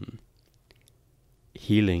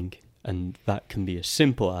healing, and that can be as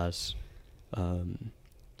simple as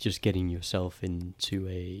just getting yourself into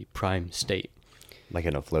a prime state. Like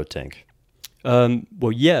in a float tank.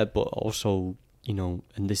 Well, yeah, but also, and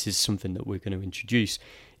this is something that we're going to introduce,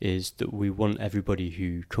 is that we want everybody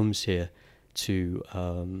who comes here to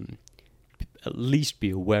at least be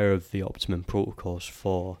aware of the optimum protocols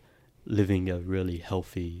for living a really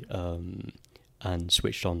healthy and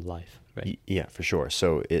switched on life, right? Yeah, for sure.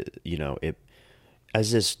 So it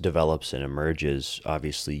as this develops and emerges,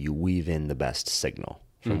 obviously you weave in the best signal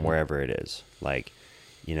from wherever it is. Like,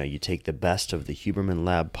 you take the best of the Huberman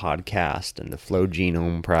Lab podcast and the Flow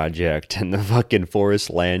Genome Project and the fucking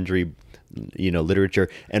Forest Landry, literature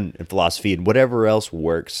and philosophy and whatever else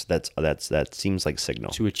works. That seems like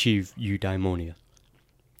signal to achieve eudaimonia.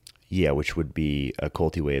 Yeah, which would be a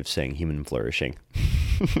culty way of saying human flourishing.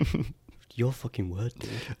 Your fucking word, dude.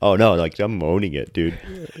 Oh no, like I'm owning it, dude.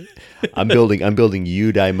 I'm building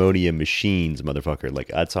eudaimonia machines, motherfucker. Like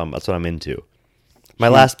that's what I'm into. My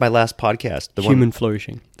last podcast, human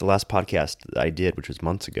flourishing. The last podcast that I did, which was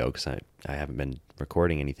months ago, because I haven't been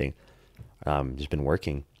recording anything, just been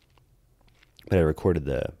working. But I recorded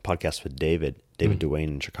the podcast with David David Duane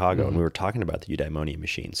in Chicago, and we were talking about the eudaimonia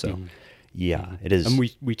machine. So, it is.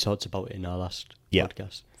 And we talked about it in our last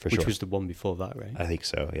podcast, which was the one before that, right? I think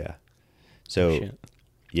so. Yeah. So,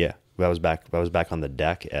 I was back on the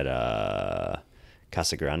deck at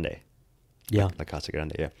Casa Grande. Yeah, La Casa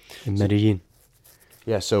Grande. Yeah, in Medellin.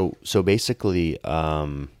 Yeah. So basically,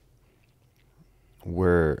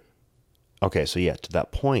 we're okay. So to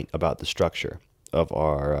that point about the structure of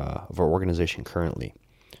our organization currently.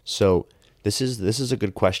 So this is a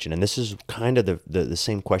good question, and this is kind of the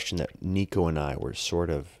same question that Nico and I were sort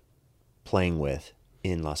of playing with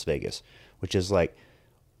in Las Vegas, which is like,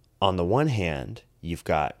 on the one hand, you've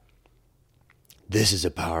got, this is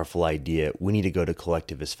a powerful idea. We need to go to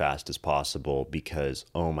collective as fast as possible because,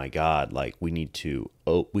 oh my God, like we need to,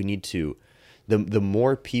 the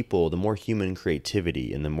more people, the more human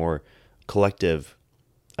creativity and the more collective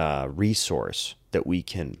resource that we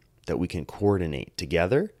can coordinate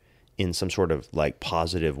together in some sort of like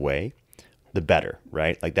positive way, the better,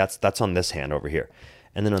 right? Like that's on this hand over here.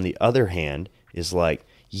 And then on the other hand is like,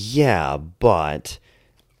 yeah, but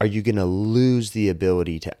are you going to lose the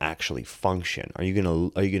ability to actually function? Are you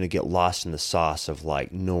going to get lost in the sauce of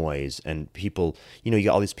like noise and people, you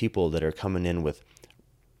got all these people that are coming in with,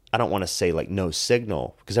 I don't want to say like no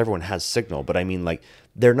signal because everyone has signal, but I mean like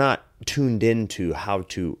they're not tuned into how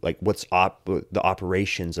to like what's the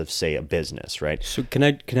operations of say a business, right? So can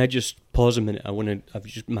I just pause a minute? I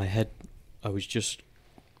was just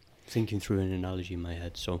thinking through an analogy in my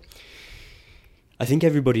head. So I think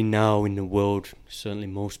everybody now in the world, certainly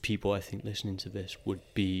most people I think listening to this, would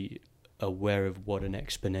be aware of what an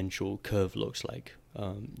exponential curve looks like.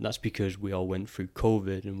 That's because we all went through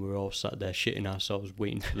COVID and we're all sat there shitting ourselves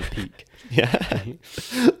waiting for the peak.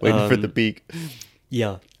 Waiting for the peak.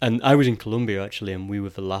 Yeah, and I was in Colombia actually, and we were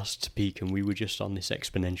the last to peak, and we were just on this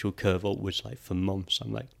exponential curve upwards like for months.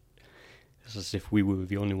 I'm like, it's as if we were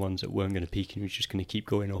the only ones that weren't going to peak and we were just going to keep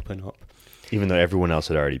going up and up. Even though everyone else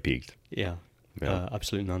had already peaked. Yeah.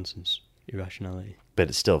 Absolute nonsense, irrationality. But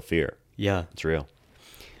it's still fear. Yeah. It's real.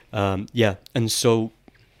 And so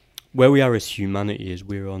where we are as humanity is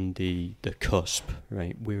we're on the cusp,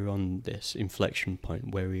 right? We're on this inflection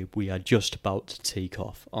point where we are just about to take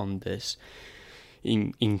off on this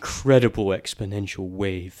incredible exponential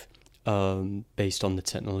wave based on the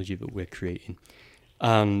technology that we're creating.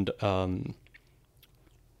 And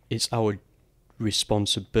it's our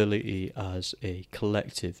responsibility as a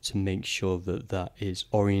collective to make sure that is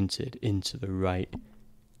oriented into the right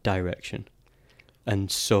direction. And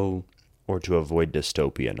so... Or to avoid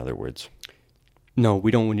dystopia, in other words. No, we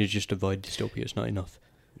don't want to just avoid dystopia. It's not enough.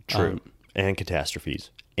 True. And catastrophes.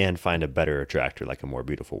 And find a better attractor, like a more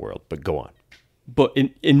beautiful world. But go on. But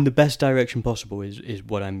in the best direction possible is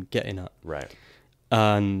what I'm getting at. Right.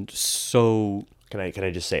 And so... Can I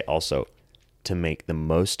just say also, to make the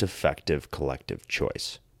most effective collective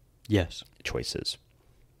choice. Yes. Choices.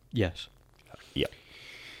 Yes. Yeah.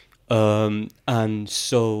 And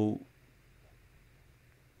so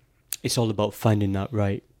it's all about finding that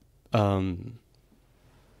right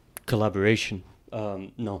collaboration.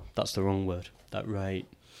 No, that's the wrong word. That right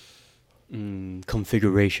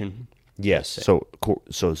configuration. Yes. So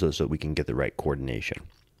we can get the right coordination.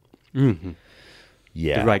 Mm-hmm.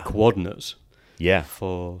 Yeah. The right coordinates. Yeah.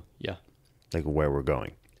 Like where we're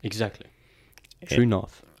going. Exactly. True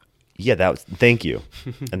north. Yeah, thank you.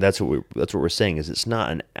 And that's what we're saying is it's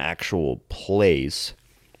not an actual place.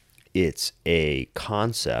 It's a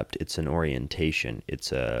concept, it's an orientation.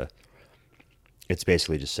 It's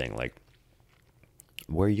basically just saying like,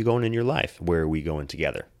 where are you going in your life? Where are we going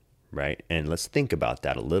together? Right? And let's think about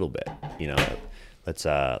that a little bit. Let's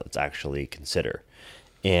actually consider.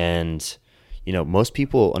 And most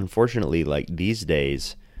people unfortunately like these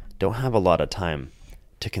days don't have a lot of time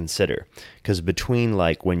to consider, because between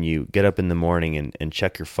like when you get up in the morning and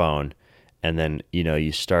check your phone, and then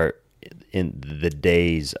you start in the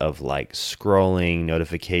days of like scrolling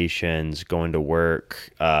notifications, going to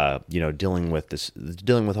work, dealing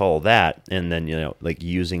with all of that, and then like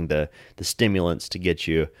using the stimulants to get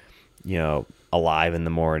you alive in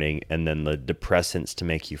the morning, and then the depressants to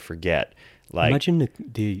make you forget. Like, imagine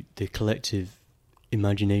the collective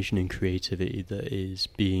imagination and creativity that is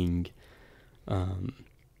being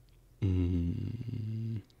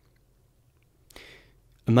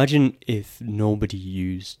imagine if nobody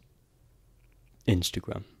used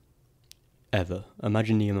Instagram ever.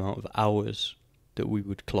 Imagine the amount of hours that we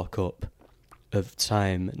would clock up of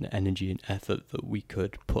time and energy and effort that we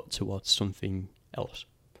could put towards something else.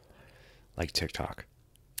 Like TikTok.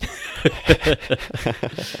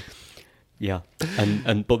 Yeah,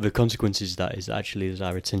 and but the consequences of that is actually as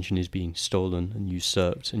our attention is being stolen and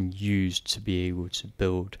usurped and used to be able to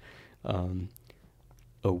build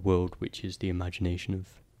a world which is the imagination of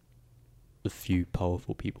the few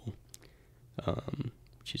powerful people,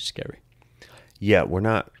 which is scary. Yeah, we're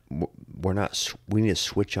not. We need to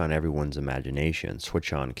switch on everyone's imagination,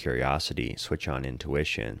 switch on curiosity, switch on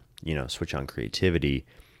intuition. Switch on creativity,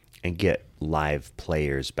 and get live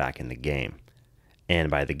players back in the game. And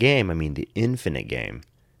by the game, I mean the infinite game.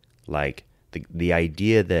 Like the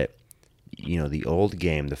idea that, the old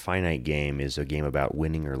game, the finite game, is a game about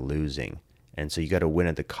winning or losing. And so you got to win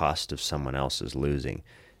at the cost of someone else's losing.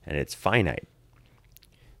 And it's finite.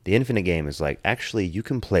 The infinite game is like, actually, you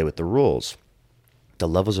can play with the rules. The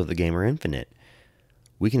levels of the game are infinite.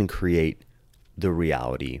 We can create the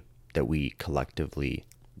reality that we collectively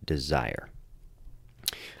desire.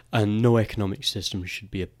 And no economic system should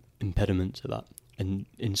be an impediment to that. And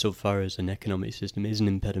insofar as an economic system is an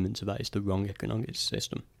impediment to that, it's the wrong economic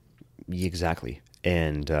system. Exactly.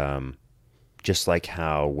 And just like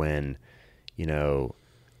how when,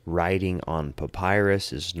 writing on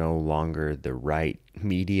papyrus is no longer the right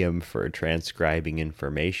medium for transcribing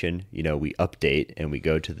information, we update and we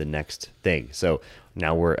go to the next thing. So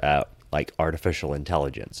now we're at like artificial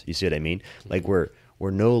intelligence. You see what I mean? Like we're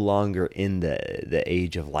no longer in the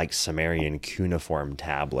age of like Sumerian cuneiform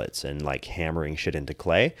tablets and like hammering shit into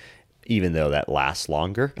clay, even though that lasts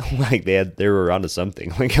longer. Like they were onto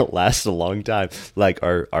something. Like it lasts a long time. Like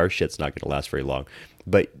our shit's not going to last very long.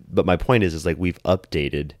 But my point is like we've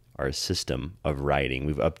updated our system of writing.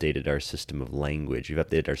 We've updated our system of language. We've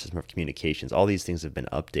updated our system of communications. All these things have been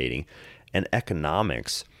updating. And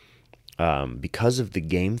economics, because of the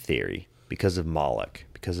game theory, because of Moloch,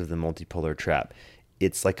 because of the multipolar trap,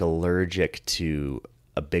 it's like allergic to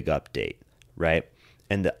a big update, right?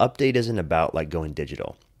 And the update isn't about like going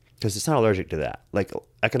digital, because it's not allergic to that. Like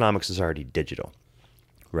economics is already digital,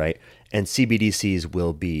 right? And CBDCs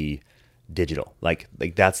will be digital. Like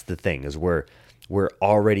that's the thing, is we're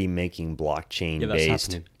already making blockchain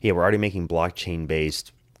based. Yeah, we're already making blockchain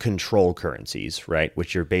based control currencies, right?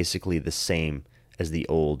 Which are basically the same as the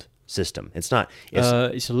old system. It's not.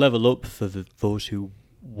 It's a level up for those who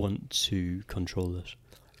want to control this.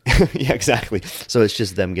 Yeah, exactly. So it's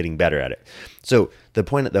just them getting better at it. So the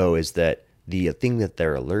point, though, is that the thing that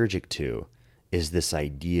they're allergic to is this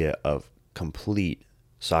idea of complete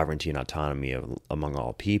sovereignty and autonomy among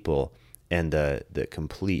all people, and the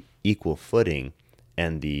complete equal footing,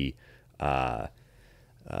 and the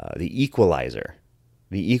equalizer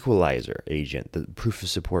agent, the proof of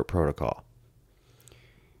support protocol.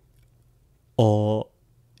 Or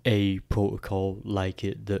a protocol like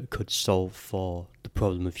it that could solve for the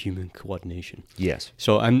problem of human coordination. Yes.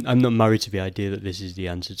 So I'm not married to the idea that this is the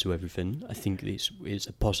answer to everything. I think it's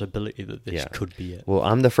a possibility that this could be it. Well,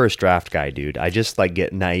 I'm the first draft guy, dude. I just like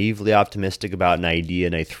get naively optimistic about an idea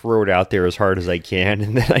and I throw it out there as hard as I can,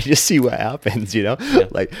 and then I just see what happens. Yeah.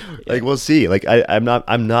 Like we'll see. Like I'm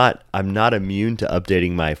not immune to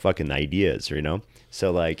updating my fucking ideas. So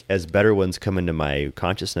like as better ones come into my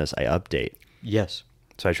consciousness, I update. Yes.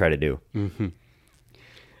 So I try to do. Mm-hmm.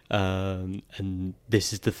 And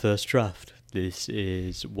this is the first draft. This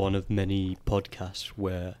is one of many podcasts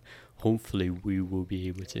where hopefully we will be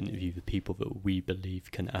able to interview the people that we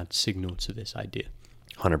believe can add signal to this idea.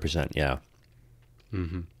 100%, yeah.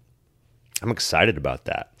 Mm-hmm. I'm excited about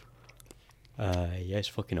that. Yeah, it's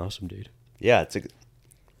fucking awesome, dude. Yeah,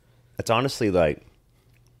 it's honestly like,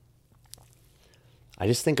 I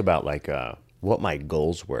just think about like what my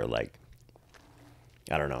goals were. Like,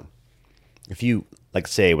 I don't know. If you, like,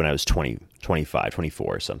 say when I was 20, 25,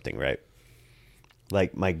 24 or something, right?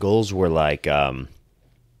 Like, my goals were like,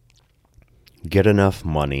 get enough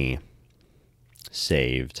money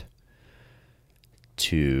saved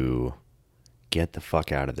to get the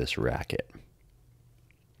fuck out of this racket.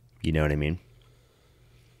 You know what I mean?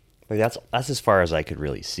 Like, that's as far as I could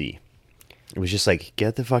really see. It was just like,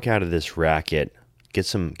 get the fuck out of this racket, get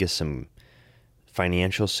some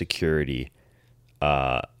financial security,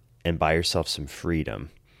 and buy yourself some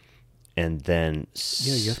freedom, and then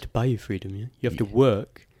you have to buy your freedom. Yeah, you have to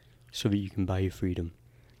work so that you can buy your freedom.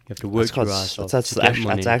 You have to work your ass off. That's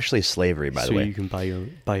actually slavery, by the way. So you can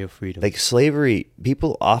buy your freedom. Like slavery,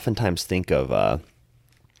 people oftentimes think of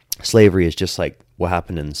slavery as just like what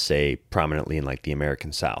happened in, say, prominently in like the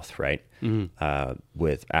American South, right? Mm-hmm.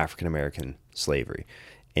 With African American slavery.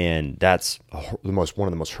 And that's one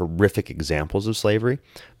of the most horrific examples of slavery.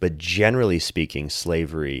 But generally speaking,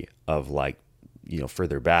 slavery of like,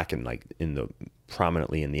 further back and like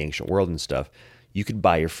prominently in the ancient world and stuff, you could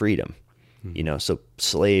buy your freedom. Mm-hmm. So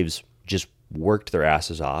slaves just worked their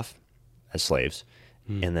asses off as slaves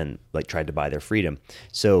and then like tried to buy their freedom.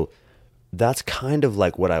 So that's kind of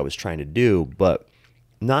like what I was trying to do, but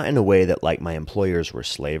not in a way that like my employers were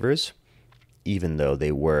slavers, even though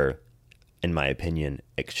they were, in my opinion,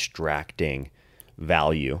 extracting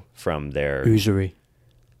value from their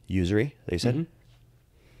Usury, they said.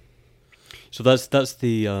 So that's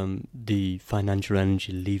the financial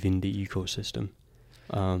energy leaving the ecosystem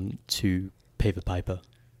to pay the piper.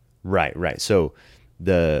 Right. So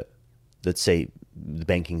let's say the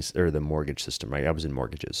banking or the mortgage system, right? I was in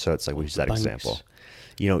mortgages, so it's like we use that Banks. example.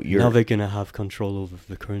 Now they're going to have control over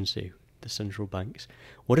the currency, the central banks.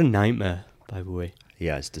 What a nightmare, by the way.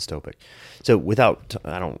 Yeah, it's dystopic. So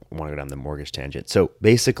I don't want to go down the mortgage tangent. So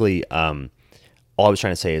basically, all I was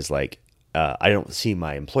trying to say is like, I don't see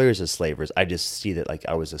my employers as slavers. I just see that like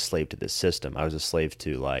I was a slave to this system. I was a slave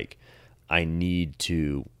to like, I need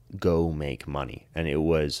to go make money, and it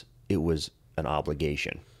was an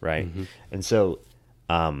obligation, right? And so,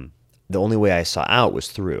 the only way I saw out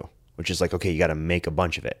was through, which is like, okay, you got to make a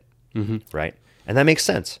bunch of it, right? And that makes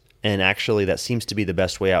sense. And actually, that seems to be the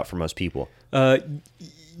best way out for most people.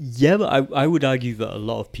 Yeah, but I would argue that a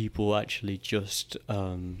lot of people actually just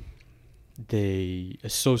they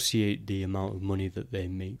associate the amount of money that they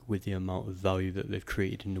make with the amount of value that they've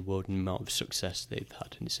created in the world and the amount of success they've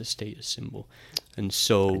had, and it's a status symbol. And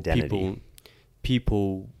so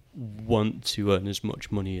people want to earn as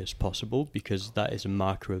much money as possible because that is a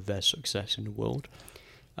marker of their success in the world.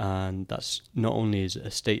 And that's not only is it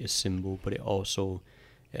a status symbol, but it allows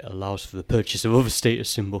for the purchase of other status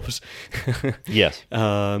symbols. Yes.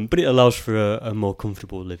 But it allows for a more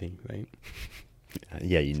comfortable living, right?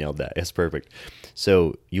 Yeah, you nailed that. That's perfect.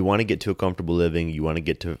 So you want to get to a comfortable living. You want to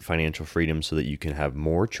get to financial freedom so that you can have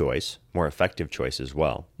more choice, more effective choice as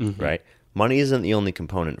well, right? Money isn't the only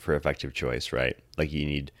component for effective choice, right? Like Do you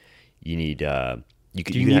need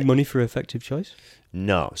money for effective choice?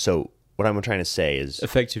 No. So what I'm trying to say is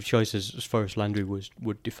effective choice as far as Landry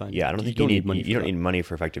would define. Yeah, I don't think you need money. You don't need money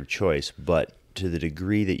for effective choice, but to the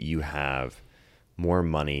degree that you have more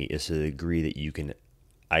money is to the degree that you can,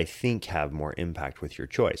 I think, have more impact with your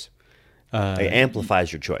choice. It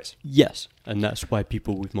amplifies your choice. Yes, and that's why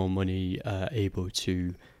people with more money are able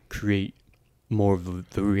to create more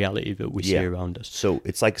of the reality that we see around us. So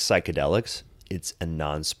it's like psychedelics. It's a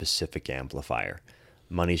non-specific amplifier.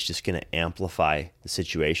 Money's just going to amplify the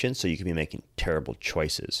situation, so you can be making terrible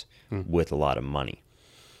choices with a lot of money.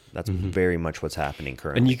 That's very much what's happening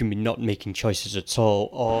currently. And you can be not making choices at all,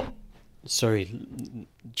 or,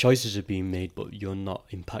 choices are being made, but you're not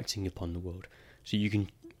impacting upon the world. So you can,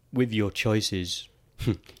 with your choices,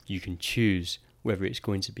 you can choose whether it's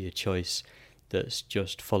going to be a choice that's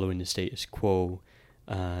just following the status quo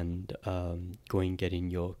and getting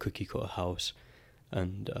your cookie cutter house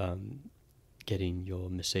and getting your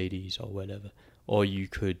Mercedes or whatever, or you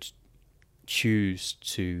could choose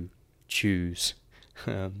to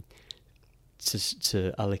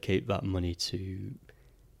allocate that money to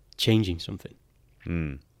changing something.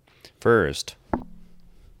 First,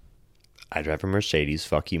 I drive a Mercedes.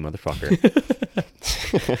 Fuck you, motherfucker.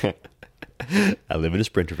 I live in a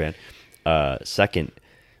Sprinter van. Second,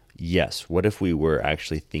 yes, what if we were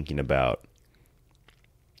actually thinking about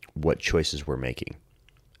what choices we're making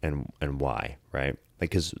and why, right?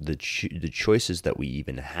 Because the choices that we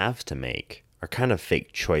even have to make are kind of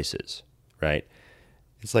fake choices, right?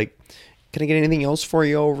 It's like, can I get anything else for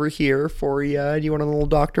you over here for you? Do you want a little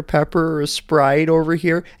Dr. Pepper or a Sprite over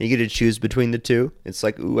here? And you get to choose between the two. It's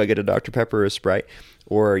like, ooh, I get a Dr. Pepper or a Sprite.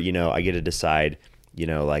 Or, I get to decide,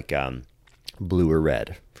 like blue or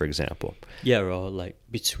red, for example. Yeah, or like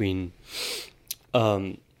between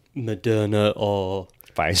Moderna or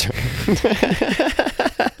Pfizer.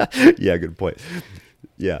 Yeah, good point.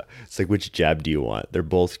 Yeah, it's like, which jab do you want? They're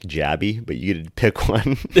both jabby, but you get to pick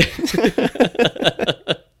one.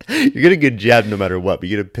 You're gonna get jabbed no matter what, but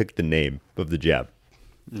you get to pick the name of the jab.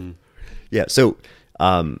 Yeah, so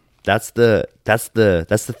that's the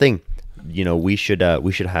thing. We should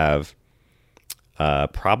have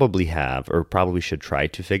probably should try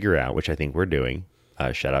to figure out, which I think we're doing.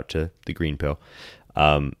 Shout out to the green pill.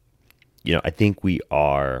 I think we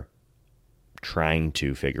are trying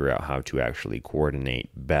to figure out how to actually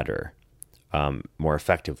coordinate better, more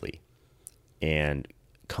effectively, and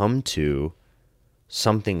come to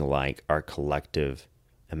something like our collective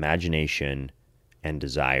imagination and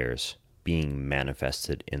desires being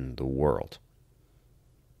manifested in the world.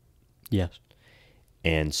 Yes.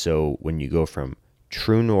 And so when you go from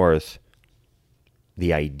true north,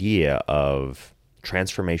 the idea of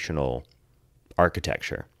transformational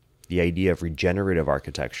architecture, the idea of regenerative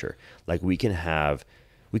architecture, like we can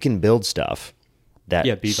build stuff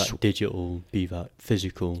that be that digital, be that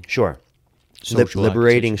physical. Sure. Social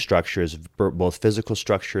Liberating architecture. structures, both physical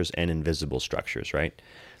structures and invisible structures, right?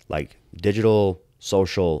 Like digital,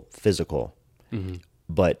 social, physical. Mm-hmm.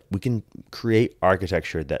 But we can create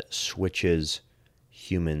architecture that switches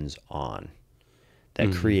humans on,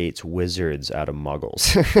 that creates wizards out of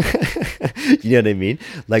muggles. You know what I mean?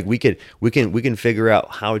 Like we can figure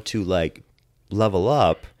out how to like level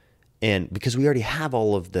up, and because we already have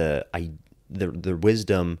all of the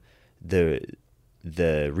wisdom,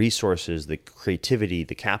 the resources, the creativity,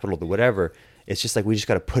 the capital, the whatever. It's just like we just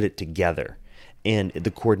got to put it together, and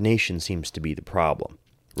the coordination seems to be the problem,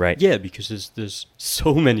 right? Yeah, because there's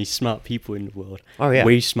so many smart people in the world. Oh, yeah.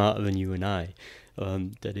 Way smarter than you and I.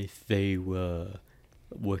 That if they were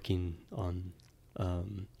working on, I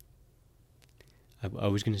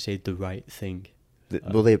was going to say the right thing.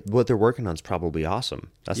 What they're working on is probably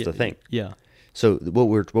awesome. That's the thing. Yeah. So what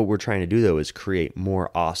we're trying to do though is create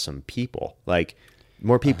more awesome people, like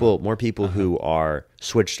more people who are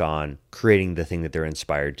switched on, creating the thing that they're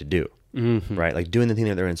inspired to do, right? Like doing the thing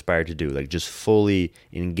that they're inspired to do, like just fully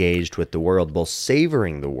engaged with the world, both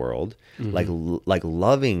savoring the world, like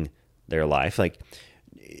loving their life, like,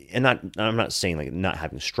 and I'm not saying like not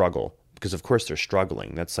having struggle, because of course they're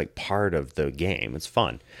struggling. That's like part of the game. It's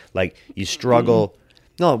fun. Like you struggle.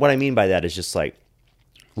 No, what I mean by that is just like,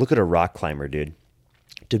 look at a rock climber, dude.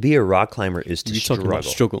 To be a rock climber is to struggle. Talking about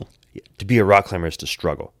struggle. To be a rock climber is to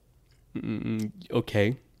struggle.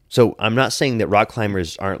 Okay. So I'm not saying that rock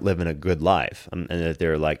climbers aren't living a good life, and that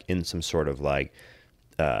they're like in some sort of like,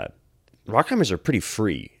 rock climbers are pretty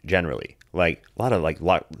free generally. Like a lot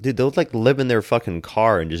of dude, they'll like live in their fucking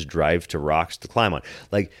car and just drive to rocks to climb on.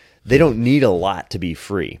 Like they don't need a lot to be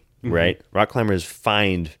free, right? Rock climbers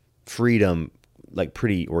find freedom like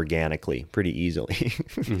pretty organically, pretty easily.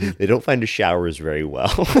 They don't find the showers very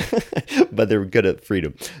well, but they're good at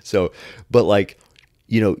freedom. So, but like,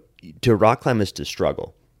 you know, to rock climb is to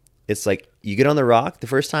struggle. It's like you get on the rock the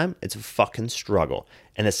first time, it's a fucking struggle.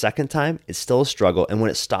 And the second time, it's still a struggle. And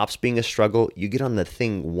when it stops being a struggle, you get on the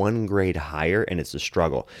thing one grade higher and it's a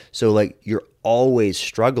struggle. So like you're always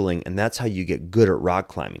struggling, and that's how you get good at rock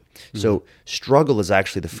climbing. So struggle is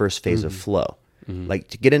actually the first phase of flow. Like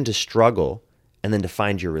to get into struggle and then to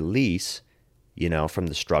find your release, you know, from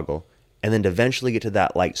the struggle, and then to eventually get to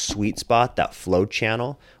that like sweet spot, that flow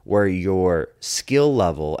channel where your skill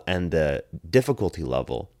level and the difficulty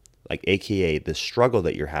level, like AKA the struggle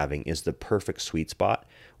that you're having, is the perfect sweet spot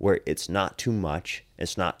where it's not too much,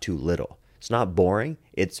 it's not too little. It's not boring,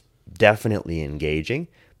 it's definitely engaging,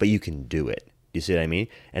 but you can do it. You see what I mean?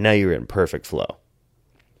 And now you're in perfect flow.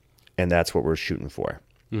 And that's what we're shooting for.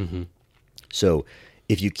 So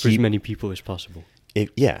if you For as keep... many people as possible.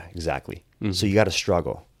 Yeah, exactly. So you got to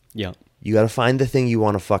struggle. Yeah. You got to find the thing you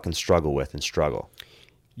want to fucking struggle with and struggle.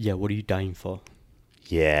 Yeah, what are you dying for?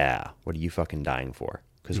 Yeah, what are you fucking dying for?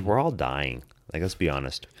 Because we're all dying. Like, let's be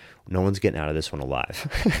honest. No one's getting out of this one alive.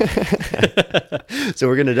 So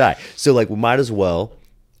we're going to die. So, like, we might as well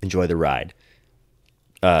enjoy the ride.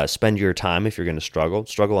 Spend your time, if you're going to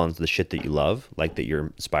struggle on the shit that you love, like that you're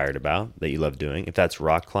inspired about, that you love doing. If that's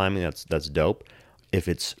rock climbing, that's dope. If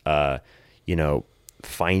it's, you know,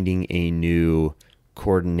 finding a new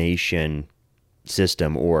coordination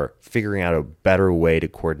system or figuring out a better way to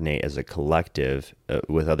coordinate as a collective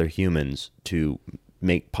with other humans to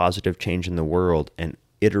make positive change in the world and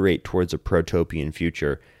iterate towards a protopian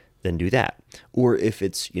future, then do that. Or if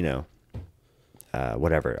it's, you know,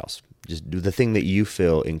 whatever else, just do the thing that you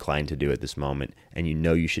feel inclined to do at this moment and you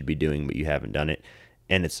know you should be doing, but you haven't done it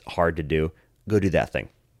and it's hard to do, go do that thing.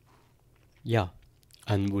 Yeah.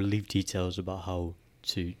 And we'll leave details about how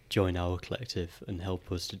to join our collective and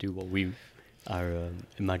help us to do what we are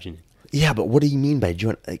imagining. Yeah, but what do you mean by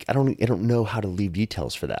join? Like, I don't know how to leave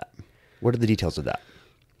details for that. What are the details of that?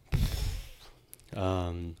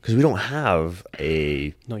 Because we don't have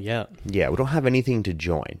a... Not yet. Yeah, we don't have anything to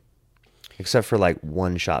join. Except for like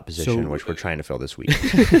one shot position, which we're trying to fill this week.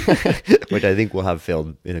 Which I think we'll have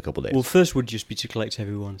filled in a couple days. Well, first would just be to collect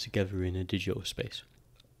everyone together in a digital space.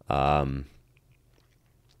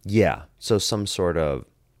 Yeah, so some sort of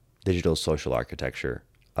digital social architecture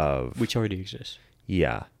of... Which already exists.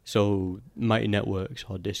 Yeah. So Mighty Networks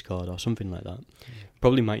or Discord or something like that.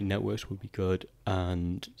 Probably Mighty Networks would be good,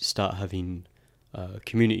 and start having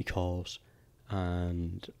community calls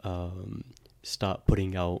and start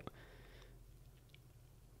putting out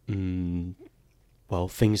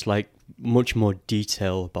things like much more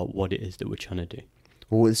detail about what it is that we're trying to do.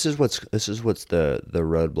 Well, this is what's the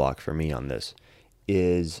roadblock for me on this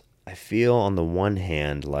is I feel on the one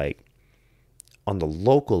hand like on the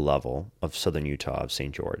local level of Southern Utah, of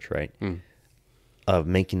St. George, right? of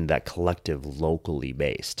making that collective locally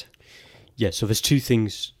based. Yeah, so there's two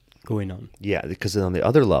things going on. Yeah, because on the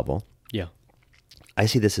other level, Yeah. I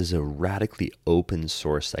see this as a radically open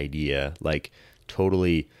source idea, like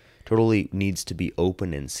totally needs to be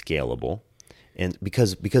open and scalable. And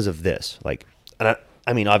because of this, like, and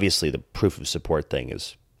I mean, obviously the proof of support thing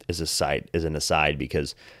is an aside,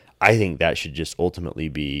 because I think that should just ultimately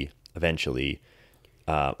be eventually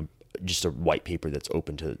just a white paper that's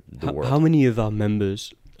open to the world. How many of our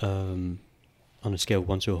members, on a scale of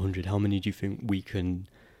 1 to 100, how many do you think we can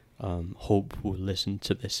hope will listen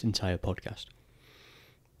to this entire podcast?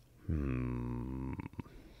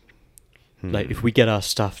 Like, if we get our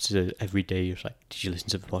staff to every day, it's like, did you listen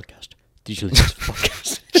to the podcast? Did you listen to the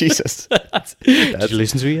podcast? Jesus. Did you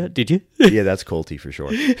listen to it yet? Did you? Yeah, that's culty for sure.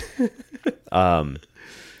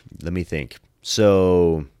 Let me think.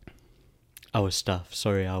 So Our staff,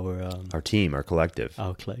 sorry, our team, our collective.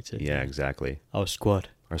 our collective. Yeah, exactly. Our squad.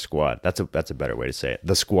 Our squad. That's a better way to say it.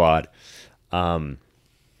 The squad.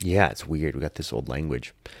 Yeah, it's weird. We got this old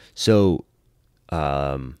language. So,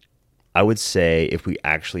 I would say if we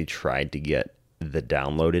actually tried to get the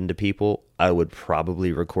download into people, I would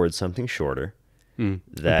probably record something shorter. And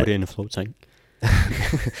That put it in a float tank.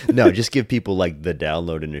 no, just give people like the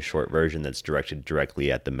download in a short version that's directed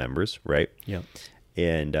directly at the members, right? Yeah.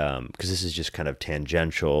 And because this is just kind of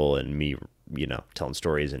tangential and me, telling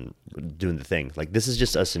stories and doing the thing. Like, this is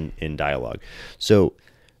just us in dialogue. So,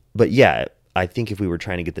 but yeah, I think if we were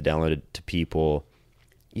trying to get the download to people,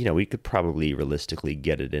 we could probably realistically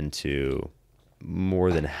get it into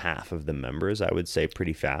more than half of the members, I would say,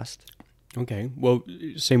 pretty fast. Okay. Well,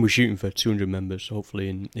 same, we're shooting for 200 members, hopefully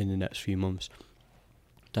in the next few months.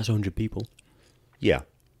 That's 100 people. Yeah.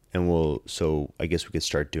 And so I guess we could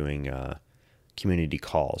start doing community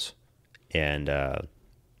calls and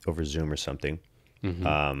over Zoom or something.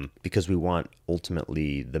 Because we want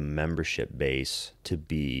ultimately the membership base to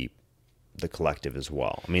be the collective as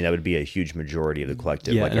well. I mean, that would be a huge majority of the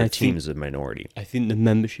collective. Yeah, like, and our I team think- is a minority. I think the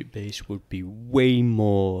membership base would be way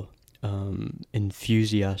more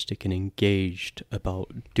enthusiastic and engaged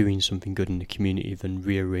about doing something good in the community than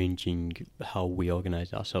rearranging how we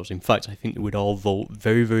organise ourselves. In fact, I think they would all vote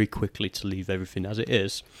very, very quickly to leave everything as it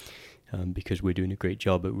is, because we're doing a great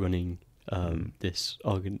job at running this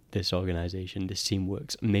organisation. This team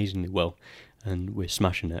works amazingly well, and we're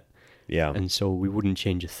smashing it. Yeah. And so we wouldn't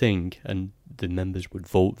change a thing, and the members would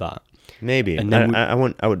vote that. Maybe. And then I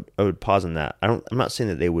would pause on that. I'm not saying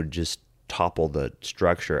that they would just topple the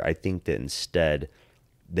structure. I think that instead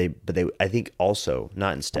I think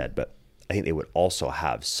they would also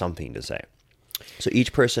have something to say. So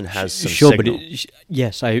each person has some signal.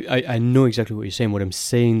 Yes, I know exactly what you're saying. What I'm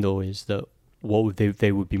saying though is that what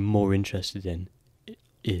they would be more interested in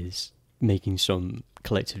is making some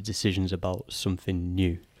collective decisions about something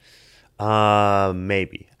new.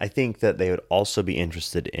 Maybe. I think that they would also be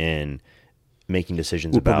interested in making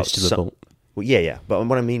decisions We'll about probably still vote. Well, yeah. But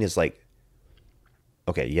what I mean is, like,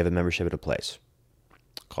 okay, you have a membership at a place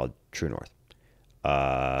called True North.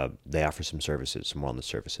 They offer some services, some wellness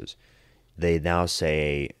services. They now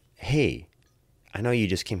say, hey, I know you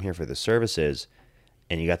just came here for the services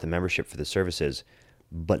and you got the membership for the services,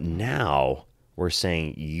 but now we're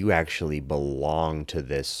saying you actually belong to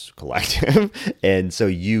this collective, and so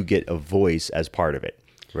you get a voice as part of it,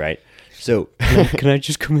 right? So Can I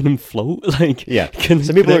just come in and float? Like, yeah, Can,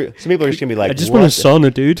 some people can are just gonna be like, I just "What want a the-"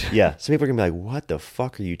 sauna, dude. Yeah, some people are gonna be like, what the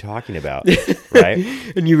fuck are you talking about, right?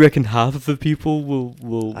 And you reckon half of the people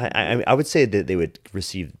will? I would say that they would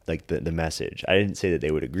receive like the message. I didn't say that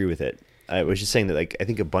they would agree with it. I was just saying that, like, I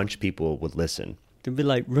think a bunch of people would listen. They'd be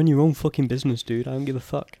like, run your own fucking business, dude. I don't give a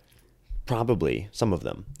fuck. Probably some of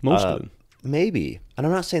them. Most of them. Maybe. And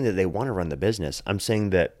I'm not saying that they want to run the business. I'm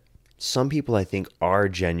saying that some people, I think, are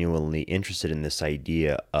genuinely interested in this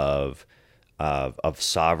idea of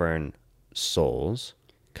sovereign souls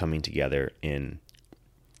coming together in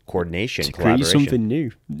coordination, To create collaboration. something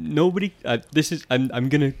new. Nobody. I'm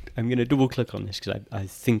gonna double click on this because I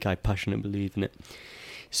think I passionately believe in it.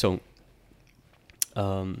 So,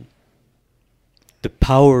 the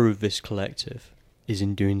power of this collective is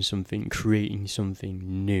in doing something, creating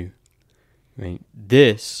something new. Right.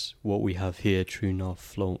 This, what we have here, True North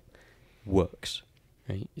Float, works.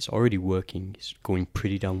 Right. It's already working. It's going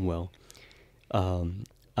pretty damn well.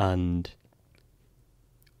 And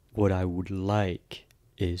what I would like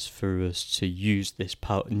is for us to use this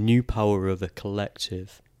new power of a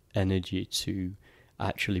collective energy to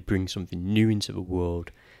actually bring something new into the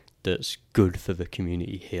world that's good for the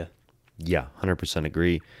community here. Yeah, 100%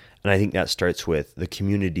 agree. And I think that starts with the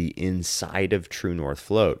community inside of True North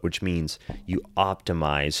Float, which means you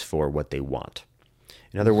optimize for what they want.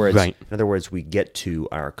 In other words, Right. we get to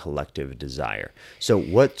our collective desire. So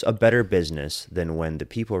what's a better business than when the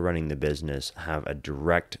people running the business have a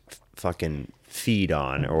direct fucking feed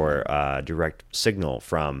on or direct signal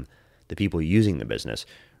from the people using the business,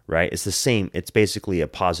 right? It's the same. It's basically a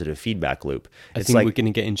positive feedback loop. I think we're going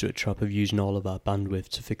to get into a trap of using all of our bandwidth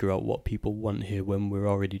to figure out what people want here when we're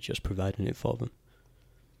already just providing it for them.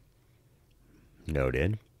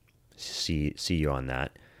 Noted. See you on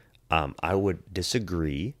that. I would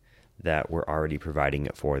disagree that we're already providing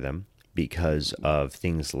it for them because of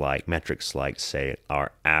things like metrics like, say,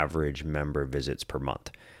 our average member visits per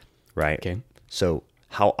month, right? Okay. So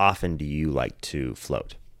how often do you like to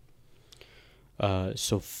float?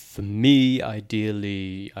 So for me,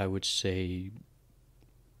 ideally, I would say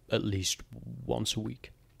at least once a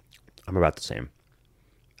week. I'm about the same.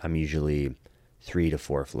 I'm usually 3 to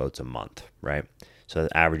 4 floats a month, right? So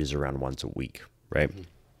the average is around once a week, right? Mm-hmm.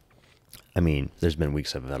 I mean, there's been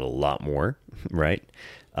weeks I've had a lot more, right?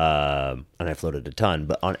 And I floated a ton,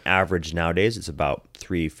 but on average nowadays, it's about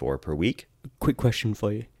 3-4 per week. Quick question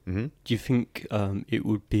for you. Mm-hmm. Do you think it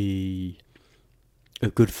would be a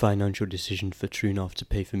good financial decision for True North to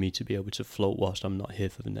pay for me to be able to float whilst I'm not here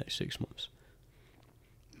for the next 6 months?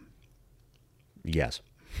 Yes.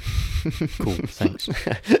 Cool, thanks.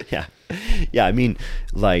 Yeah. I mean,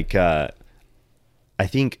 like, I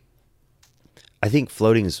think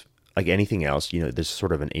floating is like anything else. There's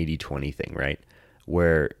sort of an 80-20 thing, right?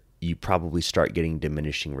 Where you probably start getting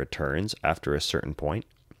diminishing returns after a certain point.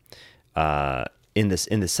 In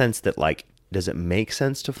the sense that, like, does it make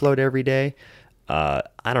sense to float every day? I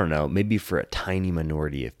don't know. Maybe for a tiny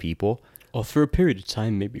minority of people, or for a period of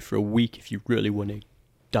time, maybe for a week, if you really want to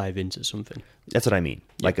dive into something. That's what I mean.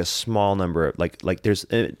 Yeah. Like a small number of like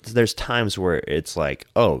there's times where it's like,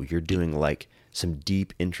 oh, you're doing like some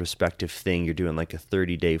deep introspective thing. You're doing like a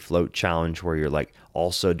 30-day float challenge where you're like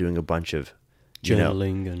also doing a bunch of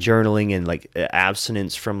journaling and like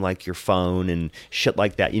abstinence from like your phone and shit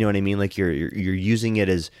like that. You know what I mean? Like you're using it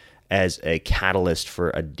as a catalyst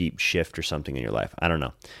for a deep shift or something in your life. I don't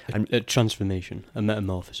know. A transformation, a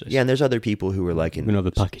metamorphosis. Yeah, and there's other people who are like we're gonna have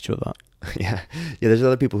a package of that. Yeah. There's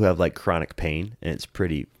other people who have like chronic pain, and it's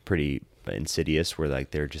pretty insidious. Where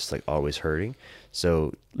like they're just like always hurting.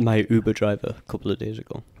 So my Uber driver a couple of days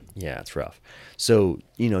ago. Yeah, it's rough. So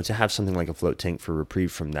to have something like a float tank for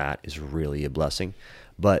reprieve from that is really a blessing.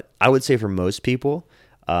 But I would say for most people,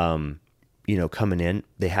 coming in,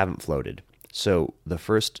 they haven't floated. So the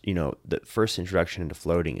first introduction into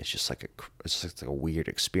floating is just like a weird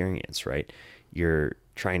experience, right? You're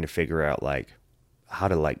trying to figure out like how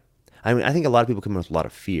to like. I mean, I think a lot of people come in with a lot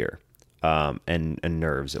of fear, and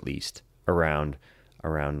nerves at least around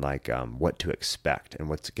like what to expect and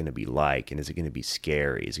what's it going to be like, and is it going to be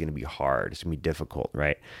scary? Is it going to be hard? It's going to be difficult,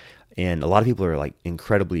 right? And a lot of people are like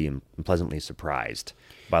incredibly and pleasantly surprised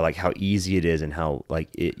by like how easy it is and how like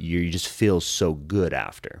you just feel so good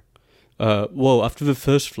after. Well, after the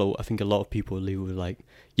first float, I think a lot of people leave with like,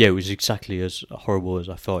 yeah, it was exactly as horrible as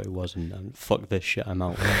I thought it was, and fuck this shit, I'm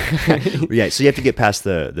out. Yeah, so you have to get past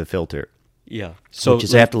the filter. Yeah. So which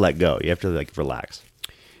is, you have to let go. You have to like relax.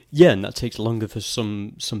 Yeah, and that takes longer for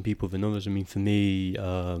some people than others. I mean, for me,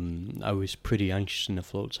 I was pretty anxious in the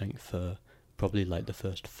float tank for probably like the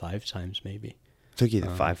first 5 times, maybe. It took you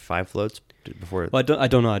five floats before? Well, I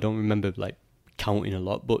don't know. I don't remember like counting a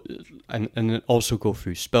lot, but and also go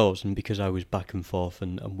through spells. And because I was back and forth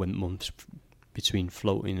and went months between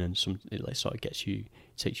floating and it like sort of takes you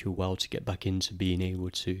a while to get back into being able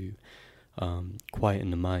to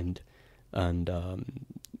quieten the mind and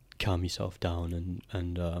calm yourself down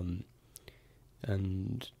and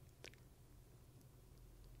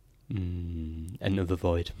enter the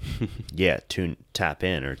void. Yeah, tap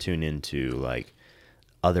in into like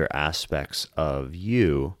other aspects of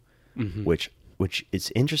you, mm-hmm. which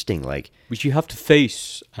it's interesting, like which you have to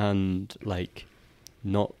face and like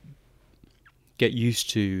not get used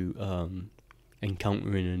to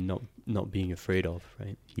encountering and not being afraid of,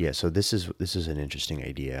 right? Yeah, so this is an interesting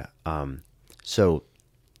idea. So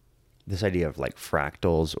this idea of like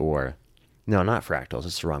fractals, or no, not fractals,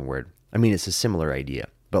 it's the wrong word. I mean, it's a similar idea,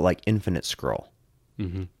 but like infinite scroll,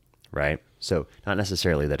 mm-hmm. right? So not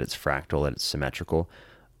necessarily that it's fractal, that it's symmetrical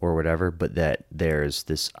or whatever, but that there's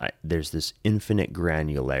this infinite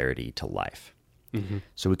granularity to life. Mm-hmm.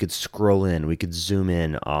 So we could scroll in, we could zoom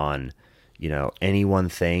in on, any one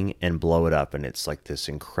thing and blow it up, and it's like this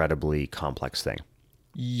incredibly complex thing.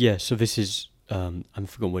 Yeah, so this is I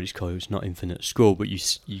forgot what it's called. It's not Infinite Scroll, but you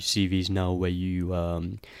see these now where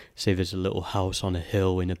you say there's a little house on a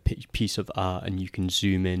hill in a piece of art, and you can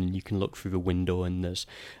zoom in and you can look through the window, and there's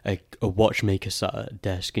a watchmaker sat at a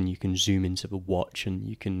desk, and you can zoom into the watch, and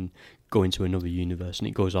you can go into another universe, and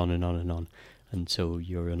it goes on and on and on until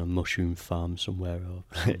you're on a mushroom farm somewhere or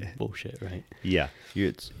some bullshit, right? Yeah,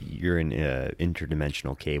 you're in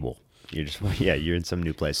interdimensional cable. You're in some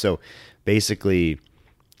new place. So basically,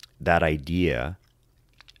 that idea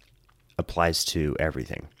applies to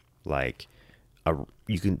everything. Like,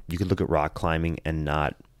 you can look at rock climbing and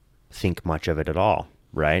not think much of it at all,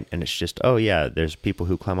 right? And it's just, oh yeah, there's people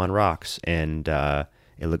who climb on rocks, and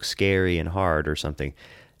it looks scary and hard or something.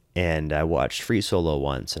 And I watched Free Solo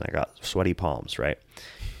once, and I got sweaty palms, right?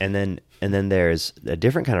 And then there's a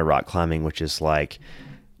different kind of rock climbing, which is like,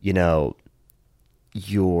 you know,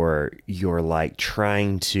 you're like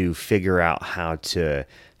trying to figure out how to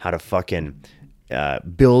fucking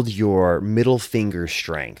build your middle finger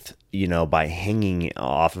strength, you know, by hanging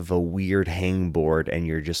off of a weird hangboard, and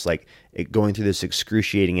you're just like going through this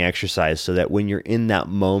excruciating exercise so that when you're in that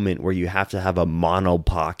moment where you have to have a mono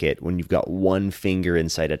pocket, when you've got one finger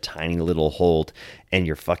inside a tiny little hold, and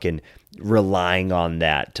you're fucking relying on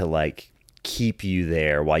that to like keep you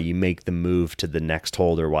there while you make the move to the next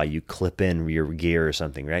hold, or while you clip in your gear or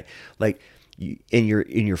something, right? Like,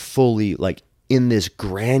 you're fully like in this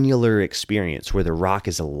granular experience where the rock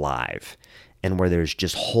is alive, and where there's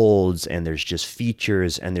just holds, and there's just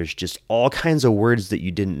features, and there's just all kinds of words that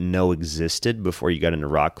you didn't know existed before you got into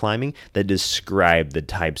rock climbing that describe the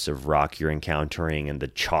types of rock you're encountering, and the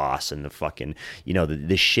choss, and the fucking, you know,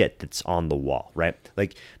 the shit that's on the wall, right?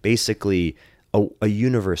 Like, basically a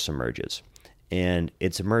universe emerges, and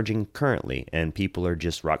it's emerging currently, and people are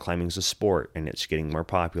just, rock climbing is a sport, and it's getting more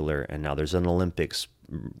popular, and now there's an Olympics,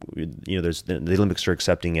 you know, there's the Olympics are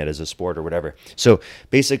accepting it as a sport or whatever. So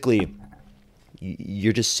basically,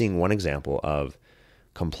 you're just seeing one example of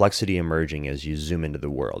complexity emerging as you zoom into the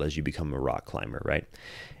world, as you become a rock climber, right?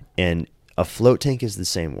 And a float tank is the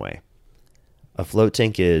same way. A float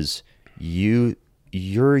tank is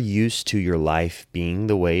you're used to your life being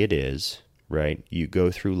the way it is, right? You go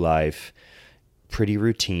through life pretty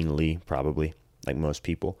routinely, probably, like most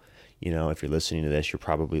people. You know, if you're listening to this, you're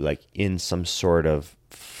probably like in some sort of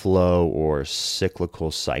flow or cyclical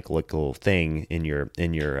thing in your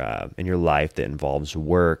life that involves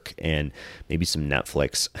work and maybe some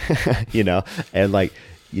Netflix, you know, and like,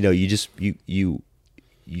 you know,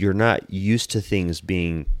 you're not used to things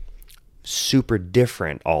being super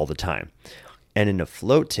different all the time. And in a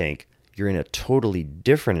float tank, you're in a totally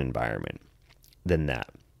different environment than that.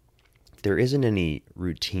 There isn't any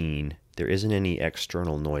routine. There isn't any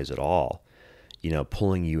external noise at all, you know,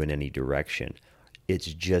 pulling you in any direction.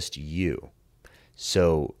 It's just you.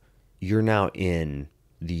 So you're now in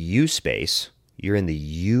the you space. You're in the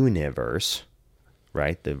universe,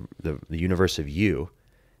 right? The universe of you.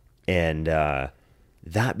 And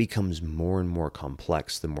that becomes more and more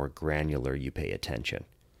complex the more granular you pay attention.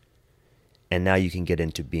 And now you can get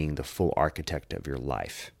into being the full architect of your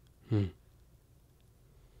life.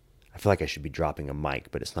 I feel like I should be dropping a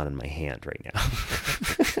mic, but it's not in my hand right now.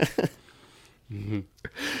 Mm-hmm.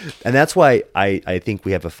 And that's why I think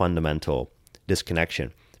we have a fundamental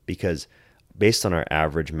disconnection, because based on our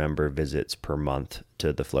average member visits per month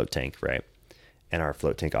to the float tank, right, and our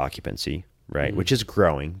float tank occupancy, right, mm-hmm. which is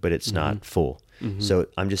growing, but it's mm-hmm. not full. Mm-hmm. So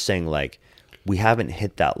I'm just saying, like, we haven't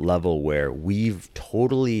hit that level where we've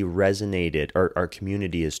totally resonated, or our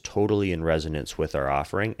community is totally in resonance with our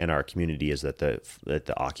offering, and our community is at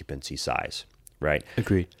the occupancy size, right?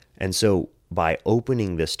 Agreed. And so by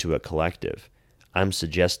opening this to a collective, I'm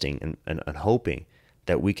suggesting and hoping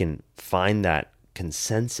that we can find that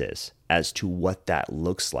consensus as to what that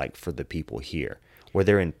looks like for the people here, where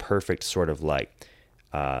they're in perfect sort of like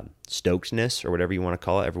stokedness, or whatever you want to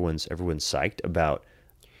call it. Everyone's psyched about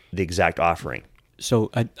the exact offering.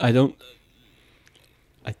 So I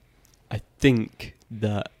think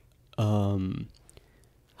that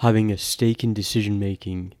having a stake in decision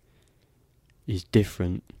making is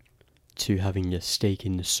different to having a stake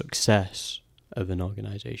in the success of an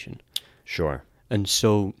organization. Sure. And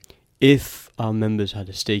so if our members had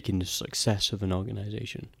a stake in the success of an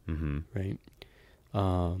organization, mm-hmm. right,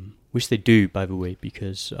 which they do, by the way,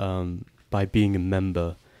 because by being a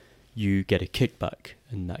member, you get a kickback,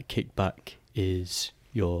 and that kickback is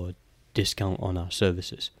your discount on our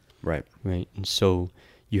services. Right. Right. And so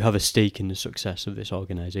you have a stake in the success of this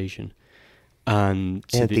organization. And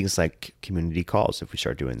things like community calls, if we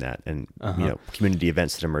start doing that, and community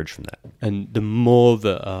events that emerge from that. And the more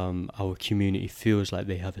that our community feels like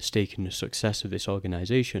they have a stake in the success of this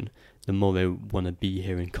organization, the more they want to be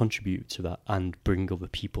here and contribute to that and bring other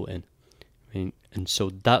people in. I mean, and so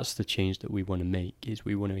that's the change that we want to make, is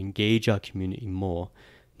we want to engage our community more,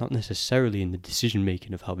 not necessarily in the decision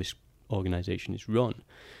making of how this organization is run,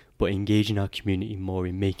 but engaging our community more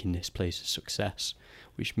in making this place a success,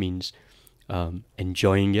 which means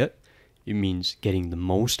enjoying it, it means getting the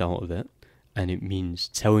most out of it, and it means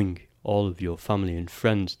telling all of your family and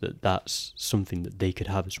friends that that's something that they could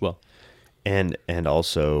have as well. And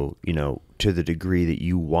also, to the degree that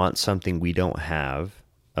you want something we don't have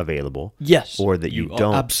available, yes, or that you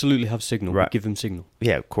don't absolutely have signal, right. Give them signal.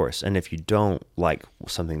 Yeah, of course. And if you don't like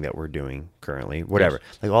something that we're doing currently, whatever,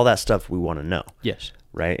 yes. Like all that stuff we want to know. Yes.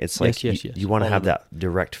 Right? It's like yes. You want to have that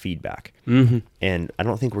direct feedback. Mm-hmm. And I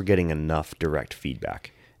don't think we're getting enough direct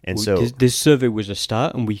feedback. And this survey was a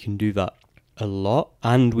start, and we can do that a lot,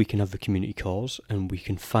 and we can have the community calls, and we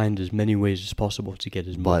can find as many ways as possible to get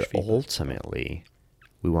as much feedback. But ultimately,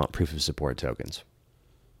 we want proof of support tokens.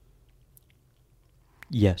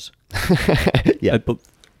 Yes. Yeah.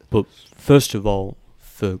 But first of all,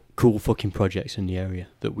 for cool fucking projects in the area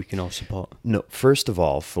that we can all support. No, first of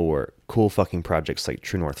all, for cool fucking projects like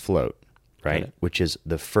True North Float, right? Right. Which is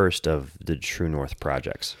the first of the True North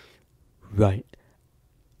projects. Right.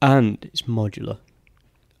 And it's modular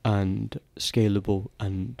and scalable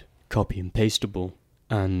and copy and pastable,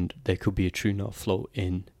 and there could be a True North Float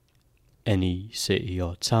in any city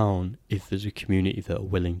or town if there's a community that are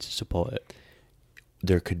willing to support it.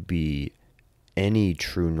 There could be any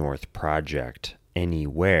True North project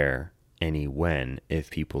anywhere, any when, if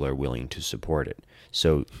people are willing to support it.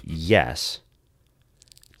 So yes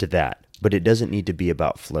to that, but it doesn't need to be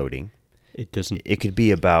about floating. It doesn't. It could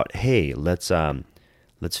be about, hey, let's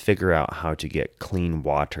figure out how to get clean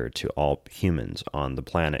water to all humans on the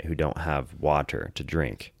planet who don't have water to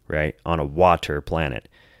drink, right? On a water planet.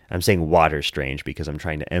 I'm saying water strange because I'm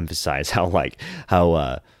trying to emphasize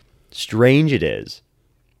how strange it is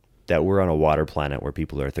that we're on a water planet where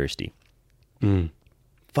people are thirsty.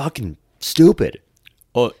 Fucking stupid.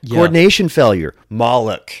 Oh, yeah. Coordination failure.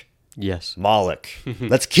 Moloch. Yes. Moloch.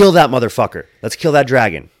 Let's kill that motherfucker. Let's kill that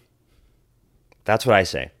dragon. That's what I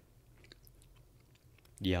say.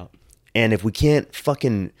 Yeah. And if we can't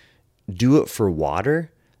fucking do it for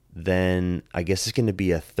water, then I guess it's going to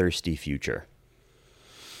be a thirsty future.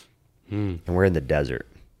 And we're in the desert.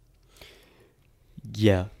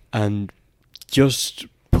 Yeah. And just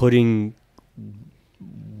putting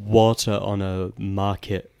water on a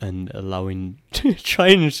market and allowing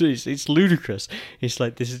it's ludicrous. It's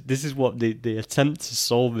like this is what the attempt to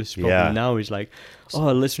solve this problem now is like,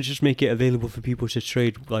 let's just make it available for people to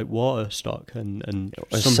trade like water stock and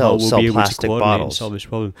somehow we'll be able to coordinate and solve this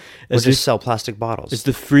problem. Or just sell plastic bottles. As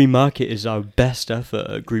the free market is our best effort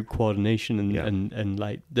at group coordination and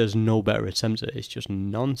like there's no better attempt at it. It's just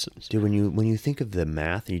nonsense. Dude, when you think of the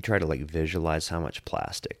math and you try to like visualize how much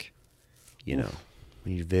plastic,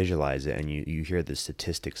 when you visualize it and you hear the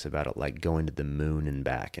statistics about it, like going to the moon and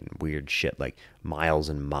back and weird shit, like miles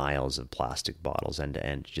and miles of plastic bottles end to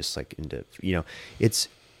end, just like into, it's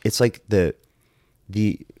like we're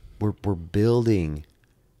building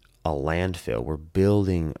a landfill, we're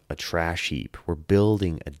building a trash heap, we're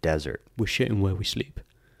building a desert. We're shitting where we sleep.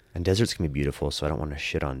 And deserts can be beautiful, so I don't want to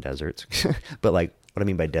shit on deserts. But like what I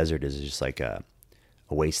mean by desert is just like a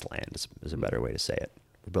wasteland is a better way to say it.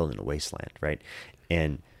 We're building a wasteland, right?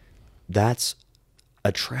 And that's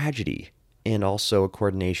a tragedy and also a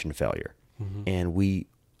coordination failure. Mm-hmm. And we,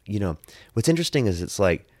 what's interesting is it's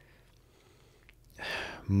like,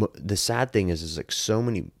 the sad thing is like so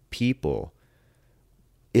many people,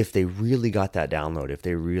 if they really got that download, if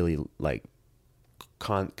they really like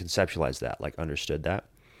conceptualized that, like understood that,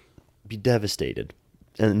 be devastated.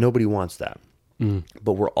 And nobody wants that. Mm.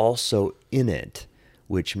 But we're also in it,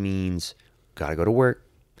 which means gotta go to work.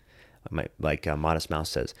 Like Modest Mouse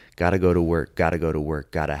says, gotta go to work,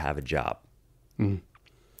 gotta have a job. And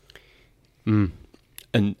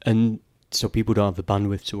so people don't have the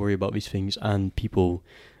bandwidth to worry about these things, and people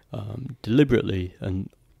deliberately and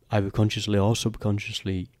either consciously or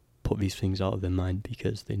subconsciously put these things out of their mind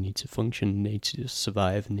because they need to function, they need to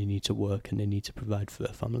survive, and they need to work, and they need to provide for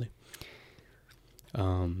their family.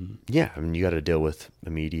 Yeah, I mean, you got to deal with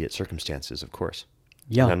immediate circumstances, of course.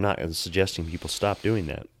 Yeah. And I'm not suggesting people stop doing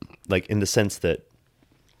that. Like, in the sense that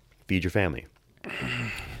feed your family.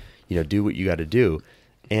 Do what you got to do.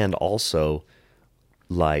 And also,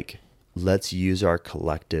 like, let's use our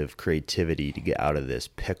collective creativity to get out of this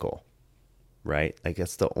pickle. Right? Like,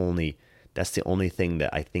 that's the only That's the only thing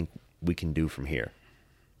that I think we can do from here.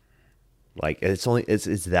 Like it's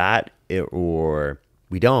that or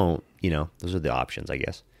we don't, those are the options, I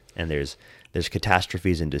guess. And there's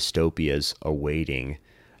catastrophes and dystopias awaiting,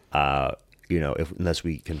 unless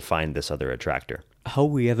we can find this other attractor. How are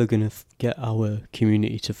we ever going to get our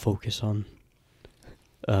community to focus on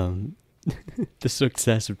the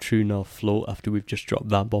success of True North Float after we've just dropped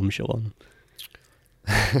that bombshell on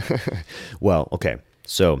them? Well, okay.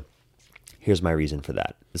 So here's my reason for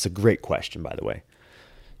that. It's a great question, by the way.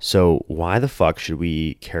 So why the fuck should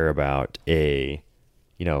we care about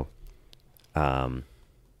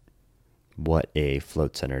what a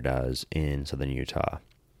float center does in southern Utah?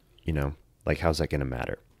 Like, how's that going to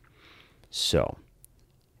matter? So,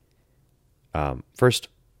 first,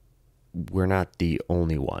 we're not the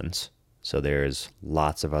only ones. So there's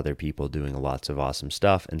lots of other people doing lots of awesome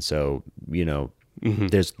stuff. And so,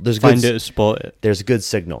 there's find it, support it. There's a good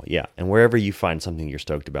signal. Yeah. And wherever you find something you're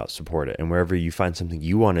stoked about, support it. And wherever you find something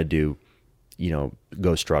you want to do,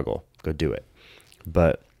 go struggle, go do it.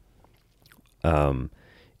 But,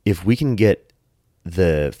 if we can get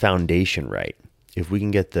the foundation right, if we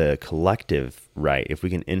can get the collective right, if we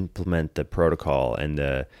can implement the protocol and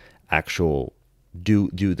the actual do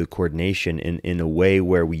the coordination in a way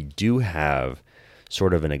where we do have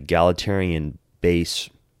sort of an egalitarian basis,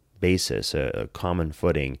 a common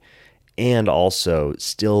footing, and also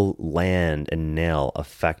still land and nail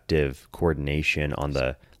effective coordination on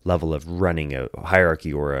the level of running a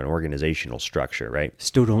hierarchy or an organizational structure, right?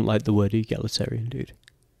 Still don't like the word egalitarian, dude.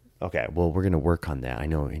 Okay, well, we're gonna work on that. I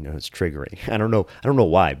know it's triggering. I don't know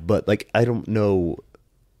why, but like I don't know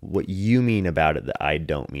what you mean about it that I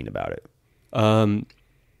don't mean about it.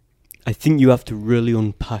 I think you have to really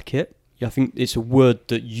unpack it. I think it's a word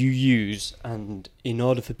that you use, and in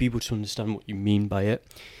order for people to understand what you mean by it,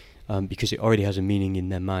 because it already has a meaning in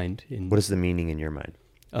their mind. What is the meaning in your mind?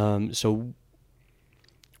 So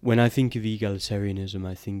when I think of egalitarianism,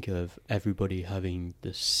 I think of everybody having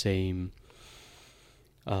the same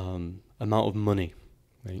amount of money,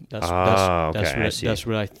 right? That's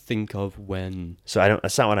what I think of when. So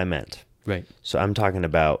that's not what I meant. Right. So I'm talking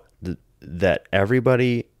about that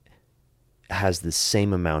everybody has the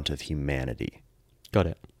same amount of humanity. Got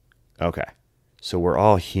it. Okay. So we're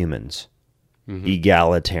all humans. Mm-hmm.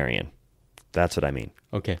 Egalitarian. That's what I mean.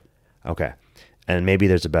 Okay. And maybe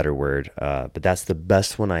there's a better word, but that's the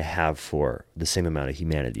best one I have for the same amount of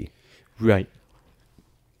humanity. Right.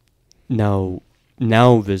 Now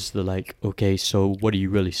there's the okay, so what are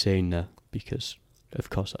you really saying there? Because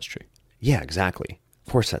of course that's true. Yeah, exactly.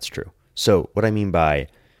 Of course that's true. So what I mean by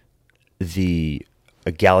the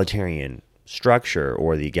egalitarian structure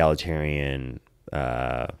or the egalitarian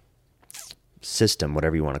system,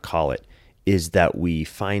 whatever you want to call it, is that we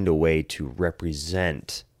find a way to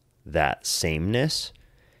represent that sameness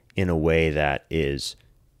in a way that is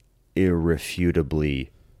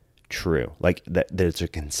irrefutably true. Like that there's a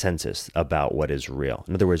consensus about what is real.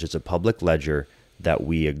 In other words, it's a public ledger that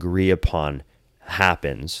we agree upon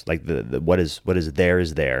happens. Like the what is there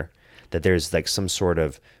is there. That there's like some sort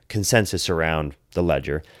of consensus around the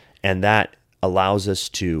ledger, and that allows us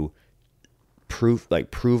to prove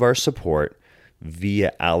our support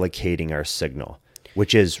via allocating our signal,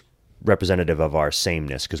 which is representative of our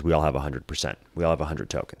sameness because we all have 100%. We all have 100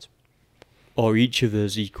 tokens. Or each of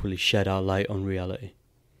us equally shed our light on reality.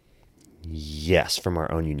 Yes, from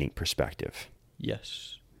our own unique perspective.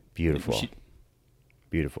 Yes. Beautiful.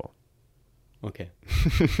 Beautiful. Okay.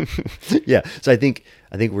 Yeah. So I think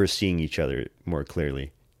we're seeing each other more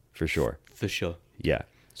clearly, for sure. For sure. Yeah.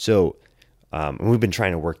 So, and we've been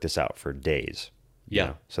trying to work this out for days.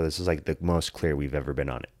 Yeah. So this is like the most clear we've ever been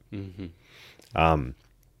on it. Mm-hmm.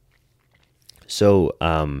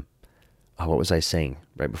 What was I saying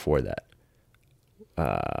right before that?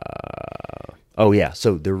 Oh yeah.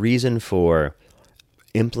 So the reason for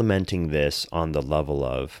implementing this on the level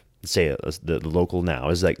of, say, the local now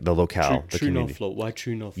is like the locale, the True community. North Float. Why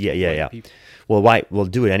True North Float? Yeah. People? Well, why? We'll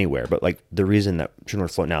do it anywhere, but like the reason that True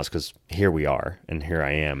North Float now is because here we are, and here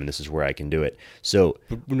I am, and this is where I can do it. So,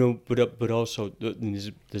 but also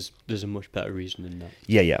there's a much better reason than that.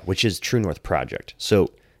 Yeah, which is True North Project.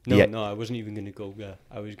 So, no, I wasn't even going to go there.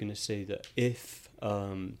 I was going to say that if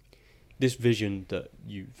this vision that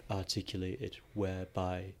you've articulated,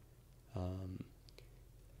 whereby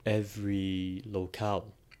every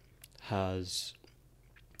locale has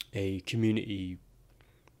a community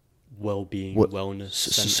well-being, wellness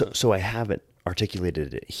center. So I haven't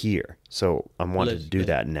articulated it here. So I'm wanting to do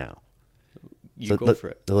that now. Go for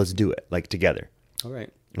it. Let's do it, like together. All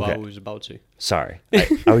right. Well, Okay. I was about to. Sorry.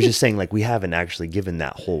 I was just saying, like, we haven't actually given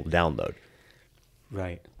that whole download.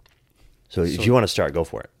 Right. So if you want to start, go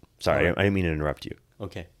for it. Sorry, Right. I didn't mean to interrupt you.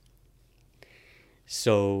 Okay.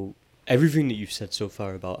 So everything that you've said so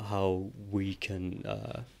far about how we can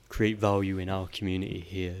create value in our community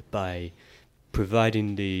here by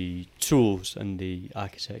providing the tools and the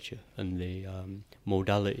architecture and the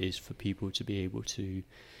modalities for people to be able to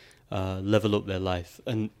level up their life,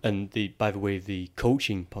 and by the way, the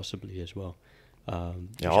coaching possibly as well.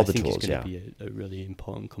 Which all I the think tools, is going to be a really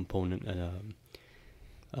important component. And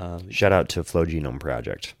Shout out to Flow Genome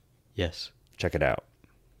Project. yes, Check it out.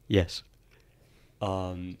 yes.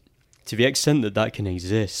 To the extent that that can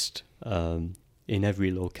exist in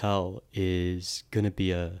every locale is going to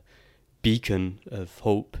be a beacon of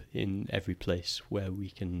hope in every place where we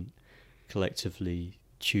can collectively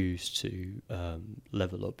choose to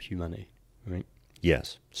level up humanity, right?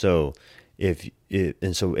 Yes. So if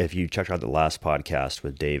you checked out the last podcast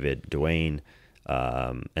with David, Dwayne,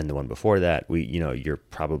 and the one before that, you're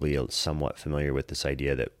probably somewhat familiar with this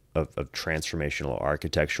idea that of transformational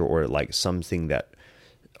architecture, or like something that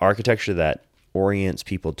architecture that orients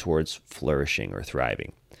people towards flourishing or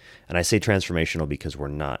thriving. And I say transformational because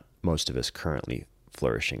most of us currently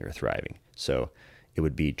flourishing or thriving. So it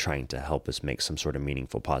would be trying to help us make some sort of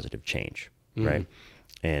meaningful, positive change, right?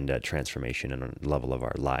 And transformation in a level of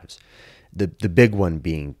our lives. The big one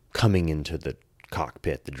being coming into the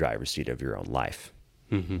cockpit, the driver's seat of your own life,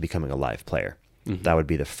 becoming a live player. That would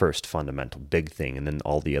be the first fundamental big thing, and then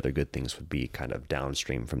all the other good things would be kind of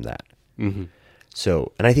downstream from that.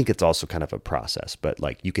 So, and I think it's also kind of a process, but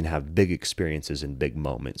like you can have big experiences and big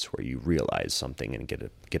moments where you realize something and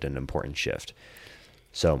get an important shift.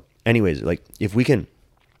 So anyways, like if we can,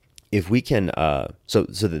 so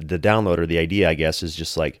the download, or the idea, I guess, is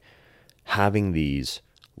just like having these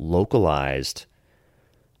localized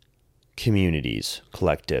communities,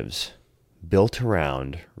 collectives built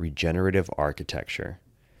around regenerative architecture,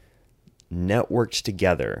 networked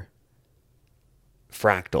together,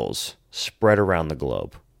 fractals spread around the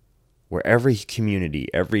globe, where every community,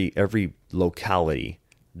 every locality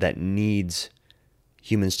that needs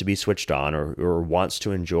humans to be switched on, or wants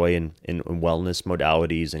to enjoy in wellness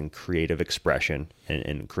modalities and creative expression,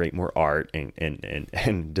 and create more art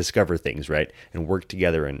and discover things, right? And work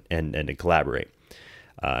together and collaborate,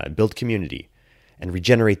 build community and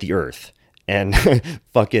regenerate the earth and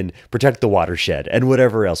fucking protect the watershed and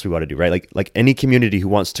whatever else we want to do, right? Like any community who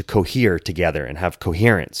wants to cohere together and have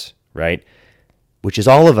coherence, right? Which is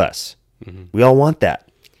all of us. We all want that.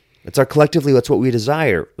 It's our collectively, that's what we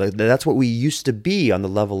desire. Like, that's what we used to be on the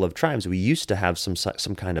level of tribes. We used to have some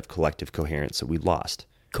kind of collective coherence that we lost.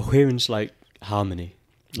 Coherence, like harmony.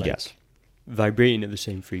 Like yes. Vibrating at the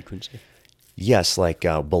same frequency. Yes, like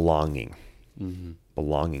belonging.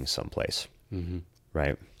 Belonging someplace.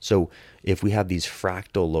 Right? So if we have these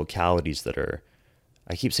fractal localities that are,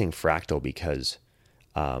 I keep saying fractal because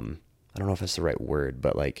I don't know if that's the right word,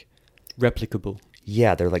 but like replicable.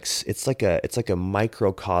 Yeah, they're like, it's like a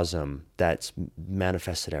microcosm that's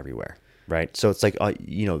manifested everywhere, right? So it's like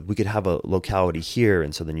we could have a locality here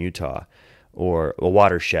in southern Utah, or a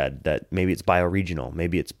watershed that maybe it's bioregional,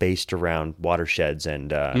 maybe it's based around watersheds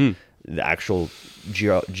and the actual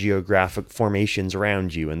geographic formations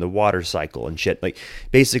around you and the water cycle and shit. Like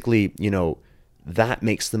basically, that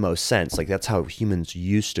makes the most sense. Like that's how humans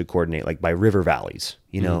used to coordinate, like by river valleys.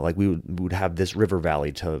 Like we would have this river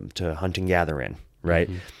valley to hunt and gather in, right?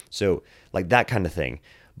 So like that kind of thing.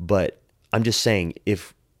 But I'm just saying,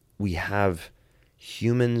 if we have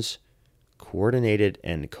humans coordinated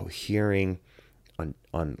and cohering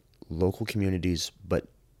on local communities, but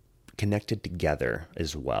connected together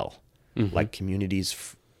as well, like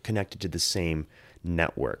communities connected to the same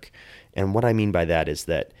network. And what I mean by that is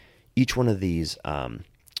that each one of these,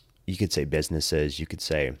 you could say businesses, you could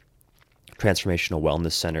say transformational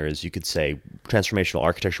wellness centers, you could say transformational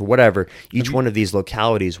architecture, whatever. Each one of these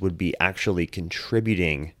localities would be actually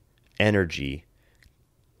contributing energy,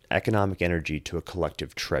 economic energy, to a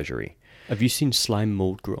collective treasury. Have you seen slime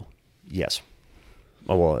mold grow? Yes.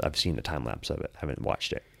 Oh, well, I've seen a time lapse of it. I haven't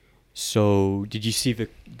watched it. So, did you see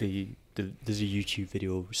the there's a YouTube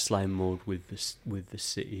video of slime mold with the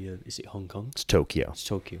city of, is it Hong Kong? It's Tokyo. It's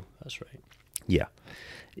Tokyo. That's right. Yeah,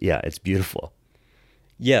 it's beautiful.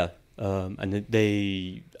 Yeah, and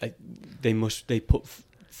they put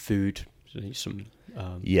food, some.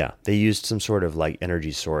 Yeah, they used some sort of like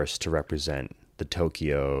energy source to represent the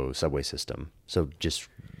Tokyo subway system. So just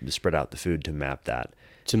spread out the food to map that.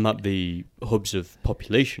 To map the hubs of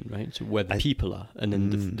population, right? So where the people are, and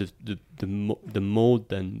then the mold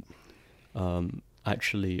then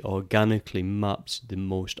actually organically mapped the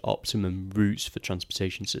most optimum routes for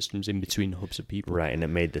transportation systems in between hubs of people. Right, and it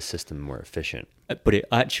made the system more efficient. But it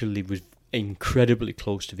actually was incredibly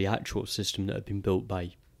close to the actual system that had been built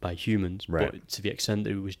by humans, Right. but to the extent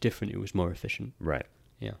that it was different, it was more efficient. Right.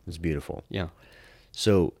 Yeah. It's beautiful. Yeah.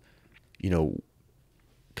 So,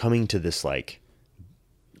 coming to this, like,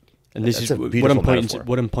 And this that's is a what beautiful I'm pointing metaphor. to.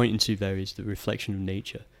 What I'm pointing to there is the reflection of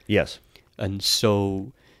nature, yes, and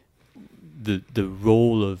so the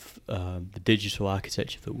role of the digital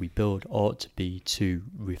architecture that we build ought to be to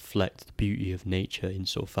reflect the beauty of nature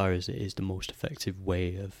insofar as it is the most effective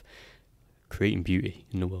way of creating beauty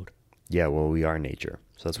in the world. yeah, well, we are nature.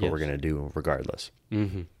 So that's what Yes. we're going to do regardless.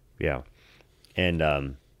 Mm-hmm. Yeah.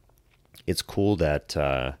 And it's cool that,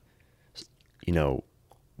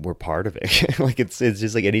 we're part of it. Like, it's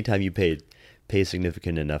just like anytime you pay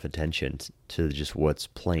significant enough attention to just what's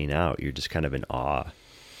playing out, you're just kind of in awe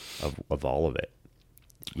of all of it,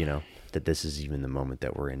 that this is even the moment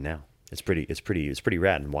that we're in now. It's pretty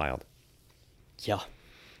rad and wild. Yeah.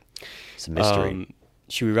 It's a mystery.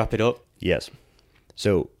 Should we wrap it up? Yes.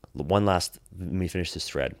 So let me finish this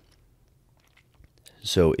thread.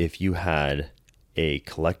 So if you had a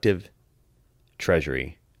collective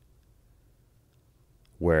treasury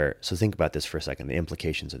so think about this for a second, the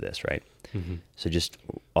implications of this, right? Mm-hmm. So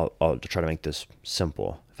I'll try to make this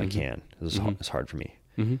simple if Mm-hmm. I can. This is hard for me.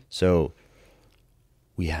 Mm-hmm. So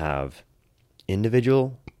we have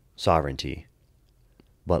individual sovereignty,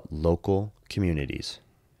 but local communities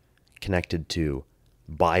connected to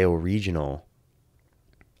bioregional,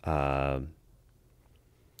 what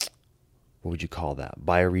would you call that?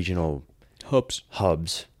 Bioregional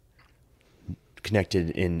hubs connected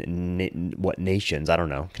in what nations? I don't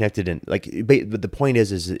know. Connected in, like, but the point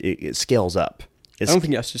is it scales up. I don't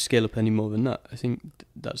think it has to scale up any more than that. I think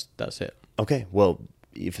that's it. Okay, well,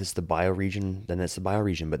 if it's the bioregion, then it's the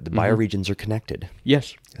bioregion, but the Mm-hmm. bioregions are connected.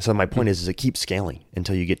 Yes. So my point is it keeps scaling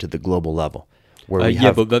until you get to the global level where we Yeah,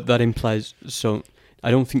 have. but that implies. So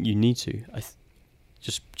I don't think you need to.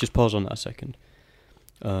 Just pause on that a second.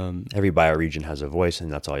 Every bioregion has a voice,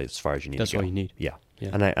 and that's all as far as you need. That's to go. all you need. Yeah, Yeah.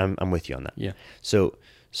 and I'm with you on that. Yeah.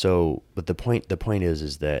 But the point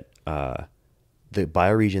is that the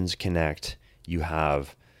bioregions connect. You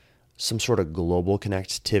have some sort of global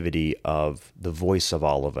connectivity of the voice of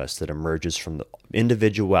all of us that emerges from the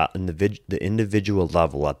individual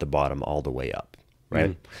level at the bottom all the way up,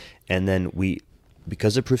 right? And then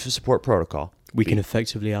because of proof of support protocol, We can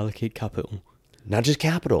effectively allocate capital. not just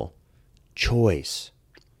capital, choice.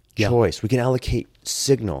 Yeah. Choice. We can allocate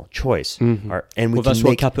signal, choice. Mm-hmm. And we Well, can that's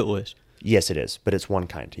what capital is. Yes, it is, but it's one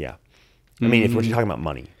kind, yeah. I mean, if we're talking about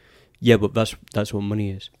money. Yeah, but that's what money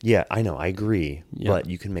is. Yeah, I know, I agree. Yeah. But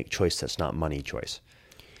you can make choice that's not money choice.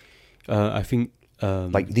 I think...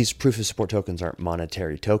 Like, these proof of support tokens aren't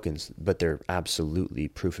monetary tokens, but they're absolutely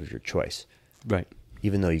proof of your choice. Right.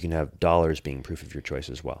 Even though you can have dollars being proof of your choice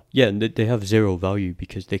as well. Yeah, and they have zero value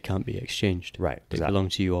because they can't be exchanged. Right, They exactly. belong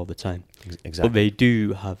to you all the time. Exactly. But they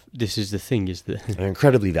do have... This is the thing, is that... They're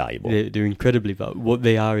incredibly valuable. They're incredibly valuable. What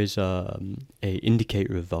they are is a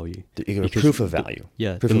indicator of value. Because Proof of value.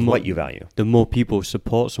 Yeah. Proof the of more- what you value. The more people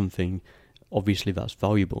support something, obviously that's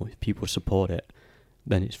valuable. If people support it,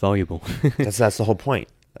 then it's valuable. That's the whole point.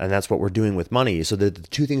 And that's what we're doing with money. So the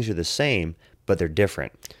two things are the same, but they're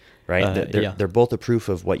different, right? They're both a proof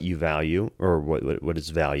of what you value or what is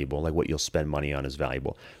valuable, like what you'll spend money on is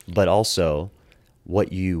valuable. But also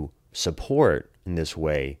what you support in this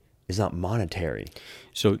way is not monetary.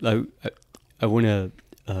 So I want to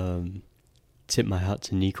tip my hat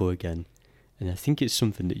to Nico again. And I think it's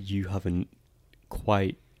something that you haven't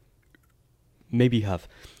quite... Maybe you have.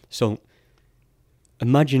 So...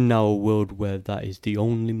 Imagine now a world where that is the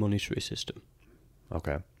only monetary system,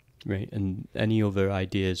 Okay. right? And any other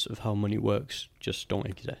ideas of how money works just don't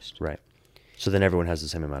exist. Right. So then everyone has the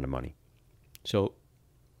same amount of money. So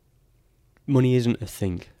money isn't a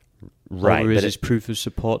thing. Right. All there is proof of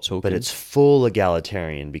support tokens. But it's full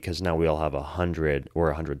egalitarian because now we all have 100 or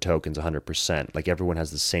 100 tokens, 100%. Like everyone has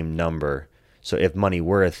the same number. So if money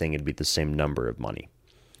were a thing, it'd be the same number of money.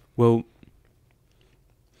 Well,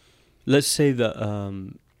 let's say that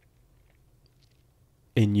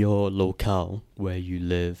in your locale where you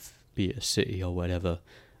live, be it a city or whatever,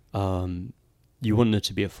 you want there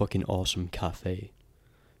to be a fucking awesome cafe,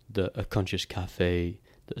 a conscious cafe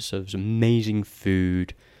that serves amazing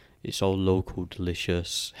food. It's all local,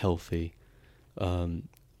 delicious, healthy. Then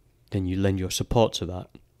you lend your support to that,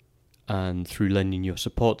 and through lending your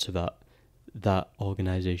support to that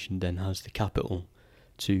organisation then has the capital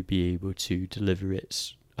to be able to deliver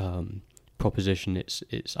its proposition,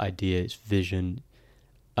 its idea, its vision,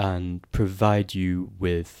 and provide you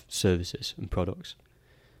with services and products.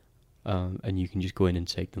 And you can just go in and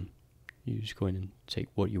take them. You just go in and take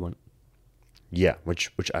what you want. Yeah, which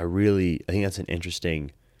I think that's an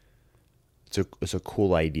interesting. It's a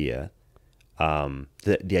cool idea.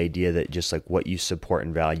 The idea that just like what you support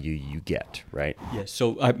and value, you get, right? Yeah.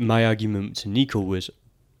 So my argument to Nico was,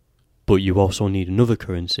 but you also need another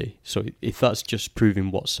currency. So if that's just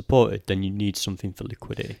proving what's supported, then you need something for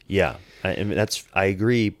liquidity. Yeah, I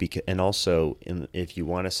agree. And also, if you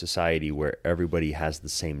want a society where everybody has the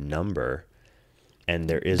same number, and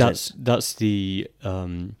there isn't, that's the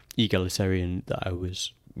egalitarian that I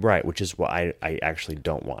was right, which is what I actually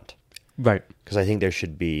don't want. Right. Because I think there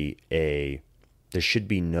should be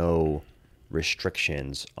no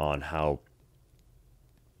restrictions on how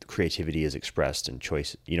creativity is expressed and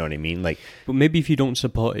choice. You know what I mean? Like, but maybe if you don't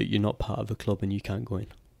support it, you're not part of a club and you can't go in.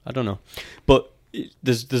 I don't know. But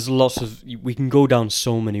there's lots of, we can go down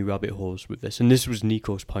so many rabbit holes with this. And this was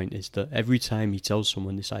Nico's point, is that every time he tells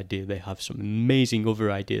someone this idea, they have some amazing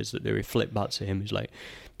other ideas that they reflect back to him. Is like,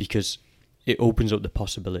 because it opens up the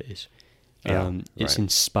possibilities. It's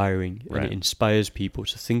inspiring, and it inspires people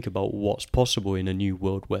to think about what's possible in a new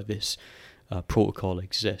world where this protocol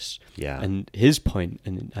exists. Yeah. And his point,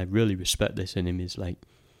 and I really respect this in him, is like,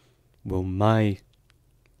 well, my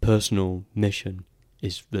personal mission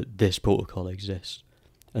is that this protocol exists,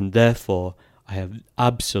 and therefore I have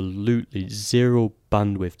absolutely zero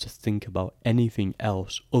bandwidth to think about anything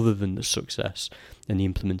else other than the success and the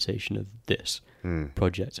implementation of this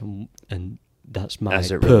project, and that's my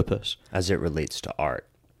purpose. As it relates to art.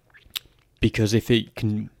 Because if it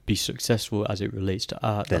can be successful as it relates to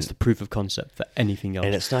art, that's the proof of concept for anything else.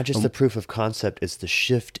 And it's not just the proof of concept, it's the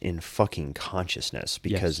shift in fucking consciousness.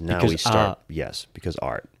 Because we start... art. Yes, because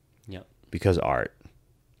art. Yeah. Because art.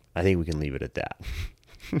 I think we can leave it at that.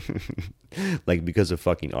 Like, because of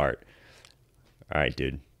fucking art. All right,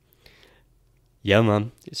 dude. Yeah,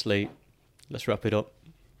 man. It's late. Let's wrap it up.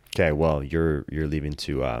 Okay, well, you're leaving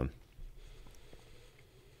to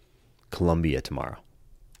Colombia tomorrow.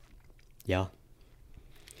 Yeah.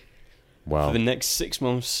 Wow. For the next 6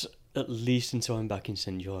 months, at least until I'm back in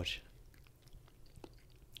St. George.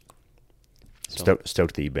 So.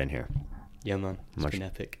 Stoked that you've been here. Yeah, man. It's been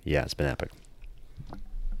epic. Yeah, it's been epic.